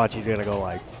 Watch, he's going to go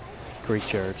like Greek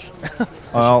church.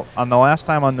 Well, on the last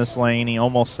time on this lane, he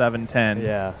almost 710.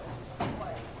 Yeah.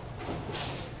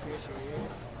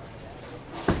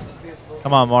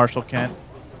 Come on, Marshall Kent.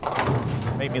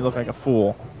 Make me look like a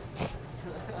fool.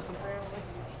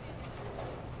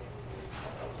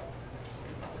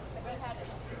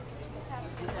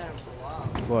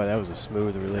 Boy, that was a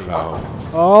smooth release.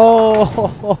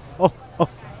 Oh. Oh.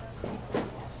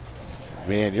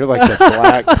 Man, you're like a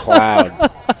black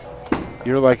cloud.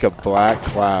 You're like a black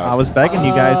cloud. I was begging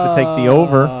you guys to take the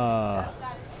over.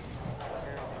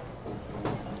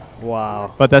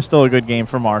 Wow. But that's still a good game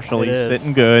for Marshall. It He's is.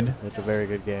 sitting good. It's a very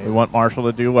good game. We want Marshall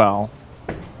to do well.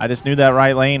 I just knew that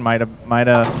right lane might have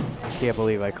Can't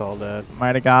believe I called that.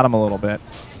 got him a little bit.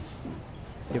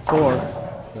 Get 4.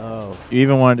 Oh. You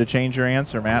even wanted to change your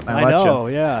answer, Matt, and I let know.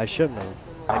 Yeah, I shouldn't have.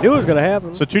 I knew it was going to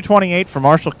happen. So 228 for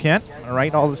Marshall Kent. I'll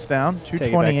write all this down. Take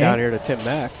it 228. back down here to Tim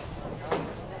Mack.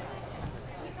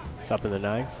 It's up in the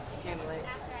 9th.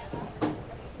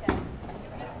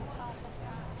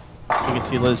 You can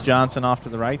see Liz Johnson off to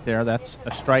the right there. That's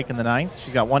a strike in the 9th.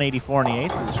 She's got 184 in the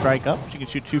 8th with a strike up. She can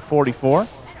shoot 244.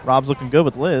 Rob's looking good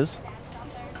with Liz.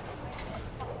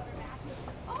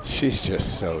 She's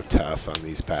just so tough on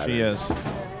these patterns.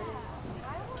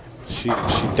 She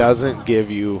is. She doesn't give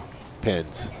you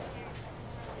pins.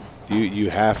 You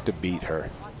have to beat her.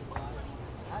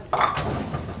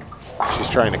 She's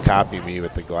trying to copy me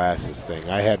with the glasses thing.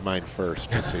 I had mine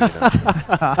first, just so you know.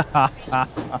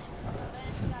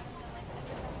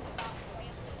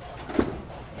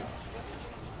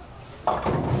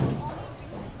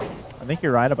 I think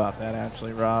you're right about that,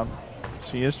 actually, Rob.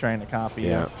 She is trying to copy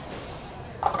Yeah. you.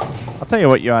 I'll tell you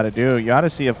what you ought to do. You ought to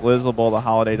see if Liz will bowl the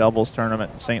Holiday Doubles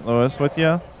tournament in St. Louis with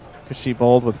you, because she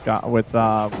bowled with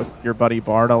your buddy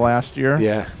Barta last year.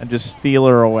 Yeah. And just steal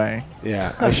her away.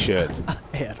 Yeah, I should.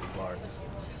 Adam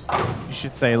Barta. You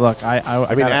should say, look, I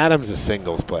mean, gotta- Adam's a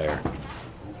singles player.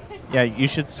 Yeah, you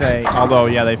should say, although,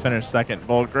 yeah, they finished second.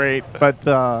 Bowl great, but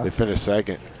They finished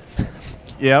second.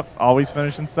 yep, always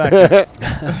finishing second.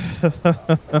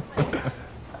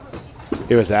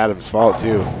 It was Adam's fault,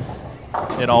 too.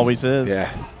 It always is.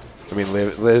 Yeah. I mean,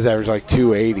 Liz averaged like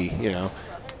 280, you know.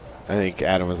 I think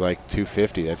Adam was like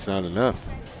 250. That's not enough.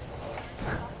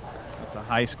 It's a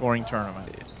high-scoring tournament.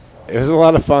 It was a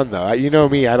lot of fun, though. You know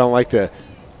me, I don't like to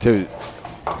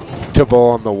bowl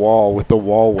on the wall with the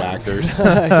wall whackers.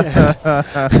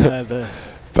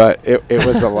 But it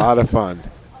was a lot of fun.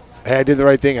 Hey, I did the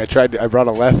right thing. I brought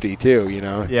a lefty, too, you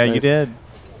know. Yeah, you did.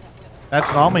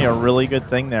 That's normally a really good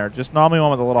thing there. Just normally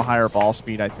one with a little higher ball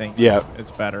speed, I think. Yeah. It's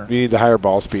better. You need the higher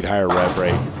ball speed, higher rev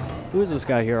rate. Who is this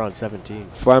guy here on 17?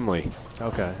 Flemley.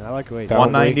 Okay, I like the way he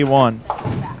 191.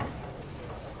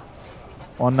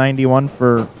 191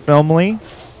 for Filmley.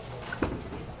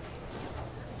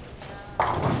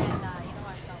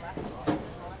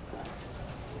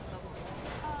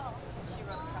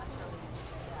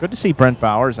 Good to see Brent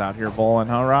Bowers out here bowling,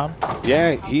 huh, Rob?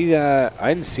 Yeah, I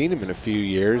hadn't seen him in a few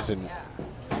years, and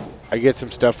I get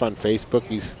some stuff on Facebook.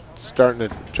 He's starting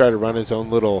to try to run his own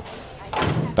little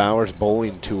Bowers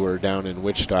bowling tour down in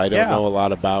Wichita. I don't know a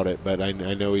lot about it, but I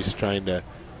know he's trying to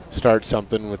start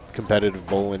something with competitive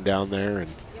bowling down there.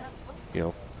 And, you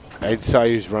know, I saw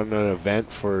he was running an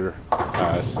event for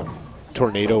some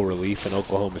tornado relief in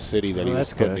Oklahoma City that he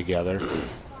was putting together.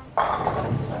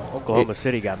 Oklahoma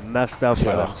City got messed up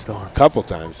by that storm. A couple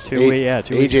times. 2 weeks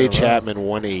in a A.J. row. Chapman,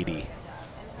 180.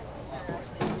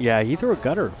 Yeah, he threw a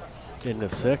gutter in the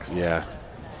 6th. Yeah.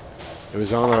 It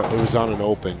was on an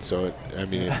open, so it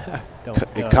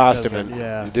It cost him.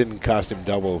 Yeah. It didn't cost him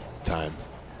double time.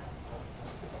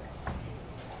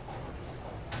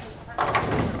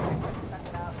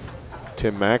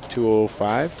 Tim Mack,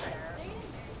 205.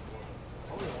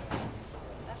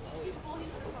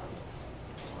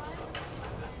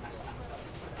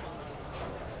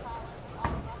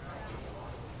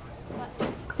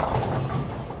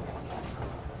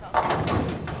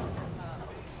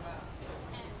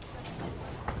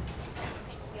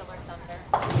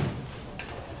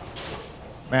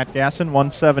 Matt Gasson,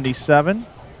 177.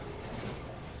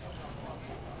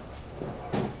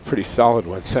 Pretty solid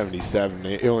 177.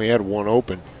 He only had one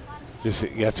open. Just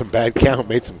he got some bad count,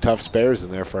 made some tough spares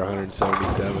in there for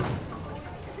 177.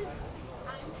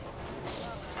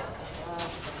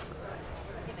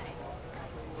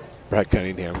 Brett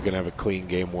Cunningham going to have a clean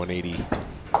game, 180.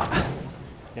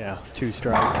 Yeah, 2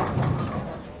 strikes.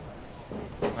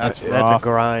 That's a rough.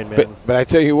 grind, man. But I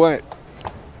tell you what,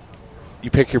 you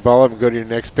pick your ball up and go to your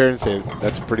next pair and say,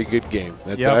 that's a pretty good game.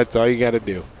 That's all you got to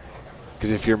do.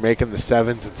 Because if you're making the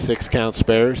 7s and 6 count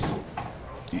spares,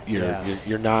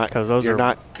 you're not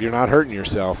hurting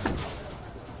yourself.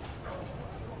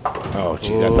 Oh,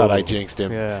 geez, I thought I jinxed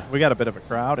him. Yeah. We got a bit of a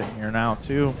crowd in here now,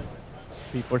 too.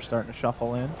 People are starting to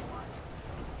shuffle in.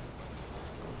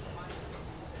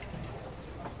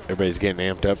 Everybody's getting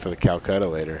amped up for the Calcutta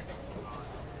later.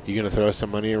 You gonna throw some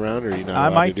money around, or are you not? I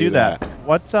allowed might to do that.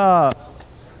 What's that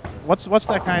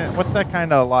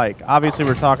kind of like? Obviously,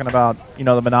 we're talking about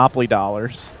the Monopoly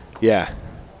dollars. Yeah.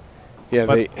 Yeah.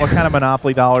 But what kind of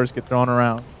Monopoly dollars get thrown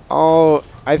around? Oh,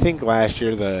 I think last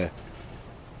year the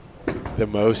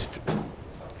most.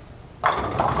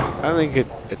 I think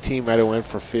a team might have went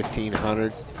for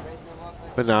 1,500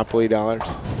 Monopoly dollars.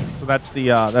 So that's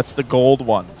the gold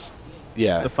ones.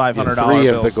 Yeah, the $500 three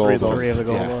of bills, the gold ones. Three of the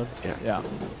gold ones. Yeah.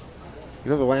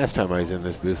 The last time I was in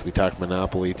this booth, we talked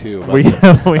Monopoly too. We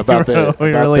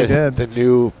really did. The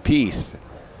new piece.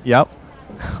 Yep.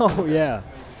 Oh yeah.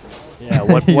 Yeah.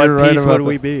 What piece would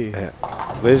we be?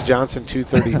 Liz Johnson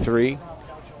 233.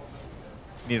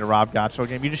 Need a Rob Gottschall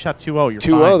game. You just shot 2-0. You're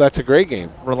 2-0. fine. That's a great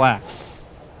game. Relax.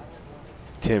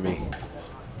 Timmy.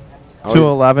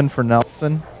 211 for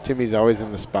Nelson. Timmy's always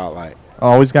in the spotlight.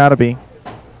 Always got to be.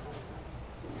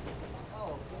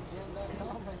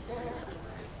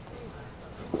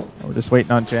 We're just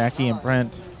waiting on Jackie and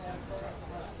Brent.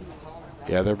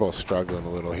 Yeah, they're both struggling a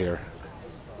little here.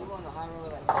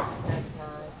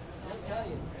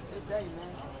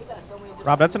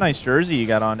 Rob, that's a nice jersey you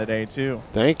got on today, too.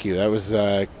 Thank you. That was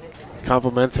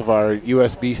compliments of our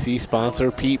USBC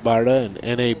sponsor, Pete Barta, and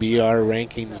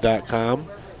NABRrankings.com.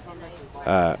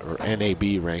 Or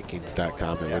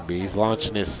NABRankings.com it would be. He's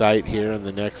launching his site here in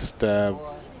the next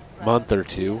month or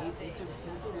two.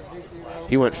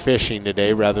 He went fishing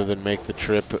today rather than make the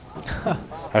trip.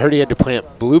 I heard he had to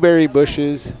plant blueberry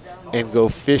bushes and go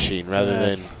fishing rather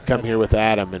than come here with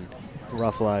Adam. And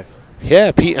rough life.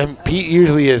 Yeah, Pete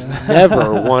usually is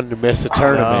never one to miss a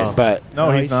tournament, but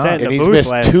he's not. And he's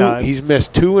missed two. Time. He's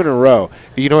missed 2 in a row.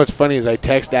 You know what's funny is I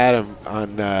text Adam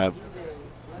on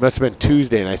must have been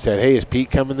Tuesday, and I said, "Hey, is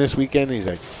Pete coming this weekend?" And he's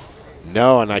like,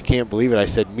 "No," and I can't believe it. I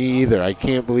said, "Me either." I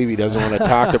can't believe he doesn't want to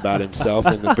talk about himself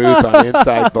in the booth on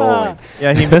Inside Bowling.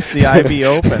 Yeah, he missed the IB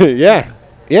Open. Yeah.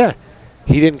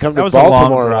 He didn't come to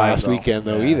Baltimore last weekend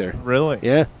though either. Really?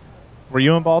 Yeah. Were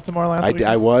you in Baltimore last week?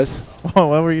 I was. What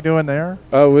were you doing there?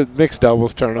 With mixed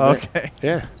doubles tournament. Okay.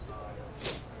 Yeah.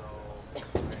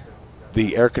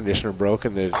 The air conditioner broke,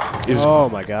 and it was oh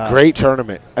my god, great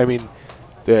tournament. I mean,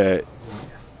 it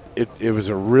was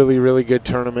a really, really good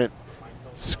tournament.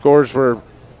 Scores were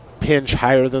pinch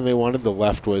higher than they wanted. The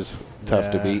left was tough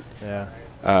to beat. Yeah.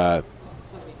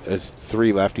 As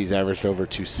 3 lefties averaged over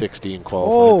 260 in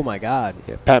qualifying. Oh my God!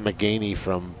 Yeah, Pat McGaney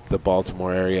from the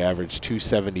Baltimore area averaged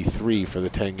 273 for the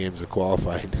 10 games of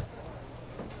qualifying.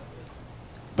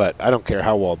 But I don't care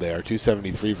how walled they are.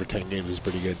 273 for 10 games is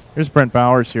pretty good. Here's Brent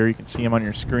Bowers here. You can see him on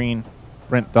your screen.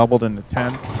 Brent doubled in the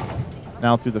 10th.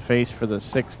 Now through the face for the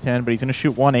 6-10, but he's going to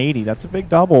shoot 180. That's a big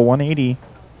double, 180.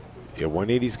 Yeah,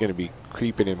 180 is going to be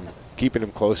keeping him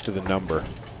close to the number.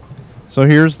 So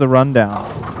here's the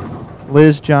rundown.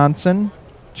 Liz Johnson,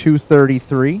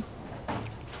 233.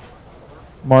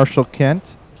 Marshall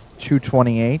Kent,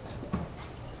 228.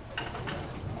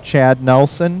 Chad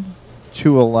Nelson,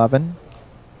 211.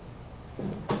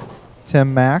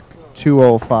 Tim Mack,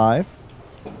 205.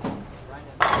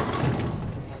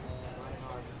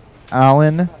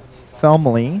 Alan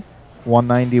Felmley,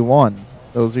 191.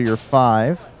 Those are your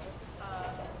 5.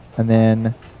 And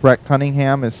then Brett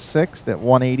Cunningham is 6th at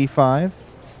 185.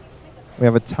 We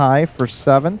have a tie for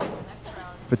 7th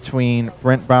between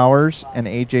Brent Bowers and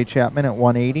A.J. Chapman at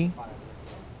 180.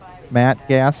 Matt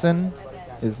Gasson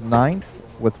is 9th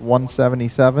with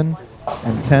 177.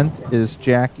 And 10th is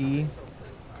Jackie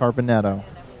Carbonetto,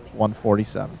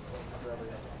 147.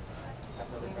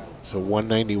 So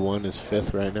 191 is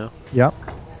 5th right now? Yep.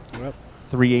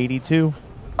 382.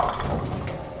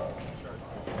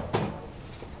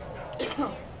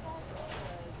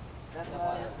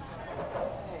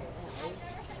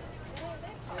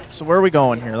 So where are we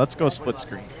going here? Let's go split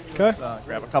screen. Okay. Let's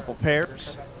grab a couple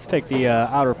pairs. Let's take the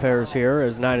outer pairs here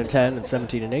as 9 and 10 and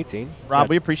 17 and 18. Rob,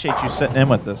 we appreciate you sitting in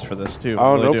with us for this too.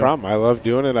 Oh, really no problem. I love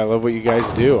doing it. I love what you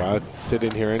guys do. I'll sit in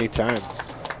here anytime.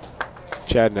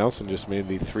 Chad Nelson just made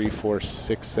the 3, 4,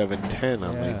 6, 7, 10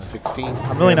 on lane 16.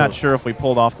 I'm really not sure if we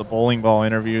pulled off the bowling ball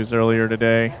interviews earlier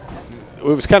today.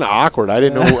 it was kind of awkward. I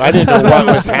didn't know what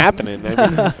was happening. I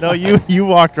mean, No, you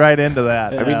walked right into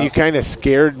that. I mean, you kind of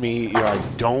scared me. You're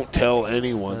like, don't tell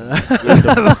anyone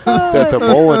that the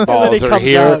bowling balls are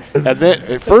here. And then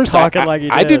at first,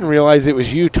 I didn't realize it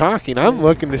was you talking. I'm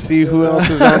looking to see who else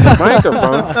is on the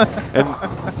microphone,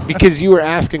 and because you were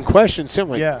asking questions, so I'm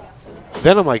like, Yeah.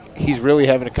 Then I'm like, he's really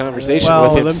having a conversation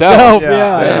Well, with himself.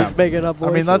 Yeah, he's making up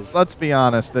voices. I mean, let's be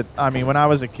honest. When I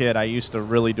was a kid, I used to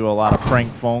really do a lot of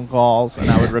prank phone calls,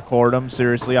 and I would record them.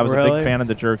 Seriously, I was a big fan of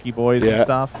the Jerky Boys and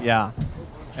stuff. Yeah,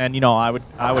 and I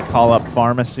would call up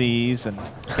pharmacies, and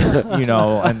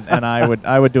and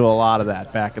I would do a lot of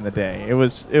that back in the day. It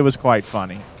was quite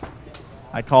funny.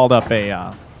 I called up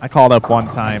one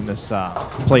time this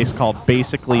place called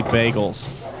Basically Bagels.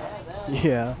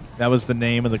 Yeah. That was the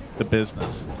name of the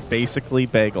business, Basically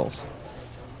Bagels.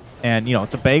 And,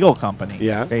 it's a bagel company.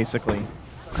 Yeah. Basically.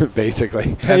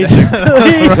 Basically.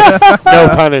 No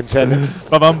pun intended.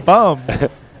 Bum.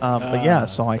 But yeah,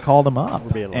 so I called them up.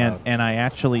 We're being loud. And I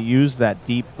actually used that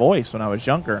deep voice when I was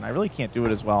younger, and I really can't do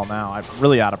it as well now. I'm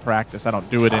really out of practice. I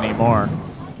don't do it anymore.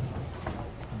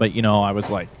 But, I was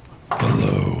like,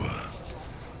 Hello.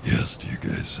 Yes, do you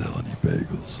guys sell any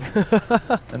bagels?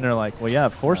 and they're like, well, yeah,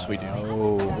 of course we do.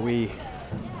 Oh,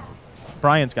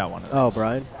 Brian's got one of those. Oh,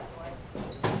 Brian.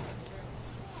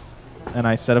 And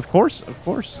I said, of course. They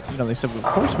said, of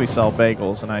course we sell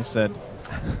bagels. And I said,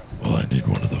 Well, I need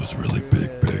one of those really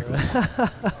big bagels.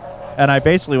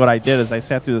 and what I did is I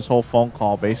sat through this whole phone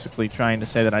call basically trying to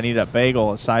say that I needed a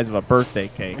bagel the size of a birthday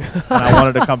cake. And I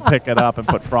wanted to come pick it up and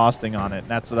put frosting on it. And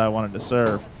that's what I wanted to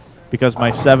serve. Because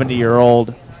my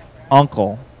 70-year-old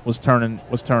uncle was turning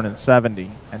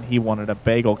 70, and he wanted a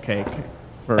bagel cake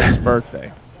for his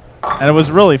birthday. And it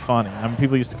was really funny. I mean,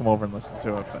 people used to come over and listen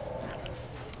to it. But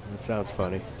That sounds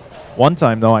funny. one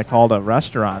time, though, I called a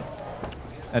restaurant,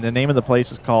 and the name of the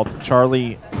place is called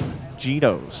Charlie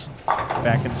Gito's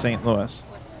back in St. Louis.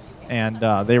 And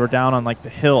they were down on, like, the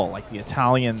hill, like the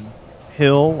Italian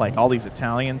hill, like all these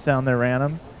Italians down there ran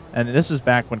them. And this is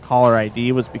back when caller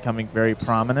ID was becoming very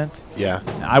prominent. Yeah.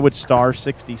 I would star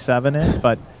 67 it,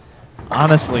 but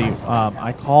honestly,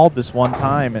 I called this one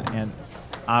time, and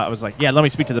I was like, yeah, let me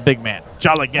speak to the big man,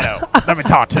 Charlie Ghetto. Let me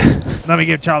talk to him. Let me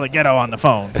get Charlie Ghetto on the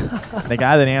phone. The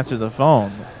guy that answered the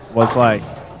phone was like,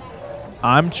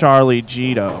 I'm Charlie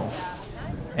Gito,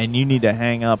 and you need to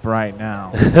hang up right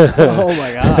now. Oh,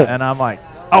 my God. And I'm like,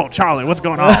 oh, Charlie, what's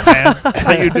going on, man?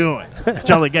 How you doing?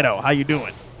 Charlie Ghetto, how you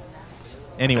doing?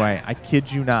 Anyway, I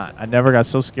kid you not. I never got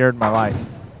so scared in my life.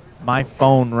 My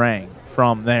phone rang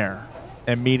from there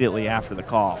immediately after the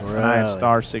call. Really? And I had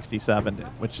star 67,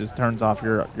 which just turns off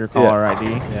your caller ID.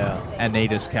 Yeah. And they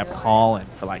just kept calling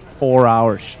for like 4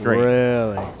 hours straight.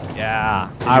 Really?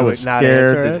 Yeah. Did I you was not scared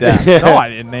answer to it? death. No, I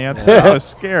didn't answer. I was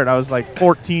scared. I was like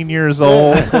 14 years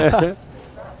old. So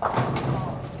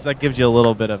that gives you a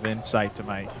little bit of insight to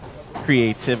my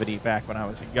creativity back when I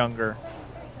was a younger,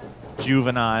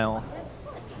 juvenile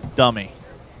dummy.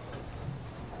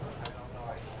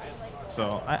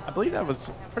 So I believe that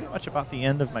was pretty much about the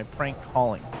end of my prank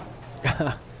calling.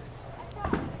 But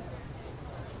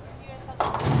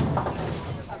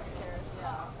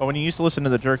when you used to listen to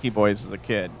the Jerky Boys as a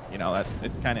kid, that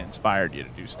it kind of inspired you to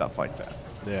do stuff like that.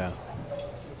 Yeah.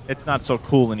 It's not so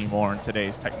cool anymore in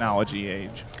today's technology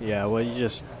age. Yeah, well,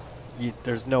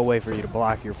 there's no way for you to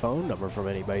block your phone number from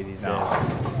anybody these days.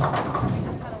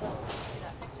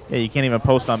 Yeah, you can't even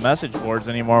post on message boards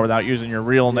anymore without using your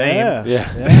real name.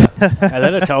 Yeah. And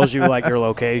then it tells you, like, your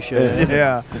location.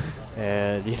 Yeah.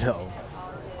 And,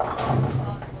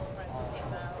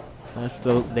 that's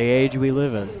the age we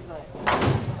live in.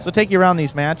 So take you around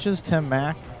these matches. Tim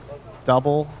Mack,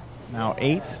 double, now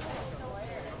 8.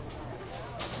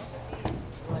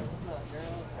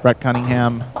 Brett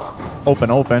Cunningham,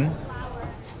 open.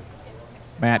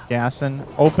 Matt Gasson,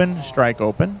 open, strike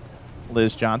open.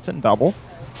 Liz Johnson, double.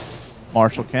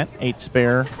 Marshall Kent, 8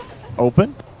 spare,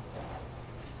 open.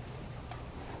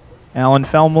 Alan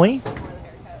Felmley,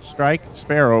 strike,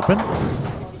 spare, open.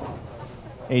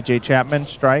 AJ Chapman,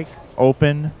 strike,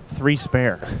 open, 3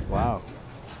 spare. Wow.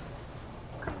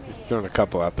 He's throwing a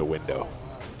couple out the window.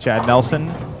 Chad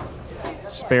Nelson,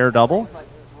 spare, double.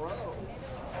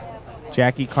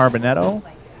 Jackie Carbonetto,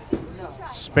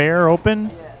 spare, open,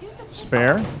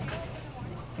 spare.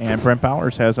 And Brent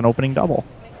Bowers has an opening double.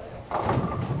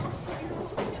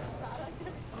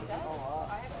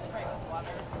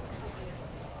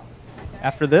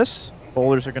 After this,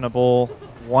 bowlers are going to bowl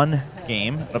 1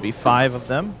 game. It'll be 5 of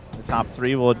them. The top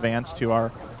 3 will advance to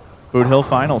our Boot Hill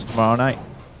Finals tomorrow night.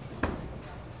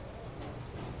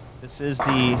 This is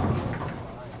the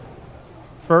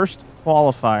first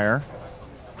qualifier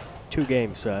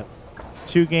 2-game set.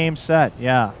 2-game set,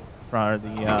 yeah. For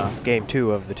the It's game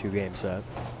 2 of the 2-game set.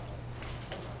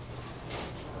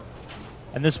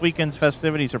 And this weekend's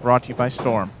festivities are brought to you by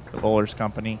Storm, the Bowlers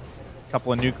Company. A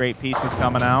couple of new great pieces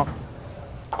coming out.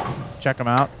 Check them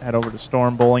out. Head over to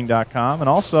stormbowling.com. And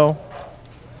also,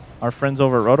 our friends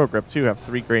over at Roto-Grip, too, have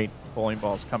 3 great bowling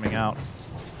balls coming out.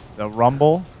 The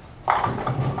Rumble,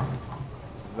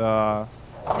 the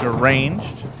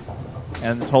Deranged,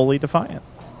 and the Totally Defiant.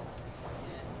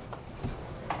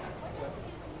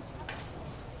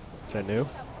 Is that new?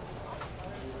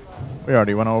 We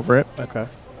already went over it. Okay.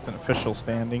 It's an official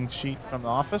standing sheet from the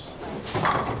office.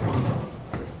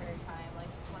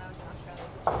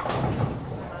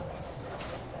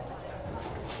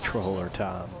 Troller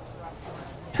Tom.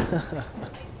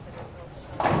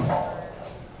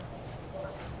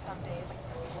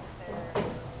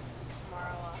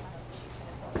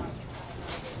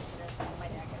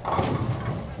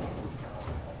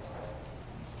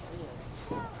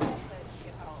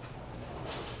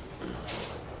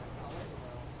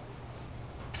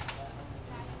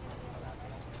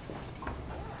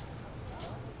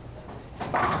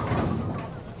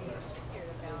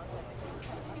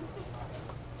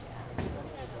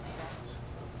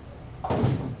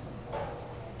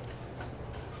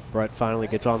 Brett finally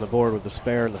gets on the board with the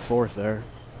spare in the 4th there.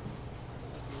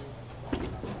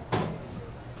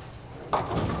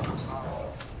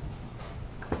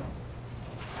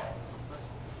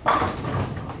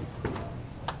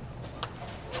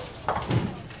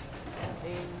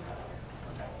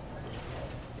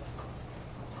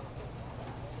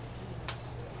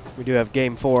 We do have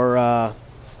game 4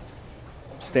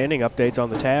 standing updates on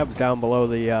the tabs down below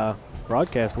the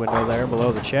broadcast window there,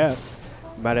 below the chat.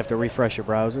 You might have to refresh your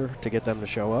browser to get them to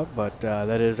show up, but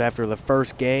that is after the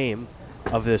first game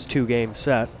of this 2-game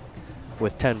set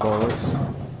with 10 bowlers.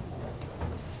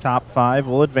 Top 5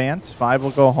 will advance. 5 will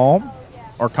go home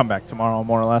or come back tomorrow,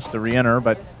 more or less, to re-enter.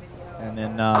 And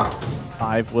then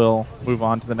 5 will move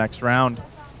on to the next round.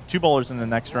 2 bowlers in the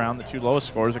next round. The 2 lowest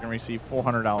scores are going to receive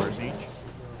 $400 each.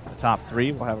 The top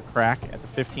 3 will have a crack at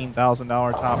the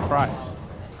 $15,000 top prize.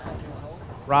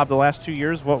 Rob, the last 2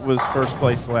 years, what was first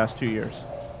place the last 2 years?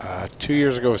 2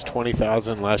 years ago was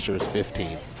 20,000. Last year was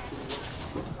 15.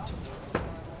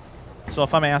 So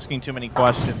if I'm asking too many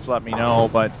questions, let me know.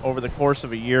 But over the course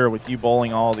of a year with you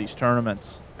bowling all these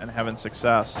tournaments and having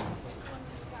success,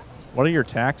 what do your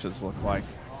taxes look like?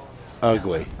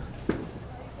 Ugly.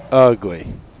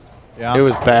 Ugly. Yeah. It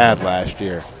was bad last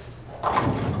year.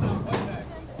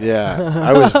 Yeah,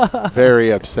 I was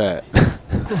very upset.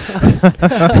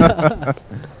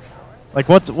 Like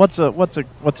what's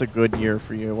a good year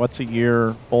for you? What's a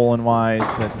year bowling wise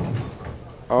that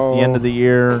at the end of the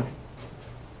year?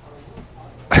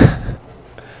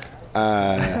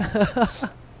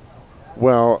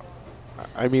 Well,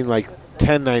 I mean, like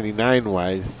 1099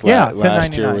 wise, Yeah,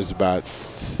 last year 1099. was about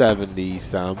 70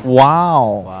 some.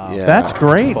 Wow. Yeah. That's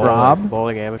great, Rob.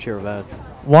 Bowling amateur events.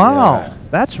 Wow. Yeah.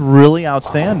 That's really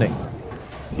outstanding.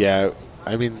 Yeah,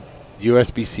 I mean,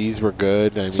 USBCs were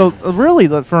good. I mean, So really,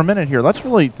 for a minute here, let's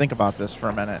really think about this for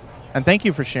a minute. And thank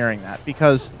you for sharing that,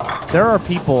 because there are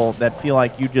people that feel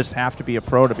like you just have to be a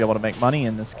pro to be able to make money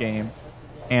in this game.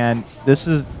 And this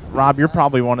is, Rob, you're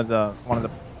probably one of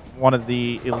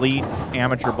the elite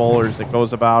amateur bowlers that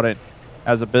goes about it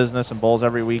as a business and bowls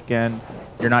every weekend.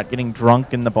 You're not getting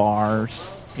drunk in the bars.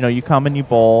 You know, you come and you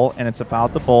bowl, and it's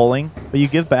about the bowling, but you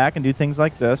give back and do things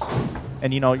like this.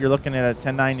 And, you know, you're looking at a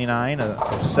 1099 of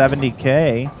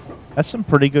 $70K. That's some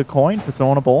pretty good coin for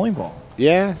throwing a bowling ball.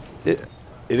 yeah, it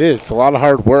is. It's a lot of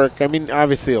hard work. I mean,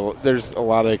 obviously, there's a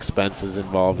lot of expenses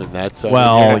involved in that. So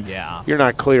I mean, yeah. you're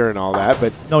not clearing all that,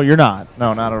 but No, you're not.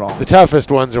 No, not at all. the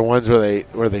toughest ones are ones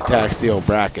where they tax the old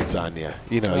brackets on you.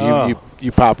 You know,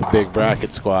 you pop a big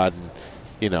bracket squad, and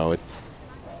you know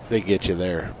they get you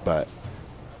there. But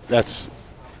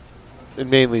and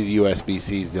mainly the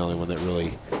USBC is the only one that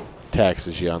really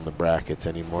taxes you on the brackets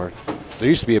anymore. There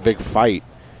used to be a big fight,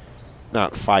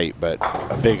 not fight, but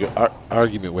a big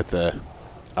argument with the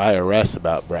IRS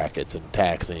about brackets and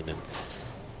taxing, and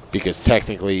because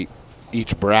technically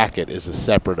each bracket is a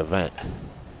separate event.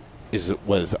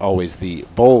 Was always the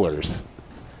bowler's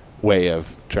way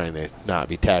of trying to not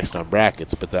be taxed on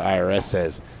brackets, but the IRS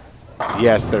says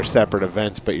yes, they're separate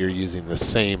events, but you're using the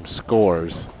same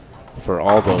scores for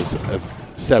all those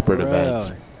separate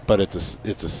events. But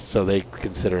so they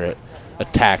consider it a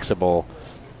taxable,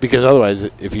 because otherwise,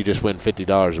 if you just win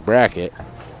 $50 a bracket,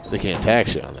 they can't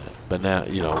tax you on that. But now,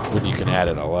 you know, when you can add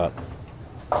it all up,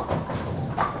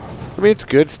 I mean, it's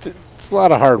good. It's a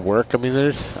lot of hard work. I mean,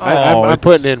 Oh, I'm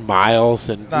putting in miles,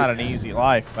 and It's not an easy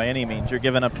life by any means. You're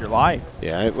giving up your life.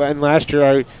 yeah. And last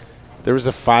year, there was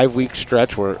a 5-week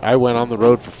stretch where I went on the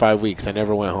road for 5 weeks. I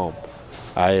never went home.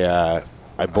 I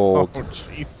bowled. Oh,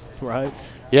 jeez. Right.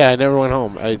 Yeah, I never went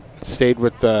home. I stayed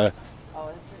with a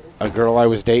girl I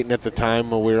was dating at the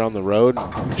time when we were on the road.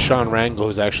 Sean Rangel,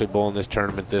 who's actually bowling this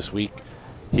tournament this week,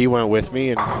 he went with me,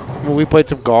 and when we played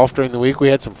some golf during the week. We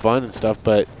had some fun and stuff,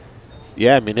 but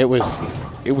yeah, I mean, it was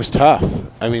tough.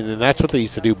 I mean, and that's what they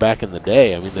used to do back in the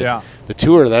day. I mean, the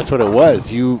tour, that's what it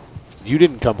was. You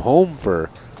didn't come home for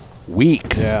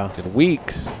weeks and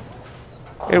weeks.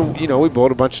 And, you know, we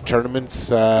bowled a bunch of tournaments.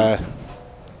 You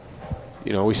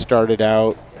know, I started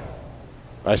out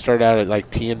at like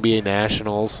TNBA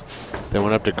Nationals, then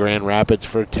went up to Grand Rapids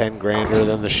for a 10-grander,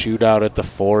 then the shootout at the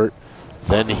Fort,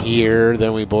 then here,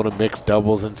 then we bowled a mixed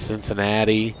doubles in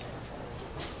Cincinnati.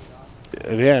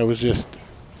 And yeah, it was just...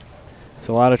 It's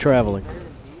a lot of traveling.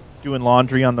 Doing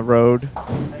laundry on the road.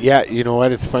 Yeah, you know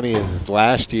what? It's funny is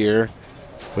last year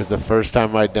was the first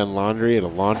time I'd done laundry at a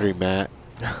laundromat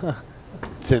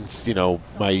since, you know,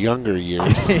 my younger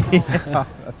years. Yeah,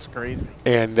 that's crazy.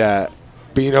 And, but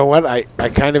you know what? I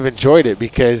kind of enjoyed it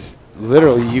because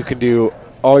literally you can do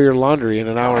all your laundry in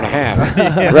an hour and a half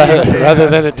rather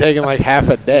than it taking like half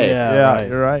a day. Yeah, right.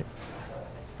 you're right.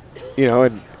 You know,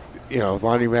 and, you know,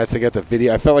 laundromats, they got the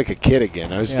video. I felt like a kid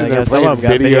again. I was sitting there some playing of them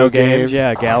got video games.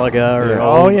 Yeah, Galaga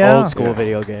or Yeah. old school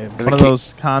video games. One of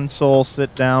those console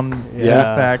sit-down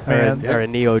Pac-Man. Or a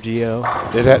Neo Geo.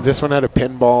 This one had a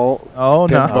pinball Oh,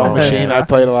 machine. Yeah. I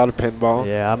played a lot of pinball.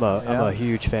 Yeah, I'm a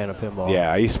huge fan of pinball.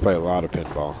 Yeah, I used to play a lot of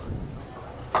pinball.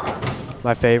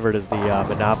 My favorite is the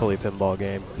Monopoly pinball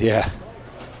game. Yeah.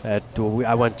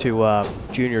 I went to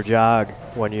junior jog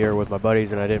one year with my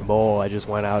buddies, and I didn't bowl. I just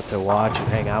went out to watch and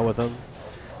hang out with them.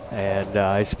 And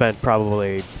I spent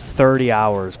probably 30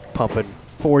 hours pumping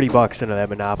 $40 into that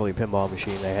Monopoly pinball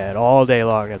machine they had all day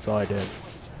long. That's all I did.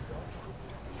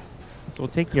 So we'll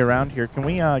take you around here. Can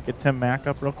we get Tim Mack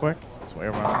up real quick? That's why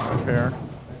everyone can prepare.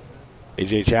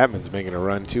 AJ Chapman's making a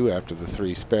run, too, after the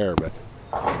 3 spare, but...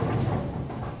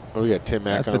 Oh, we got Tim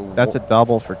Mack on. That's a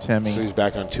double for Timmy. So he's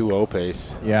back on 2-0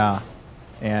 pace. Yeah.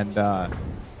 And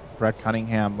Brett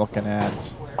Cunningham looking at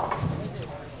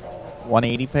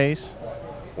 180 pace?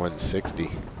 160.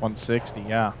 160,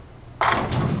 yeah.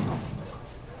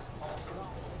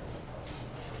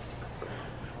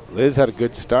 Liz had a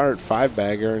good start,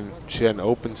 5-bagger, and she had an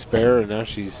open spare, and now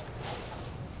she's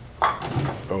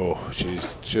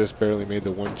just barely made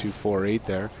the 1-2-4-8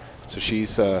 there. So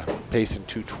she's pacing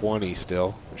 220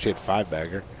 still. She had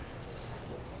 5-bagger.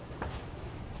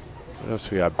 What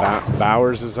else we got?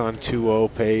 Bowers is on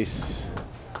 2-0 pace.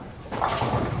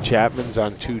 Chapman's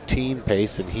on 2-teen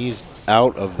pace, and he's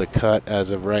out of the cut as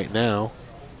of right now.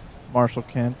 Marshall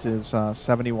Kent is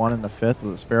 71 in the 5th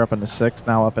with a spare up in the 6th,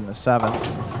 now up in the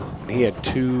 7th. He had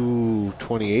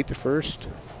 228 the first.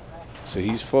 So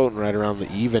he's floating right around the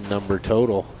even number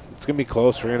total. It's going to be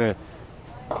close. We're going to...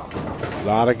 A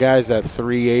lot of guys at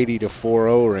 380 to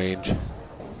 4-0 range.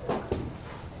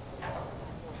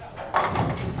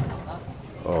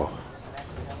 Oh.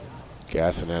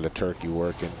 Gassing at a turkey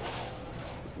working.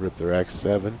 Rip their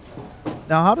X7.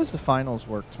 Now, how does the finals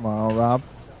work tomorrow, Rob?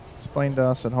 Explain to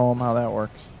us at home how that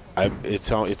works.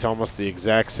 It's almost the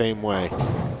exact same way.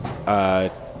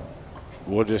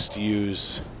 We'll just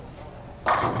use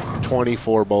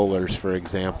 24 bowlers, for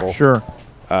example. Sure.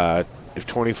 If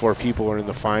 24 people are in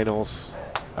the finals,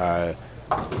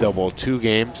 they'll bowl 2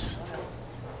 games,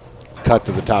 cut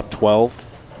to the top 12.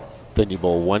 Then you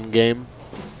bowl 1 game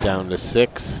down to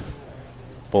 6,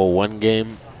 bowl 1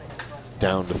 game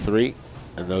down to 3,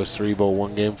 and those 3 bowl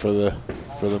 1 game for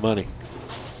the money.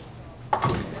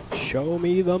 Show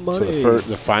me the money. So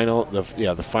the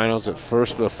finals at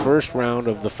the first round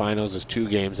of the finals is 2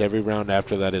 games. Every round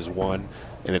after that is 1,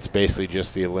 and it's basically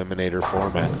just the eliminator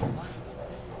format.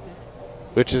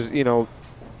 Which is, you know,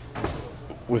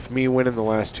 with me winning the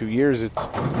last 2 years,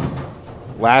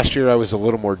 last year I was a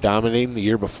little more dominating. The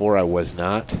year before I was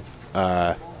not.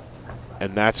 And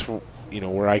that's, you know,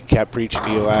 where I kept preaching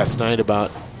to you last night about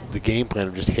the game plan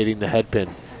of just hitting the head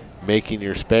pin, making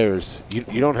your spares.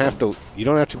 You don't have to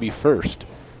be first.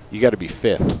 You got to be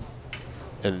 5th.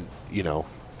 And, you know,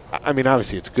 I mean,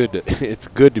 obviously it's good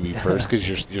to be first because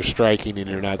you're striking and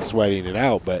you're not sweating it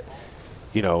out, but,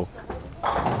 you know,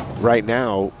 right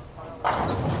now,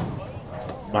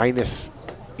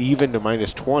 even to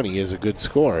 -20 is a good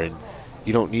score, and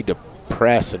you don't need to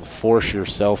press and force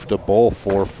yourself to bowl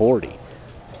 440.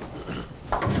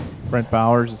 Brent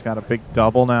Bowers has got a big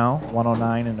double now,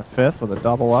 109 in the 5th with a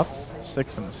double up,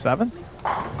 6 in the 7th.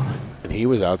 And And he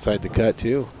was outside the cut,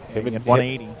 too. Him and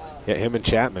 180. Yeah, him and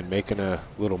Chapman making a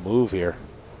little move here.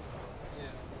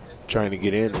 Trying to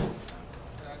get in.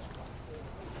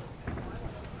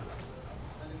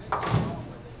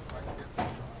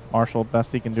 Marshall,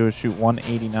 best he can do is shoot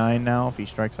 189 now if he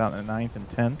strikes out in the 9th and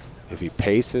 10th. If he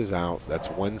paces out, that's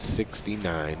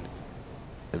 169,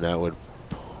 and that would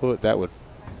put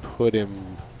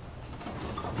him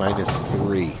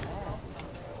 -3.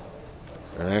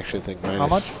 And I actually think how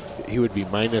much? He would be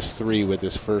 -3 with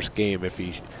his first game if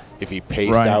he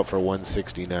paced Right. out for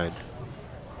 169.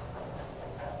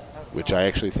 Which I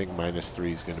actually think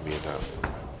 -3 is going to be enough.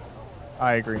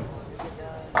 I agree.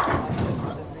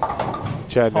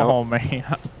 Chad man.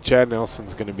 Chad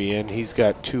Nelson's going to be in. He's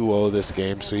got 2-0 this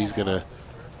game, so he's going to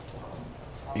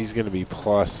be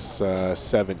plus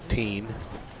 17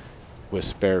 with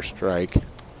spare strike.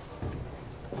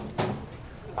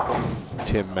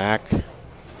 Tim Mack,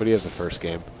 what do you have the first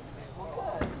game?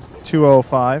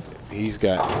 205. He's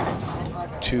got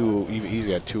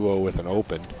 2-0 with an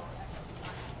open.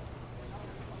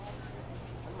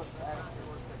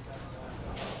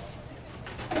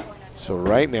 So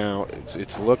right now,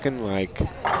 it's looking like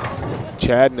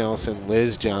Chad Nelson,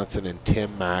 Liz Johnson, and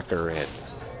Tim Mack are in.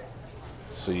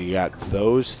 So you got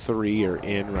those 3 are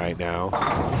in right now.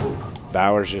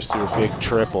 Bowers just threw a big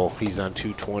triple. He's on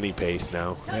 220 pace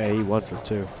now. Yeah, he wants it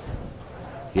too.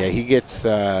 Yeah, he gets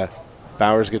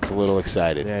Bowers gets a little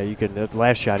excited. Yeah, you can. The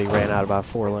last shot he ran out about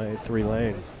 3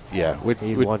 lanes. Yeah,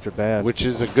 he wants it bad. Which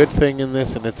is a good thing in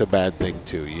this, and it's a bad thing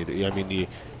too.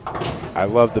 I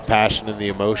love the passion and the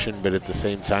emotion, but at the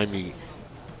same time, you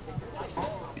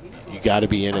got to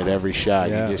be in it every shot.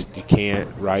 Yeah. You can't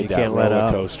ride that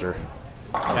roller coaster.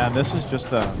 Yeah, and this is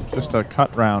just a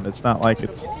cut round. It's not like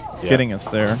it's getting us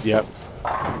there. Yep.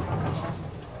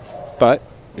 But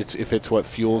if it's what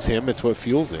fuels him, it's what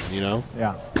fuels him. You know.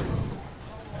 Yeah.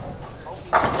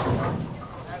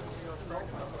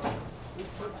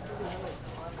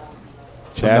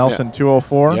 Chad Nelson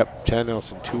 204. Yep. Chad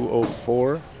Nelson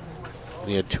 204. And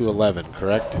he had 211,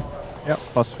 correct? Yep.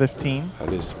 Plus 15.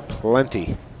 That is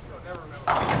plenty.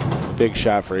 Big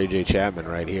shot for AJ Chapman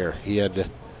right here. He had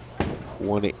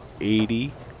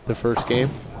 180 the first game.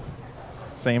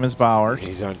 Same as Bowers.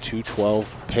 He's on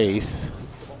 212 pace.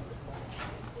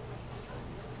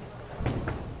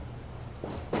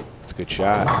 It's a good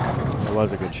shot. It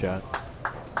was a good shot.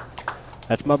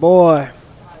 That's my boy.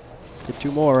 Get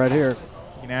 2 more right here.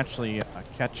 You can actually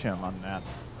catch him on that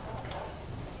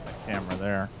camera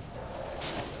there.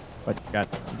 But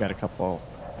you got a couple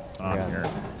on here.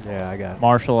 Yeah, I got it.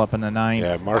 Marshall up in the 9th.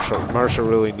 Yeah, Marshall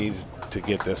really needs to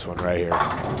get this one right here.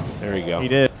 There you go. He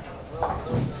did.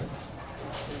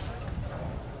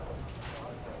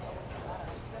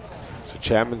 So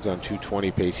Chapman's on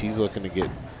 220 pace. He's looking to get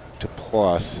to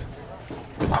plus.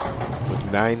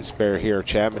 With 9 spare here,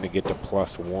 Chapman to get to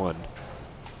 +1.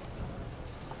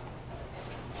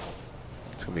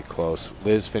 It's going to be close.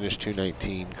 Liz finished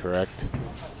 219, correct?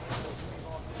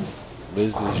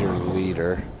 Liz is your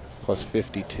leader, plus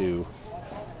 52.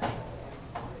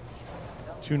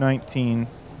 219.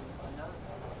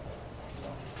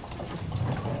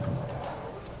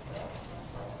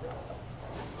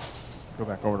 Go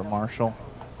back over to Marshall.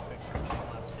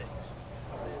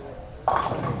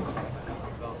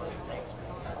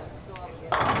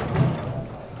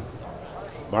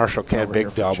 Marshall can Over here big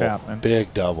for double. Chapman.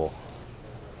 Big double.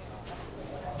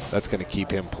 That's going to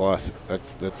keep him plus.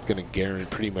 That's going to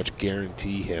pretty much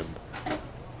guarantee him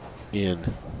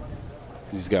in.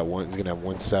 He's got one. He's going to have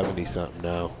 170 something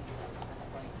now.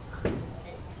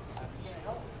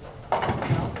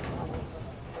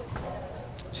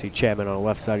 See Chapman on the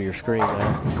left side of your screen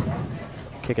there,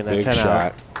 kicking that Big 10 shot.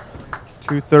 out.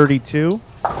 232.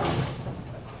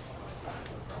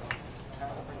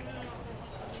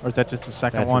 Or is that just the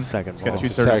second That's one? the second He's got ball.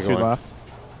 232 Second one. left.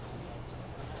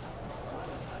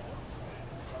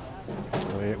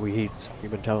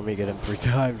 You've been telling me get him 3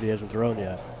 times. He hasn't thrown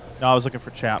yet. No, I was looking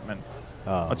for Chapman.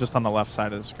 Oh. Just on the left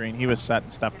side of the screen. He was set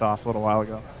and stepped off a little while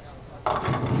ago.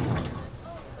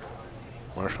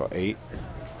 Marshall 8.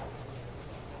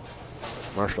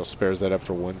 Marshall spares that up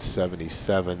for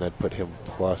 177. That put him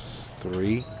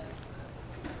 +3.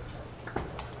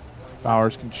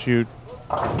 Bowers can shoot.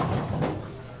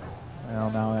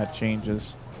 Well, now that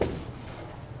changes.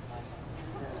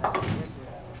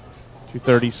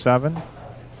 237.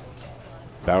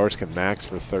 Bowers can max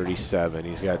for 37.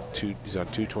 He's on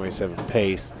 227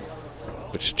 pace,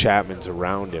 which Chapman's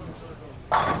around him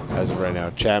as of right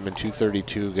now. Chapman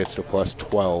 232 gets to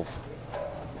 +12.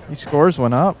 He scores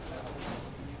went up.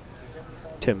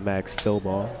 Tim Mack's fill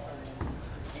ball.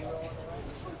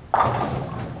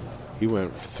 He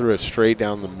went through it straight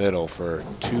down the middle for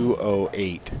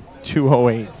 208.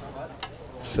 208.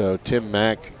 So Tim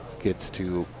Mack gets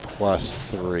to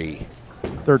 +3.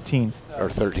 13. Or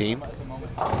 13?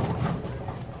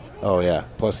 Oh, yeah,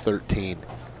 +13.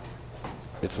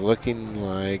 It's looking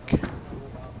like,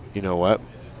 you know what?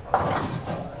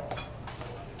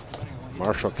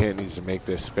 Marshall Kent needs to make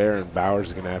this spare, and Bowers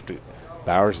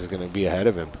is going to be ahead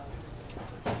of him.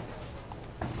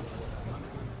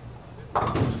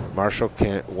 Marshall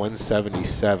Kent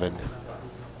 177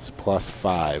 is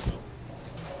 +5.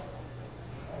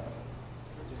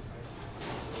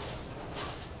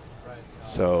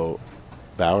 So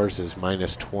Bowers is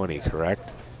 -20,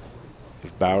 correct?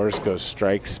 If Bowers goes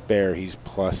strike spare, he's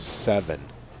 +7.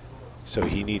 So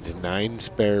he needs 9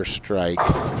 spare strike.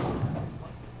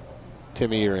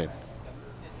 Timmy, you're in.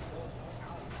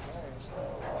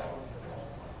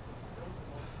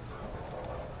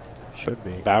 Should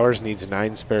be. Bowers needs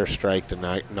 9 spare strike to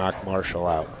knock Marshall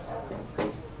out.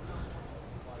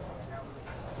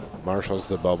 Marshall's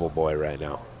the bubble boy right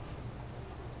now.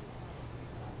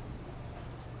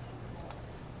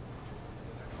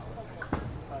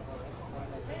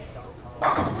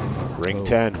 Ring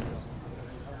 10.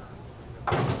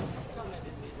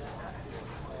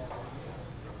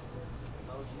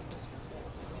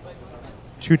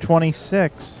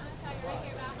 $226.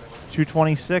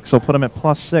 226 will put him at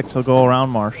 +6. He'll go around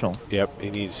Marshall. Yep, he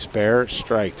needs spare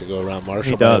strike to go around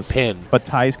Marshall He by a does. pin. But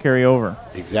ties carry over.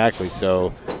 Exactly,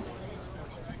 so.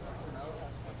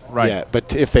 Right. Yeah,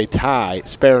 but if they tie,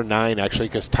 spare 9 actually,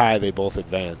 because tie, they both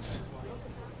advance.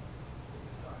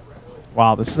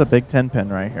 Wow, this is a big 10 pin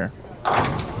right here.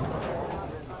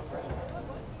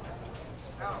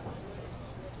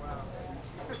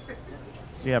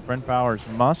 So yeah, Brent Bowers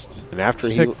must And after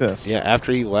pick this. Yeah,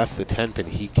 after he left the 10 pin,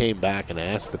 he came back and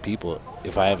asked the people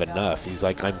if I have enough. He's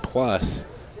like, I'm plus.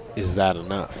 Is that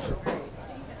enough?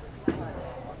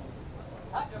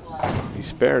 He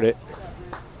spared it.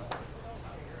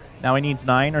 Now he needs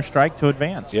 9 or strike to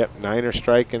advance. Yep, 9 or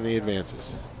strike in the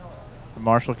advances.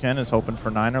 Marshall Kent is hoping for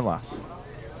 9 or less.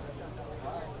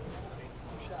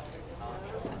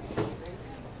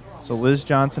 So Liz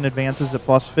Johnson advances at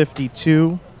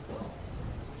 +52.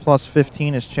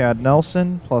 +15 is Chad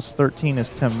Nelson. +13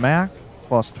 is Tim Mack.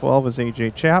 +12 is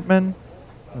A.J. Chapman.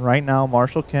 And right now,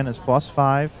 Marshall Kent is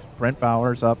 +5. Brent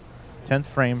Bowers up. 10th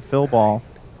frame, Phil Ball.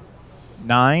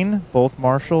 9, both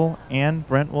Marshall and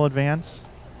Brent will advance.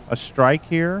 A strike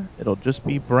here, it'll just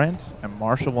be Brent, and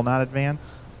Marshall will not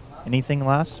advance. Anything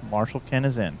less, Marshall Kent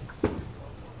is in.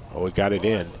 Oh, we got it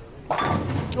in.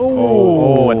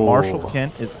 Oh, and Marshall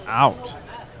Kent is out.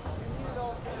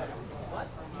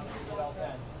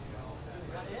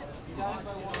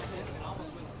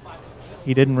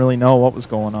 He didn't really know what was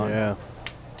going on. Yeah.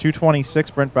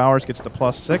 226, Brent Bowers gets the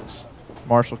 +6.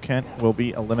 Marshall Kent will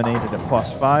be eliminated at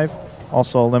 +5.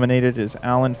 Also eliminated is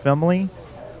Alan Finley,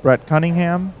 Brett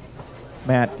Cunningham,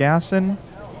 Matt Gasson,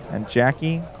 and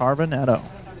Jackie Carbonetto.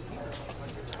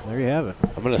 There you have it.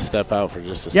 I'm going to step out for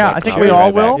just a Yeah, second. I think I'll we be all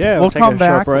right back. will. Yeah, we'll we'll take come a short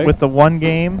back break. with the one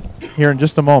game here in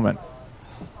just a moment.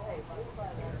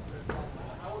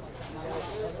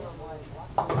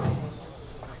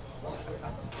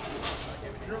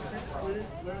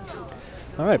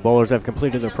 All right, bowlers have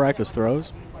completed their practice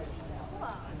throws.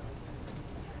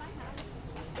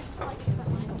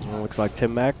 Well, looks like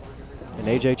Tim Mack and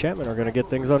A.J. Chapman are going to get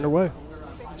things underway.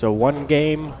 So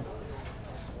 1-game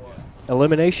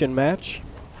elimination match.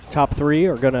 Top 3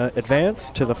 are going to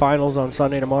advance to the finals on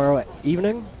Sunday tomorrow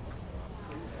evening.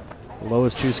 The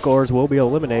lowest 2 scores will be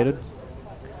eliminated.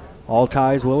 All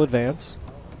ties will advance.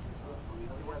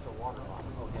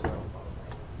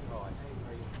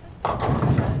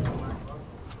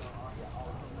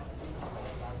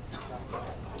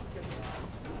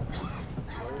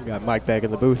 We got Mike back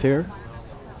in the booth here.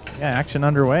 Yeah, action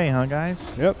underway, huh,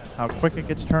 guys? Yep. How quick it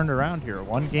gets turned around here.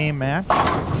 1-game match.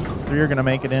 3 are going to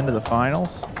make it into the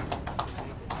finals.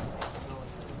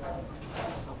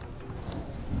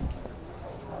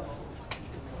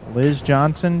 Liz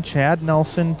Johnson, Chad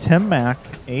Nelson, Tim Mack,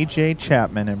 A.J.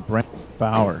 Chapman, and Brent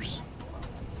Bowers.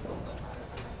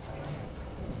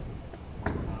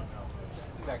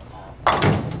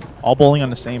 All bowling on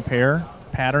the same pair.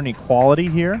 Pattern equality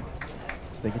here.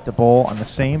 So they get to bowl on the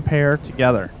same pair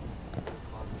together.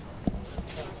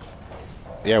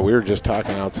 Yeah, we were just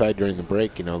talking outside during the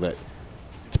break, you know, that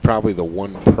it's probably the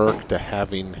one perk to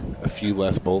having a few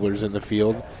less bowlers in the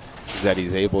field is that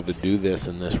he's able to do this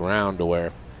in this round to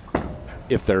where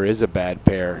if there is a bad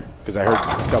pair, because I heard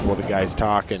a couple of the guys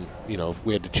talk and, you know,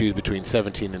 we had to choose between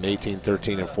 17 and 18,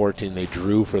 13 and 14. They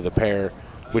drew for the pair,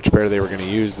 which pair they were going to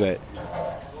use, that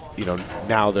you know,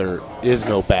 now there is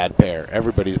no bad pair.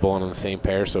 Everybody's bowling on the same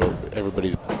pair, so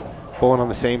everybody's bowling on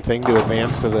the same thing to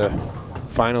advance to the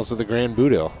finals of the Grand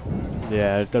Boudil.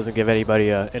 Yeah, it doesn't give anybody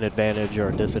an advantage or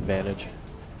a disadvantage.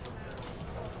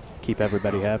 Keep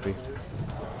everybody happy.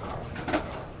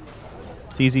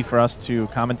 It's easy for us to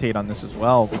commentate on this as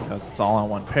well because it's all on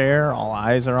one pair. All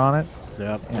eyes are on it.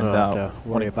 Yep. And Don't have to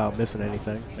worry about missing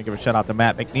anything. I give a shout out to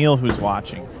Matt McNeil who's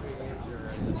watching.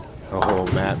 Oh,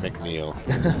 Matt McNeil.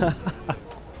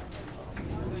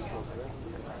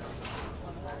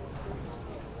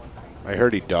 I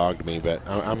heard he dogged me, but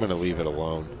I'm going to leave it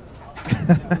alone.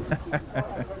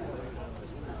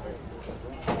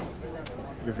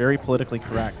 You're very politically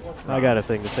correct. I got a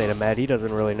thing to say to Matt. He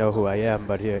doesn't really know who I am,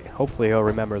 but hopefully he'll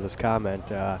remember this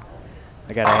comment. I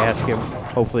got to ask him.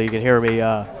 Hopefully he can hear me.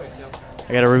 I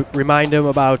got to remind him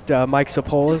about Mike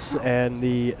Sapolis and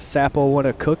the Sapo won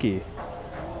a cookie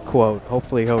quote.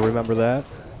 Hopefully he'll remember that.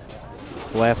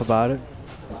 Laugh about it.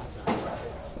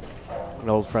 An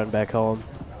old friend back home.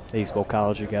 They used to go to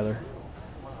college together.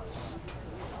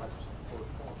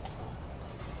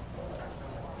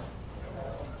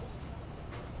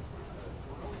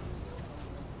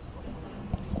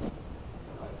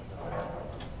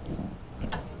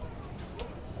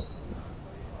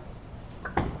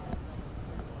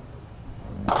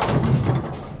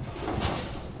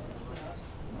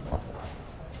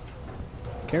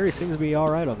 Carey seems to be all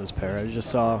right on this pair. I just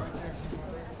saw.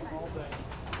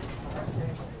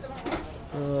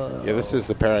 Yeah, this is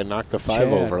the pair I knocked the 5 Chad.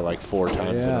 over like 4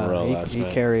 times in a row last night.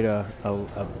 He carried a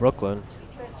Brooklyn.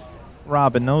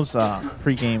 Rob, in those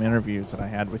pregame interviews that I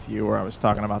had with you where I was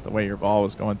talking about the way your ball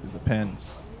was going through the pins,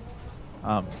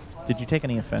 did you take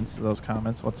any offense to those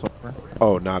comments whatsoever?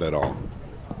 Oh, not at all.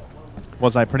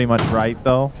 Was I pretty much right,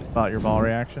 though, about your ball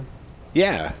reaction?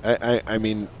 Yeah, I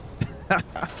mean,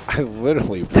 I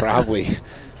literally probably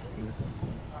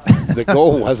the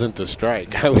goal wasn't to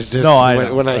strike. I was just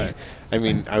I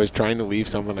mean, I was trying to leave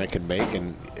something I could make,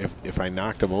 and if I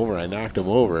knocked him over, I knocked him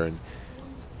over. And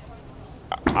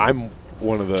I'm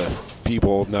one of the people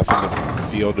old enough in the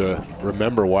field to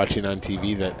remember watching on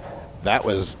TV that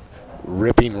was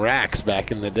ripping racks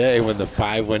back in the day when the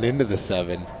 5 went into the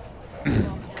 7.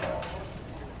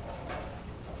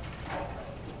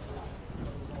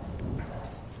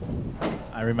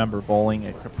 I remember bowling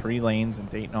at Capri Lanes in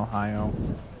Dayton, Ohio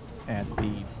at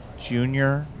the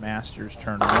Junior Masters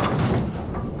tournament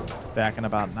back in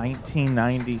about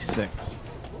 1996.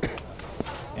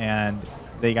 And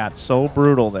they got so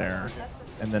brutal there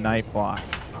in the night block.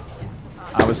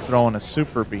 I was throwing a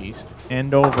super beast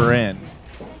end over end,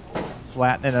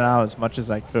 flattening it out as much as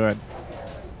I could,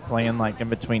 playing like in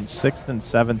between 6th and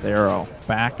 7th arrow,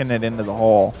 backing it into the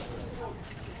hole.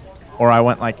 Or I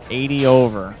went like 80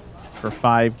 over for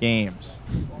 5 games,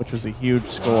 which was a huge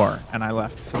score, and I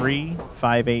left 3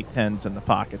 5/8-10s in the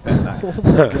pocket that night. Oh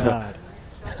my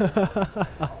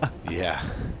God. Yeah.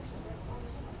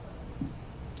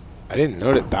 I didn't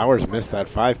know that Bowers missed that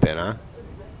 5-pin, huh?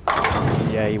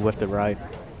 Yeah, he whiffed it right.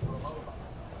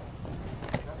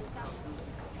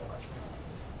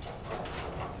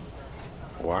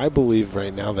 Well, I believe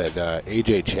right now that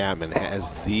A.J. Chapman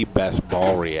has the best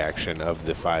ball reaction of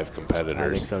the 5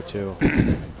 competitors. I think so, too.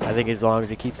 I think as long as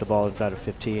he keeps the ball inside of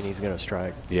 15, he's going to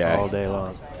strike all day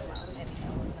long.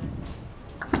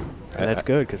 And that's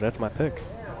good, because that's my pick.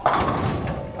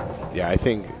 Yeah, I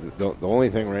think the only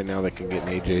thing right now that can get in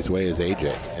A.J.'s way is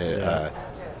A.J.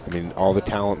 I mean, all the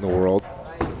talent in the world,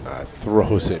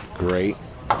 throws it great.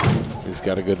 He's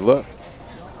got a good look.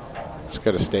 Just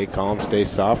got to stay calm, stay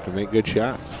soft, and make good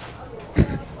shots.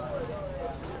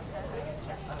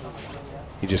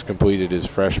 He just completed his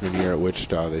freshman year at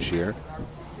Wichita this year.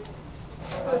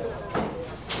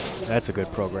 That's a good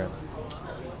program.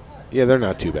 Yeah, they're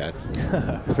not too bad.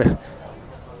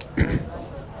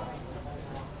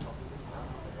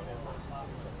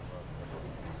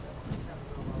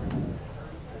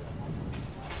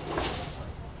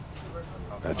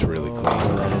 That's really clean.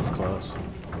 Oh, that is close.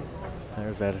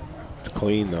 There's that. It's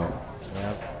clean, though.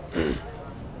 Yep.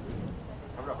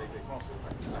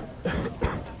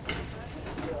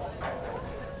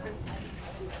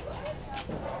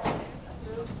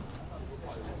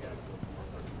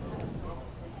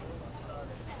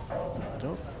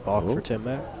 Nope. Balk for Tim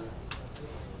Mack.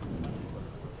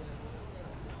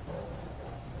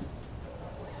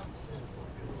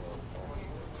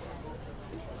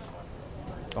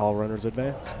 All runners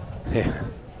advance. Yeah.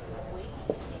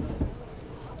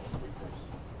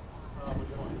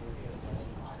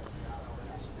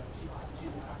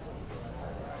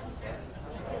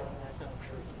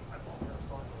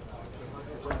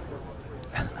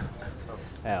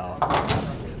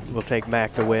 will take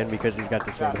Mac to win because he's got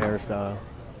the same hairstyle.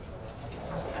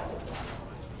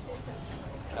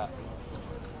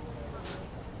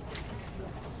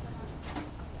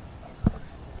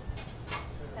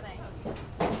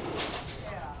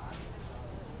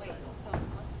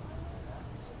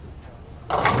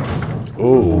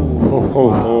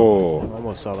 Oh.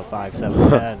 Almost saw the 5, 7,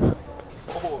 10.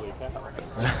 Holy cow.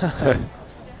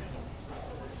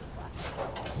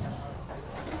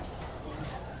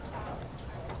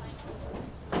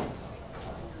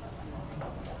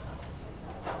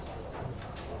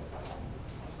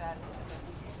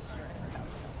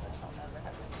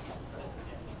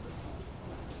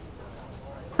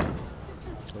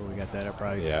 Oh, we got that up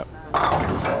right. Yeah.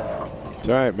 It's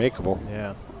all right, makeable.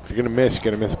 Yeah. If you're going to miss, you're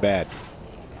going to miss bad.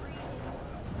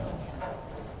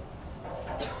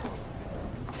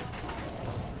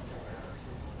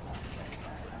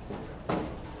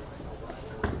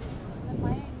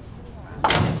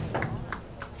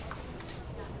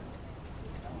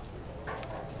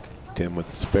 Tim with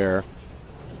the spare.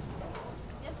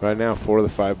 Right now, 4 of the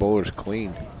 5 bowlers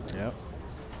clean. Yep.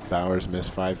 Bowers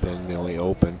missed 5 pin, the only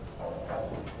open.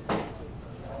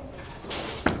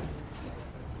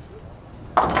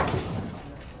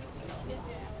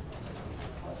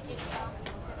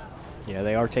 Yeah,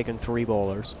 they are taking 3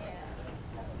 bowlers.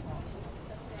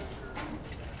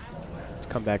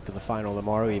 Come back to the final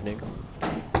tomorrow evening.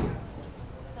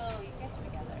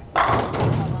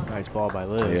 Nice ball by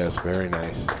Liz. Yes, very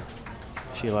nice.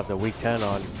 She left a week 10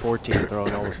 on 14,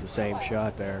 throwing almost the same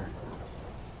shot there.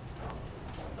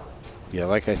 Yeah,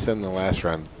 like I said in the last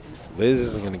round, Liz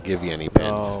isn't going to give you any pins.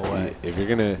 Oh, right. If you're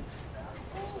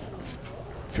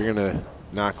gonna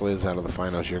knock Liz out of the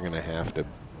finals, you're gonna have to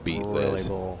beat Really Liz.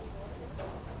 bowl.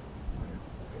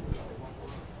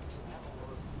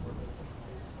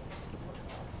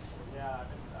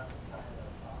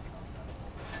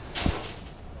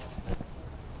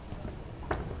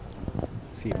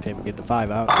 See if Tim can get the 5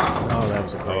 out. Oh, that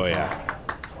was a great Oh ball. yeah.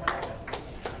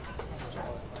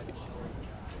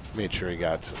 Made sure he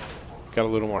got a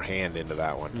little more hand into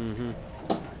that one. Mm-hmm.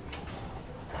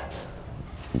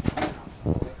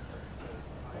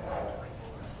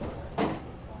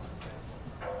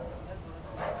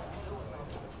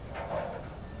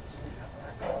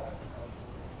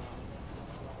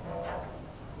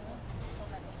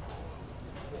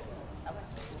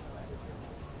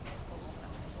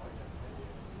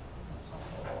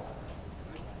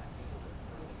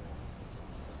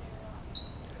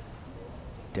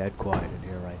 Dead quiet in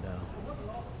here right now.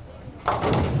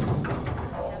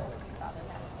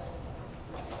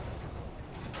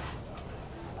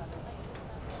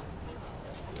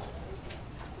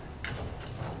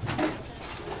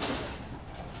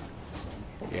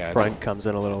 Yeah. Brent comes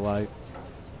in a little light.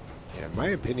 Yeah, in my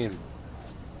opinion,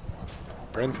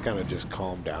 Brent's kind of just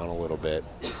calmed down a little bit.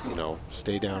 You know,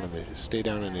 stay down in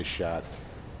his shot,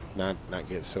 not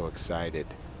get so excited.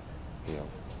 You know,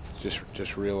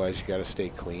 just realize you got to stay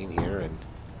clean here, and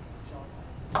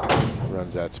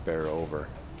runs that spare over.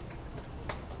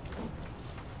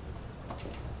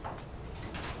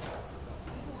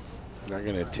 Not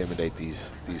going to intimidate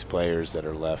these players that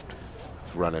are left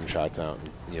with running shots out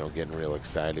and, you know, getting real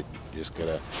excited. You just got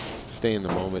to stay in the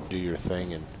moment, do your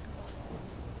thing, and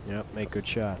Yep, make good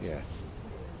shots. yeah.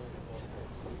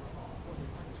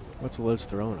 What's Liz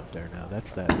throwing up there now?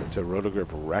 That's that. It's a Rotogrip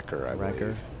Wrecker, I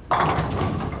Wrecker. believe.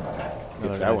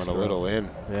 Gets that nice one a throw. little in.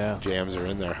 Yeah. Jams are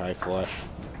in there, high flush.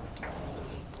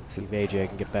 See if AJ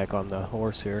can get back on the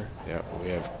horse here. Yeah, we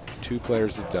have 2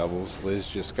 players with doubles. Liz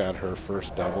just got her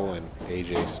first double, and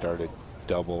AJ started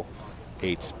double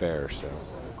 8 spare, so.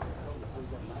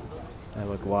 I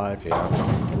look wide. Yeah,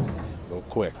 a little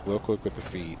quick with the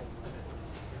feet.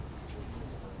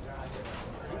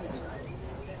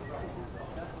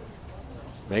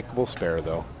 Makeable spare,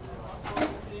 though.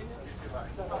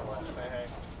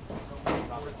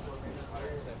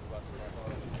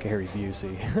 Gary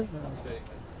Busey.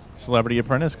 Celebrity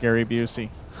Apprentice, Gary Busey.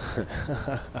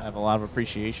 I have a lot of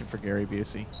appreciation for Gary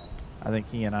Busey. I think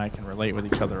he and I can relate with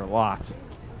each other a lot.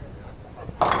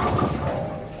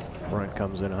 Brent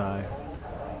comes in high.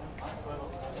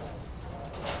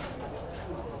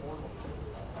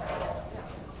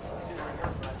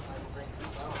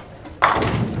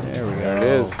 There we go. There it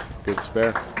is. Good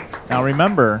spare. Now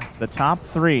remember, the top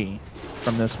 3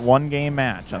 from this one-game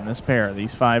match on this pair,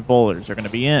 these 5 bowlers, are going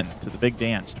to be in to the big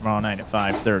dance tomorrow night at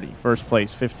 5:30. First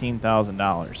place,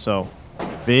 $15,000. So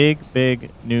big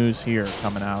news here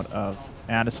coming out of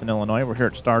Addison, Illinois. We're here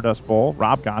at Stardust Bowl.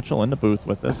 Rob Gottschall in the booth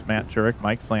with us. Matt Turek,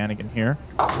 Mike Flanagan here.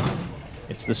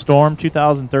 It's the Storm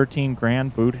 2013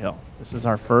 Grand Boot Hill. This is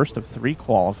our first of 3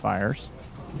 qualifiers.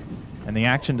 And the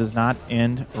action does not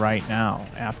end right now.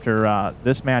 After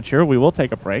this match here, we will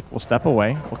take a break. We'll step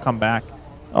away. We'll come back.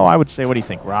 Oh, I would say, what do you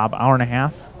think, Rob? Hour and a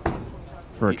half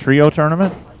for a trio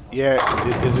tournament?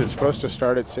 Yeah, is it supposed to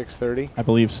start at 6:30? I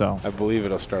believe so. I believe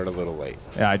it'll start a little late.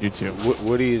 Yeah, I do too.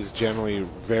 Woody is generally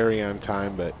very on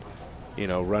time, but, you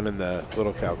know, running the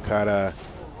Little Calcutta,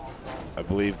 I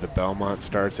believe the Belmont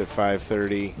starts at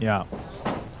 5:30. Yeah.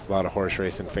 A lot of horse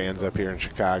racing fans up here in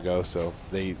Chicago, so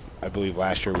I believe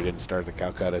last year we didn't start the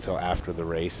Calcutta until after the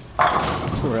race.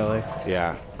 Really?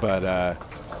 Yeah, but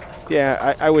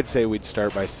yeah, I would say we'd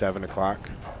start by 7 o'clock.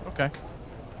 Okay.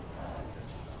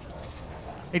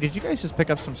 Hey, did you guys just pick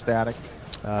up some static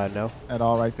No. at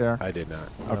all right there? I did not.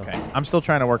 Okay. I'm still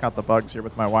trying to work out the bugs here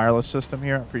with my wireless system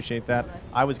here. I appreciate that.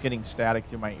 I was getting static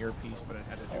through my earpiece, but it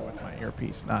had to do with my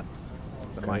earpiece, not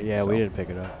the mic. Yeah, so. we didn't pick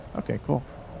it up. Okay, cool.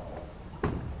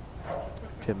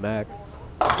 Tim Mack.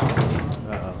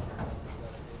 Uh-oh.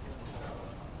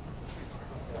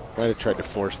 Might have tried to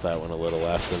force that one a little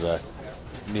after the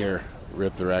near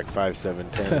rip the rack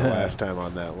 5-7-10 the last time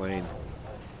on that lane.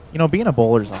 You know, being a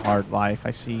bowler is a hard life.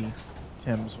 I see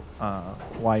Tim's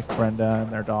wife, Brenda,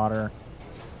 and their daughter.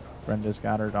 Brenda's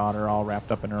got her daughter all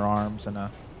wrapped up in her arms in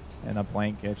a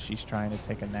blanket. She's trying to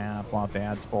take a nap while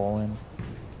Dad's bowling.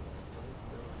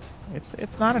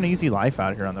 It's not an easy life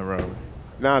out here on the road.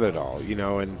 Not at all, you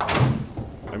know, and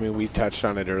I mean, we touched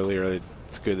on it earlier.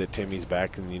 It's good that Timmy's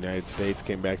back in the United States,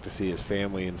 came back to see his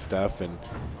family and stuff, and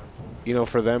you know,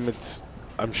 for them,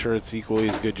 I'm sure it's equally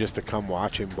as good just to come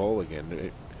watch him bowl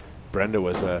again. Brenda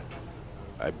was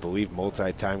I believe,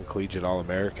 multi-time collegiate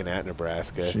All-American at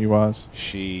Nebraska. She was.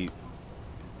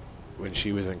 When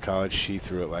she was in college, she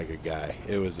threw it like a guy.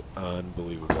 It was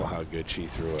unbelievable how good she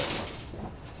threw it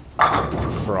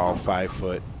for all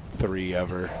 5'3" of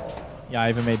her. Yeah, I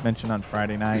even made mention on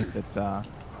Friday night that,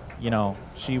 you know,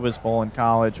 she was bowling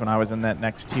college when I was in that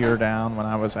next tier down when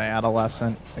I was an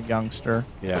adolescent, a youngster.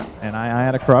 Yeah. And I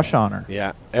had a crush on her.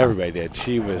 Yeah, everybody did.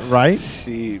 She was. Right?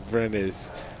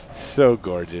 Brenda's so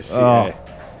gorgeous. Oh. Yeah.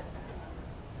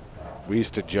 We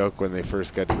used to joke when they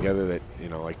first got together that, you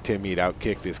know, like Timmy'd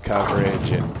outkicked his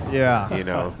coverage and, yeah, you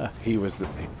know, he was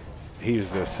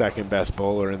the second best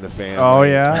bowler in the family. Oh,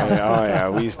 yeah? Oh, yeah.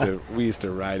 We used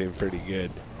to ride him pretty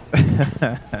good.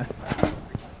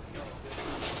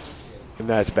 And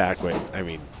that's back when, I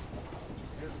mean,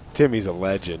 Timmy's a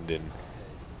legend in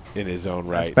his own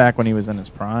right. That's back when he was in his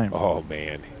prime. Oh,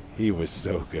 man. He was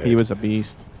so good. He was a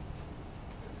beast.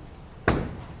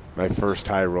 My first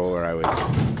high roller, I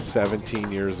was 17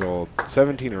 years old,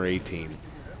 17 or 18,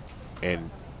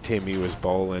 and Timmy was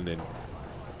bowling, and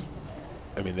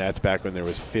I mean, that's back when there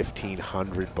was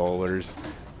 1,500 bowlers,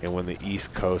 and when the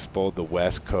East Coast bowled the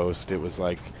West Coast, it was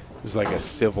like a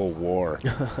civil war.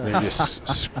 They're just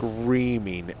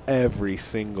screaming every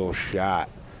single shot.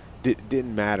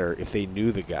 Didn't matter if they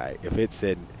knew the guy. If it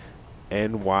said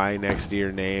NY next to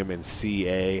your name and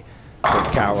CA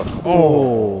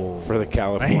for the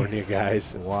California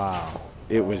guys. Wow.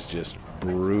 It was just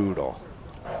brutal.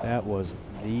 That was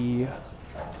the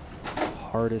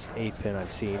hardest 8-pin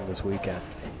I've seen this weekend.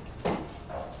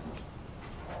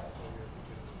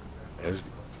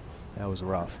 That was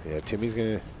rough. Yeah, Timmy's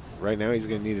right now he's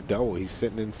gonna need a double. He's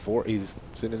sitting in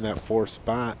that 4th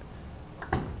spot.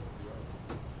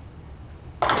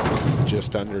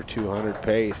 Just under 200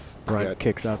 pace. Brent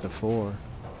kicks out the 4.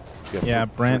 Yeah,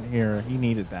 Brent here, he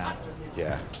needed that.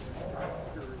 Yeah.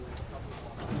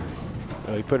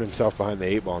 Well, he put himself behind the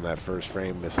 8 ball in that first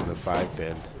frame, missing the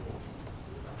 5-pin.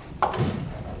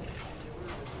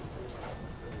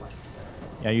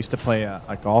 Yeah, I used to play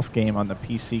a golf game on the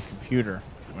PC computer.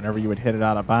 Whenever you would hit it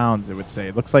out of bounds, it would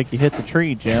say, "Looks like you hit the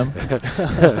tree, Jim."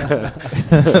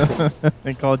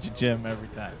 They called you Jim every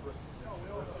time.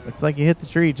 Looks like you hit the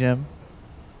tree, Jim.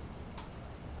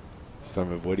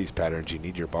 Some of Woody's patterns, you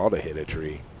need your ball to hit a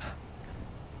tree.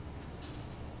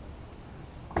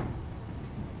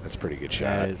 That's a pretty good shot.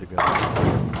 That is a good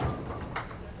one.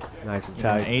 Nice and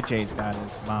tight. AJ's got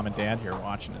his mom and dad here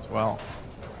watching as well.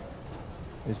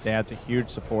 His dad's a huge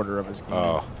supporter of his game.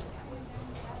 Oh.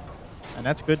 And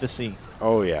that's good to see.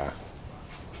 Oh, yeah.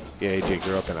 Yeah, AJ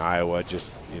grew up in Iowa,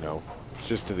 just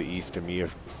to the east of me, a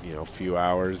few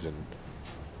hours, and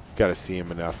got to see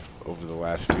him enough over the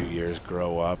last few years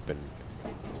grow up and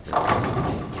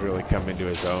he's really come into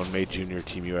his own. Made Junior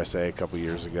Team USA a couple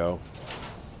years ago.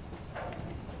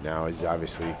 Now he's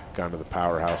obviously gone to the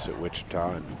powerhouse at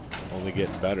Wichita and only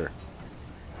getting better.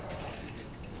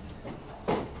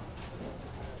 A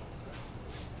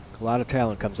lot of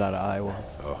talent comes out of Iowa.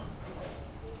 Oh.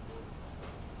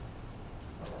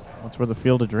 That's where the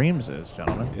Field of Dreams is,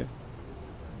 gentlemen. Yeah.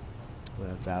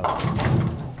 That's out.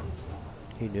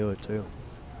 He knew it too.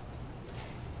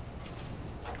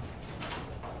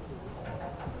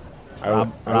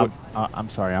 Rob, I'm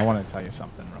sorry. I want to tell you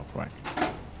something real quick.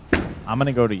 I'm going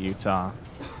to go to Utah,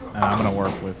 and I'm going to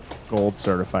work with gold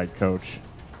certified coach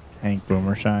Hank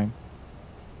Boomershine,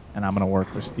 and I'm going to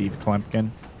work with Steve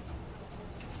Klemkin.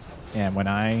 And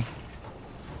when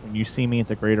you see me at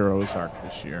the Greater Ozark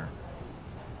this year,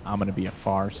 I'm going to be a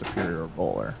far superior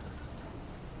bowler.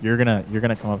 You're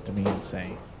gonna come up to me and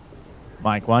say,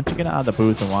 Mike, why don't you get out of the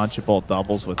booth and why don't you bowl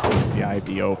doubles with the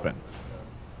IB Open?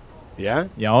 Yeah?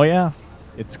 Yeah, oh yeah.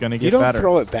 It's going to get better. You don't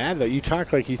throw it bad, though. You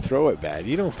talk like you throw it bad.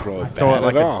 You don't throw it throw bad it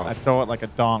like at all. I throw it like a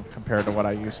donk compared to what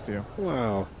I used to.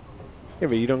 Well, yeah,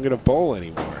 but you don't get a bowl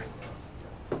anymore.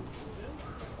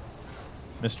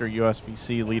 Mr.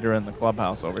 USBC leader in the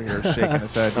clubhouse over here is shaking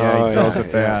his head. Yeah, he throws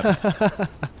it bad.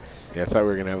 Yeah, I thought we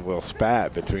were going to have a little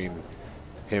spat between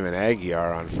him and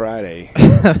Aguiar on Friday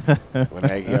when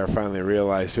Aguiar finally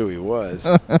realized who he was.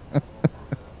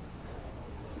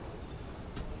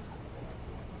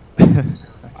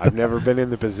 I've never been in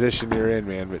the position you're in,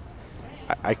 man, but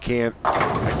I can't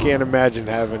imagine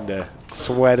having to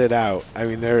sweat it out. I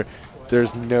mean,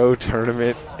 there's no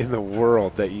tournament in the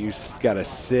world that you got to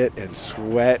sit and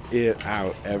sweat it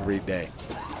out every day.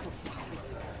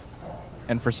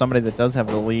 And for somebody that does have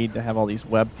the lead to have all these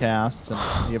webcasts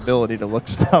and the ability to look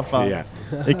stuff up, Yeah.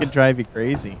 It can drive you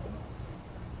crazy.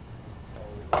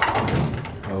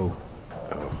 Oh.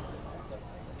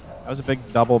 That was a big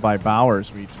double by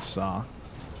Bowers we just saw.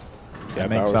 Yeah, That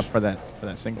makes Bowers. up for that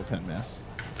single pin miss.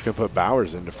 It's going to put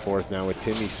Bowers into fourth now with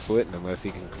Timmy splitting unless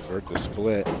he can convert the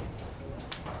split.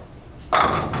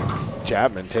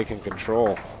 Chapman taking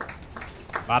control.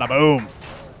 Bada boom.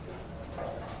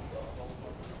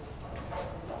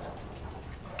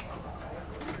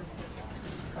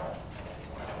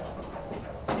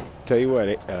 Tell you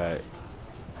what,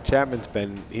 Chapman's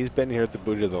been here at the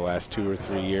Buddha the last 2 or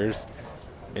 3 years,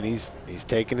 and he's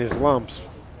taken his lumps,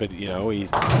 but you know he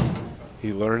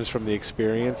learns from the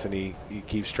experience and he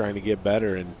keeps trying to get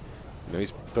better, and you know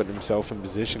he's putting himself in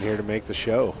position here to make the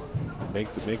show,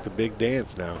 make the big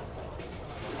dance now.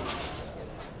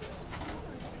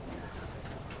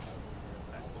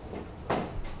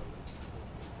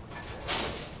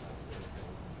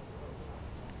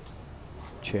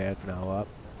 Chad's now up.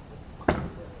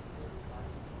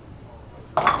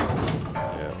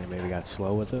 Yeah. He maybe got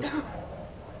slow with it.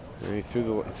 And he threw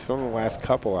the last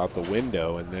couple out the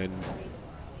window, and then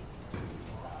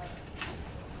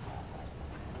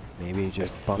maybe he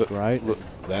just bumped right.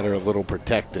 That are a little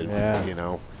protected. Yeah. You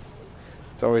know,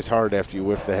 it's always hard after you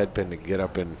whiff the head pin to get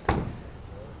up and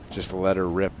just let her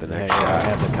rip the next I shot.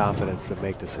 have the confidence to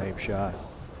make the same shot.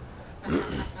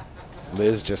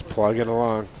 Liz just plugging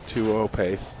along, 2-0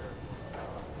 pace.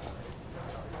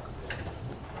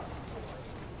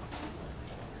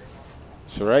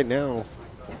 So right now,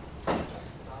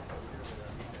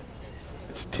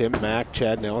 it's Tim Mack,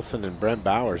 Chad Nelson, and Brent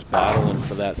Bowers battling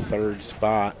for that third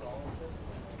spot.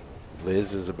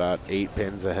 Liz is about 8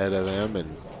 pins ahead of them,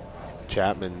 and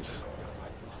Chapman's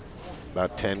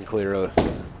about 10 clear,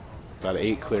 about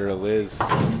 8 clear of Liz.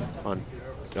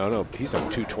 No, he's on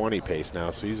 220 pace now,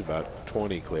 so he's about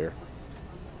 20 clear.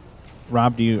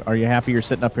 Rob, are you happy you're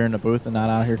sitting up here in the booth and not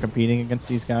out here competing against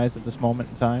these guys at this moment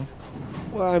in time?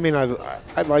 Well, I mean,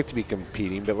 I'd like to be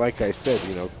competing, but like I said,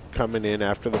 you know, coming in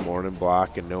after the morning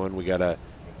block and knowing we got a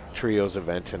trios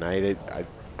event tonight,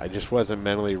 I just wasn't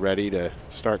mentally ready to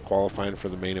start qualifying for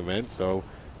the main event. So,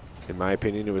 in my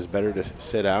opinion, it was better to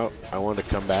sit out. I wanted to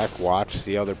come back, watch,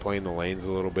 see how they're playing the lanes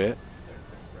a little bit.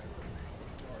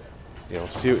 You know,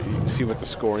 see what the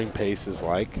scoring pace is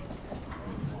like.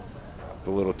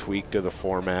 The little tweak to the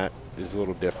format is a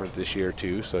little different this year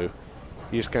too, so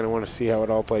you just kind of want to see how it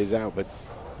all plays out. But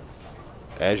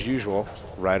as usual,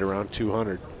 right around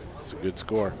 200. It's a good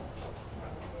score.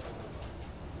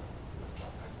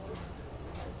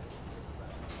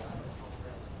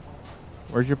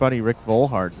 Where's your buddy Rick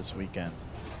Volhard this weekend?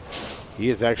 He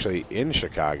is actually in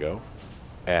Chicago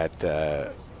at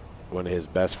one of his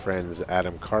best friends,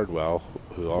 Adam Cardwell,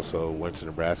 who also went to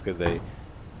Nebraska.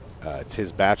 It's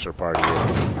his bachelor party.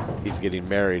 He's getting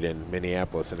married in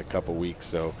Minneapolis in a couple weeks,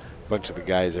 so a bunch of the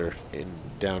guys are in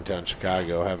downtown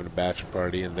Chicago having a bachelor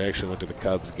party, and they actually went to the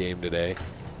Cubs game today.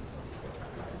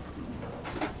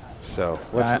 So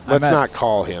let's not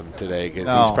call him today because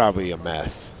he's probably a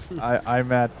mess. I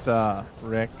met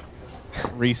Rick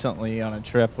recently on a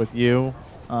trip with you.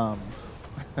 I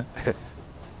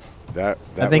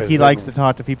think he likes to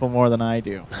talk to people more than I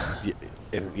do.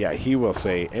 And yeah, he will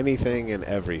say anything and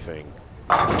everything.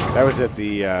 That was at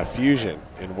the Fusion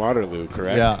in Waterloo,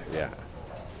 correct? Yeah. Yeah.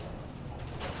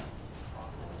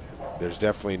 there's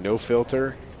definitely no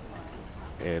filter,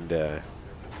 and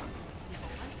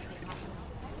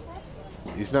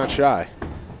he's not shy.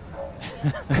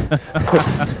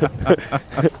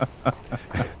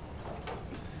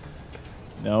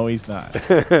 No, he's not.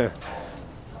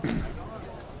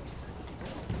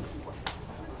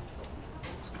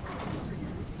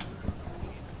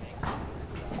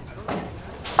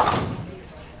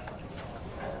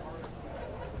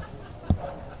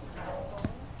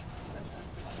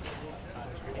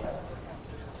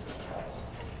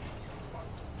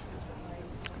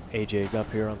 AJ's up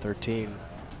here on 13.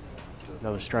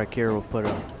 Another strike here will put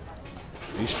a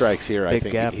He strikes here. I big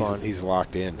think gap on. he's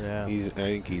locked in. Yeah. I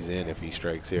think he's in if he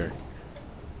strikes here.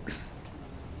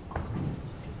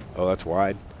 Oh, that's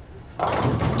wide.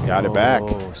 Got it back.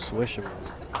 Oh, swish him.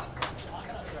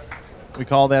 We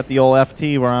call that the old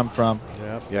FT where I'm from.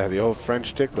 Yep. Yeah, the old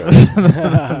French tickler.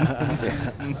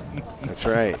 Yeah. That's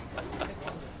right.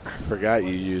 Forgot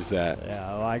you used that. Yeah,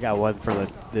 well, I got one for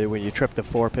the when you trip the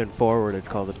 4-pin forward, it's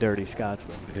called the Dirty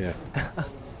Scotsman. Yeah.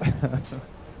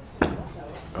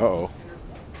 Uh-oh.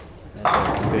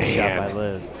 That's a good shot by Man.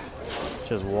 Liz.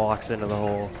 Just walks into the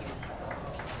hole.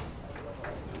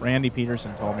 Randy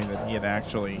Peterson told me that he had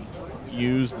actually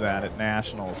used that at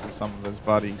Nationals with some of his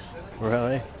buddies.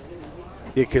 Really?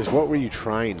 Yeah, because what were you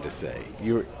trying to say?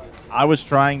 I was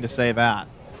trying to say that.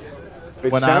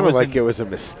 It When I sounded was like in- it was a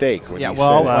mistake when Yeah, you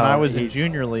well, said when it. I was in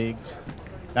junior leagues,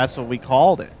 that's what we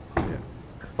called it.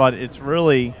 But it's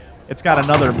got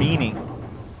another meaning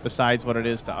besides what it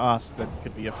is to us that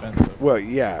could be offensive. Well,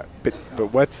 yeah, but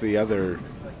what's the other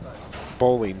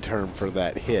bowling term for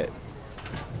that hit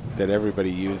that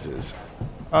everybody uses?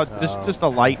 Just a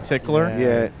light tickler.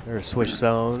 Yeah. Or a swish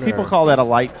zone. People or call that a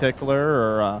light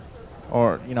tickler,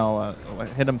 or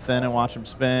hit them thin and watch them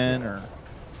spin, or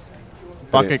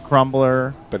bucket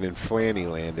crumbler. But in Flanny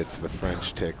land, it's the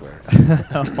French tickler.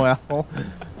 Well,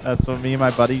 that's what me and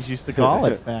my buddies used to call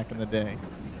it back in the day.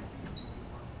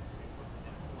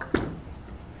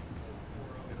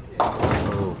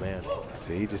 Oh man.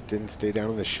 See, he just didn't stay down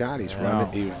on the shot. He No.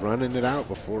 was running it out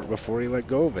before he let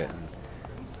go of it. And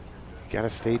you got to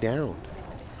stay down.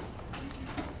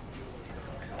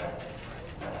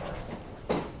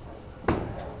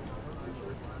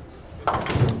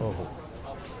 Oh.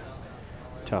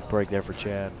 Tough break there for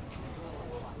Chad.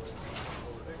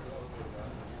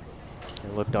 He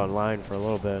looked online for a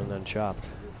little bit and then chopped.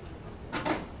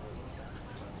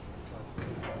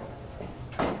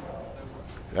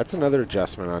 That's another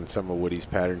adjustment on some of Woody's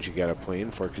patterns you got to play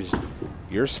in for, because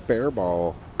your spare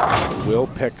ball will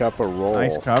pick up a roll.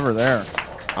 Nice cover there.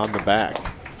 On the back.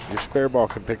 Your spare ball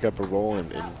can pick up a roll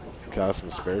and cause some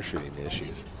spare shooting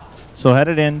issues. So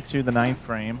headed into the 9th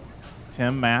frame,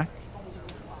 Tim Mack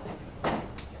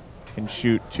can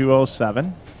shoot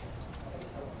 207.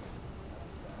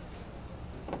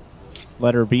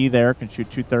 Letter B there can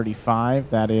shoot 235.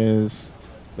 That is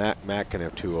Matt can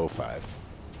have 205.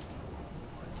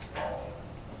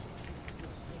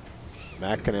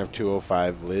 Matt can have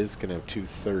 205. Liz can have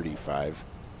 235.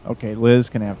 okay. Liz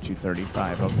can have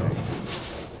 235. Okay.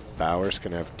 Bowers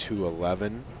can have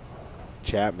 211.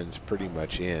 Chapman's pretty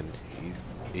much in.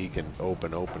 He can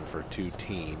open for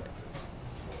 210.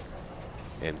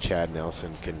 And Chad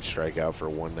Nelson can strike out for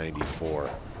 194.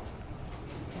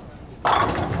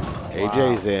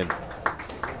 AJ's in.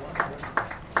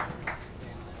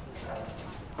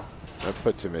 That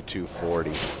puts him at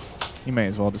 240. He may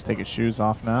as well just take his shoes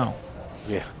off now.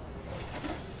 Yeah.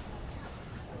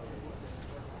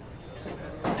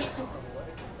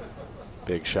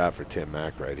 Big shot for Tim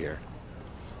Mack right here.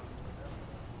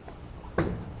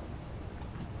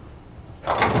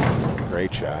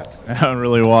 Great shot. That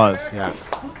really was. Yeah.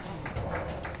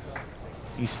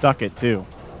 He stuck it too.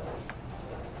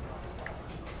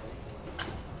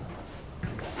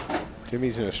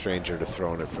 Timmy's no stranger to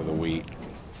throwing it for the wheat.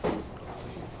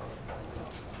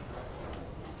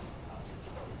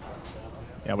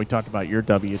 Yeah, we talked about your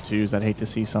W-2s. I'd hate to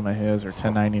see some of his, or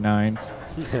 1099s.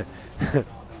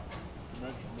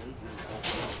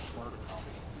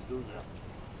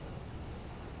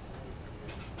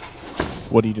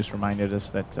 Woody just reminded us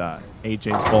that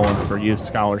AJ's bowling for youth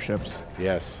scholarships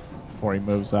Yes. before he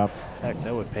moves up. Heck,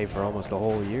 that would pay for almost a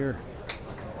whole year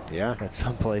Yeah. at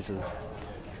some places.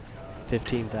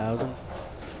 15,000.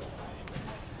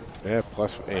 Yeah.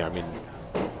 Plus, I mean,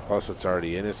 plus what's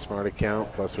already in his smart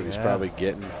account. Plus what he's Yeah. probably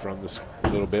getting from a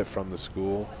little bit from the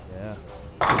school. Yeah.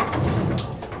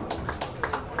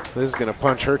 Liz is gonna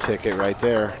punch her ticket right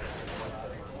there.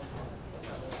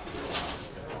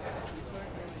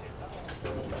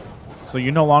 So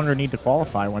you no longer need to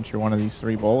qualify once you're one of these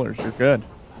 3 bowlers. You're good.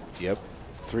 Yep.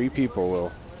 3 people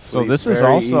will. So Sleep this is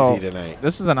very also easy tonight.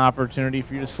 this is an opportunity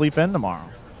for you to sleep in tomorrow.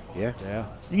 Yeah. Yeah.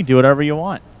 You can do whatever you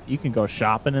want. You can go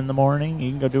shopping in the morning.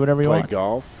 You can go do whatever you Play want.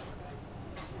 golf.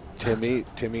 Timmy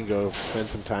go spend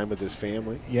some time with his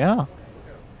family Yeah.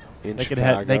 in They could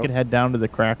Chicago. head down to the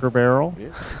Cracker Barrel, Yeah.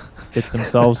 get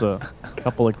themselves a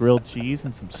couple of grilled cheese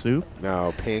and some soup.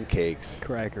 No, pancakes.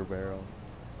 Cracker Barrel,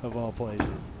 of all places.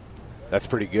 That's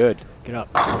pretty good. Get up.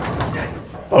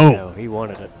 Oh. No, he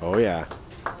wanted it. Oh, yeah.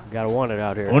 You gotta want it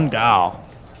out here. Ungal.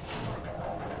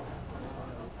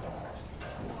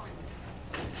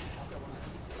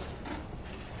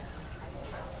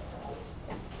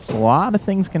 So a lot of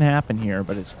things can happen here,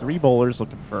 but it's 3 bowlers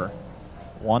looking for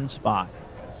 1 spot.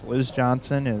 So Liz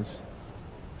Johnson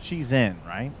she's in,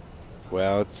 right?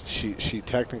 Well, she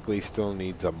technically still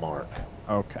needs a mark.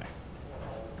 Okay.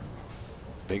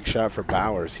 Big shot for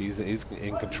Bowers. He's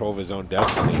in control of his own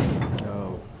destiny.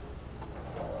 Oh.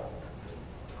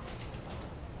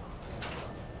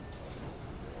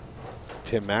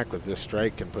 Tim Mack with this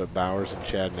strike can put Bowers and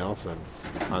Chad Nelson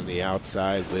on the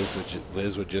outside.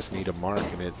 Liz would just need a mark,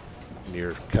 and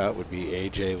your cut would be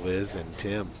AJ, Liz, and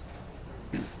Tim.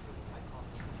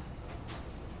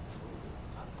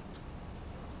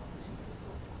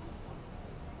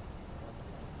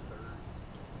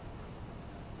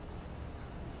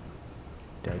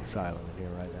 Dead silent in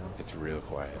here right now. It's real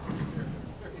quiet.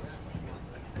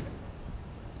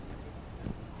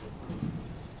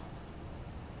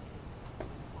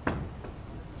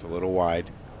 It's a little wide.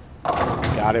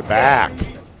 Got it back.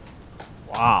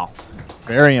 Wow.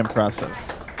 Very impressive.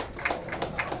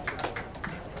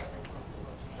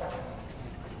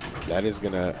 That is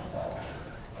going to...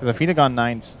 Because if he'd have gone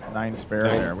nine spare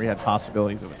there, we had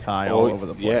possibilities of a tie all over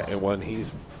the place. Yeah, and when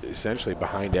he's essentially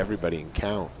behind everybody in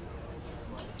count.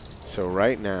 So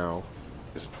right now,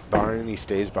 barring he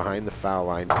stays behind the foul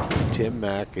line, Tim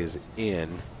Mack is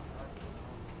in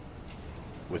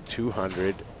with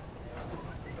 200.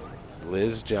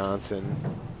 Liz Johnson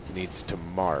needs to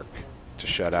mark to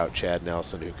shut out Chad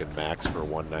Nelson, who can max for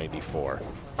 194.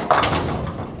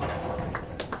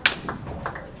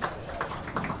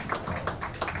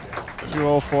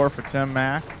 204 for Tim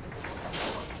Mack.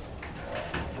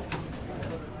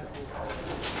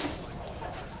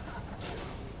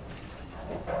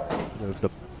 Moves the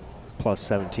plus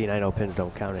 17. I know pins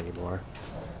don't count anymore.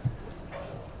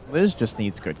 Liz just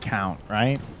needs good count,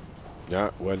 right?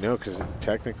 No, well, no, because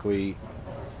technically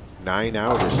 9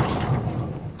 out is...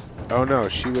 Oh, no,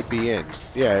 she would be in.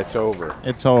 Yeah, it's over.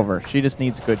 It's over. She just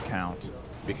needs good count.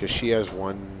 Because she has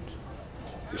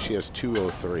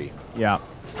 203. Yeah.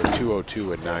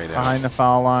 202 and 9 out. Behind the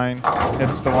foul line,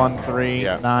 hits the 1-3,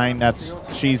 Yeah. 9.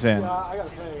 She's in.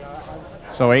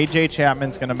 So AJ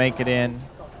Chapman's going to make it in.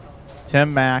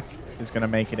 Tim Mack is going to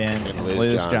make it in, And and Liz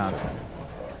Liz Johnson.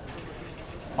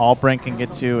 All Brent can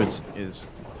get to is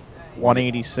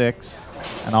 186,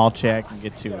 and all Chad can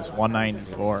get to is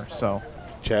 194. So,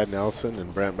 Chad Nelson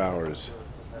and Brent Bowers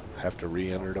have to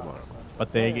re-enter tomorrow.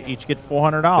 but they each get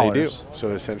 $400. They do. So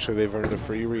essentially they've earned a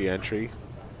free re-entry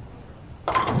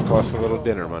plus a little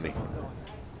dinner money.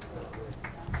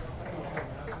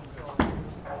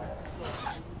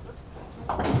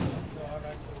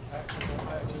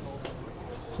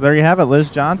 So there you have it. Liz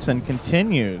Johnson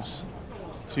continues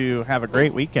to have a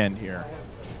great weekend here.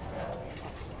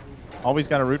 Always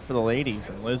got to root for the ladies,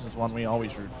 and Liz is one we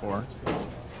always root for.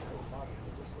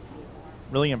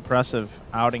 Really impressive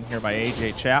outing here by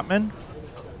A.J. Chapman.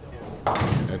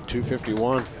 At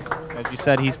 251. As you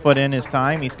said, he's put in his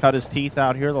time. He's cut his teeth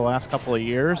out here the last couple of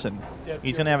years, and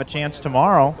he's going to have a chance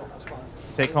tomorrow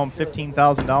to take home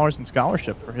 $15,000 in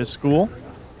scholarship for his school.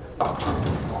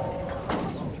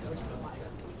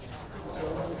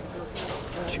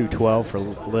 $212 for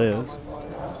Liz.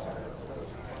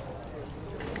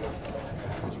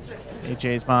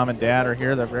 AJ's mom and dad are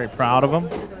here. They're very proud of him.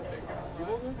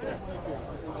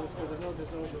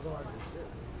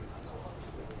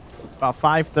 It's about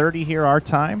 5:30 here our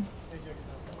time.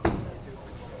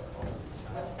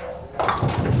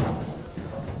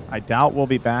 I doubt we'll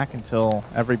be back until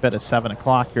every bit of 7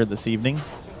 o'clock here this evening.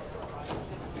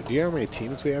 Do you know how many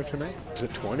teams we have tonight? Is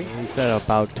it 20? He said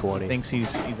about 20. Thinks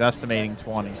he's estimating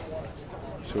 20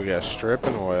 So we got strip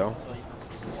and oil,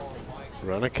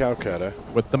 run a Calcutta.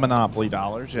 with the Monopoly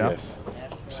dollars. Yeah, Yes.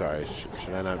 Sorry,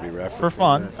 should I not be referencing for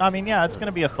fun. that? I mean, yeah, it's going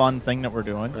to be a fun thing that we're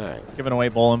doing. All right. Giving away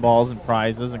bowling balls and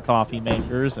prizes and coffee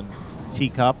makers and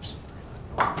teacups.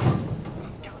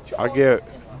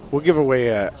 We'll give away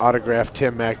an autographed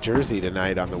Tim Mack jersey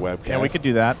tonight on the webcast. Yeah, we could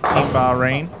do that. Team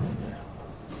Bahrain.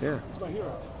 Yeah.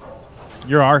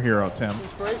 You're our hero, Tim.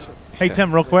 Hey,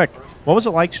 Tim, real quick. What was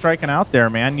it like striking out there,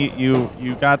 man?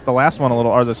 You got the last one a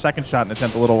little, or the second shot and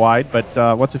attempt a little wide,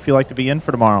 but what's it feel like to be in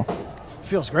for tomorrow?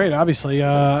 Feels great, obviously.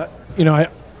 You know,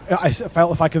 I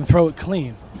felt if I can throw it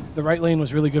clean. The right lane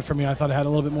was really good for me. I thought I had a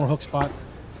little bit more hook spot.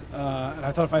 And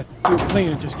I thought if I threw it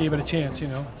clean and just gave it a chance, you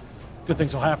know, good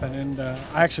things will happen. And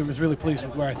I actually was really pleased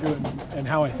with where I threw it and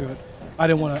how I threw it. I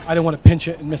didn't want to pinch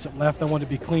it and miss it left. I wanted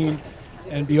to be clean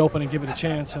and be open and give it a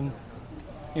chance. And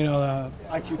you know, the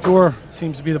IQ Tour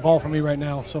seems to be the ball for me right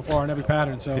now so far in every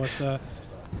pattern. So it's I'm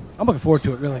looking forward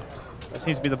to it, really. That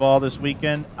seems to be the ball this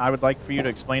weekend. I would like for you to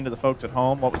explain to the folks at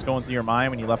home what was going through your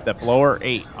mind when you left that blower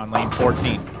 8 on lane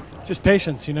 14. Just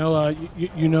patience, you know.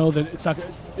 You know that it's not.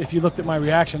 If you looked at my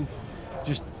reaction,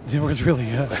 just there was really.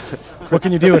 What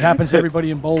can you do? It happens to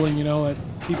everybody in bowling. You know,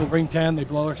 people bring 10, they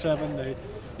blow 7,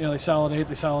 they solid 8,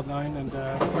 they solid 9, and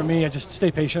for me, I just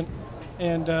stay patient.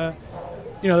 And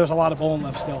you know, there's a lot of bowling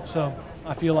left still, so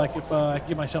I feel like if I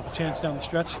give myself a chance down the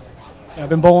stretch, I've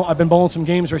been bowling some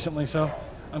games recently, so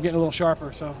I'm getting a little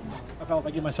sharper. So I felt if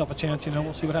I give myself a chance, you know,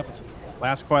 we'll see what happens.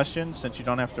 Last question, since you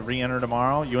don't have to re-enter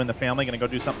tomorrow, you and the family going to go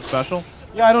do something special?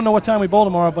 Yeah, I don't know what time we bowl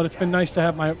tomorrow, but it's been nice to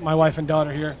have my wife and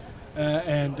daughter here.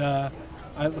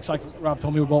 It looks like Rob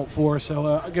told me we're bowl at 4, so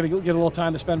I get a little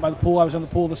time to spend by the pool. I was in the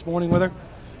pool this morning with her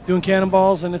doing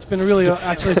cannonballs, and it's been really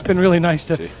it's been really nice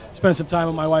to spend some time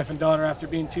with my wife and daughter after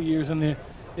being 2 years in the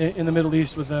Middle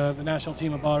East with the national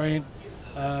team of Bahrain,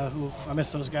 who I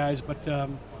miss those guys, but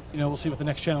you know, we'll see what the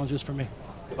next challenge is for me.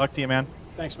 Good luck to you, man.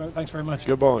 Thanks very much.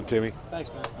 Good bowling, Timmy. Thanks,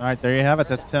 man. All right, there you have it.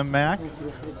 That's Tim Mack.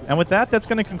 And with that, that's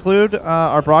going to conclude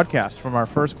our broadcast from our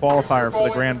first qualifier for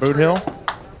the Grand Boot Hill.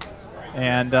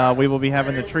 And we will be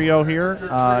having the trio here.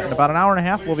 In about an hour and a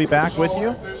half, we'll be back with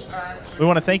you. We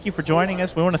want to thank you for joining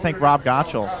us. We want to thank Rob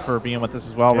Gottschall for being with us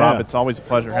as well. Yeah. Rob, it's always a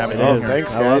pleasure having you It here. is.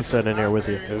 Thanks, I love guys. sitting here with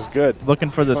you. It was good.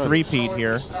 Looking for the Fun. three-peat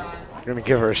here. We're going to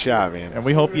give her a shot, man. And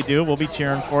we hope you do. We'll be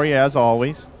cheering for you as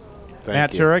always.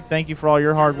 Matt you. Turek, thank you for all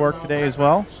your hard work today as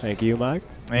well. Thank you, Mike.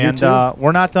 And You too.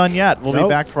 we're not done yet. We'll be Nope.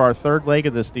 back for our third leg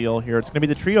of this deal here. It's going to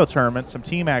be the trio tournament, some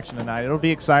team action tonight. It'll be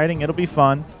exciting. It'll be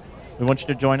fun. We want you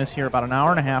to join us here about an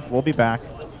hour and a half. We'll be back.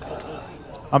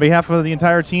 On behalf of the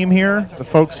entire team here, the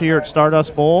folks here at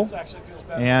Stardust Bowl,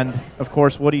 and, of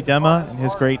course, Woody Demma and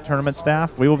his great tournament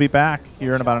staff, we will be back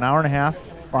here in about an hour and a half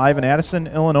live in Addison,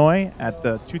 Illinois at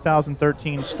the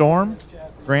 2013 Storm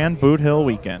Grand Boot Hill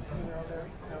Weekend.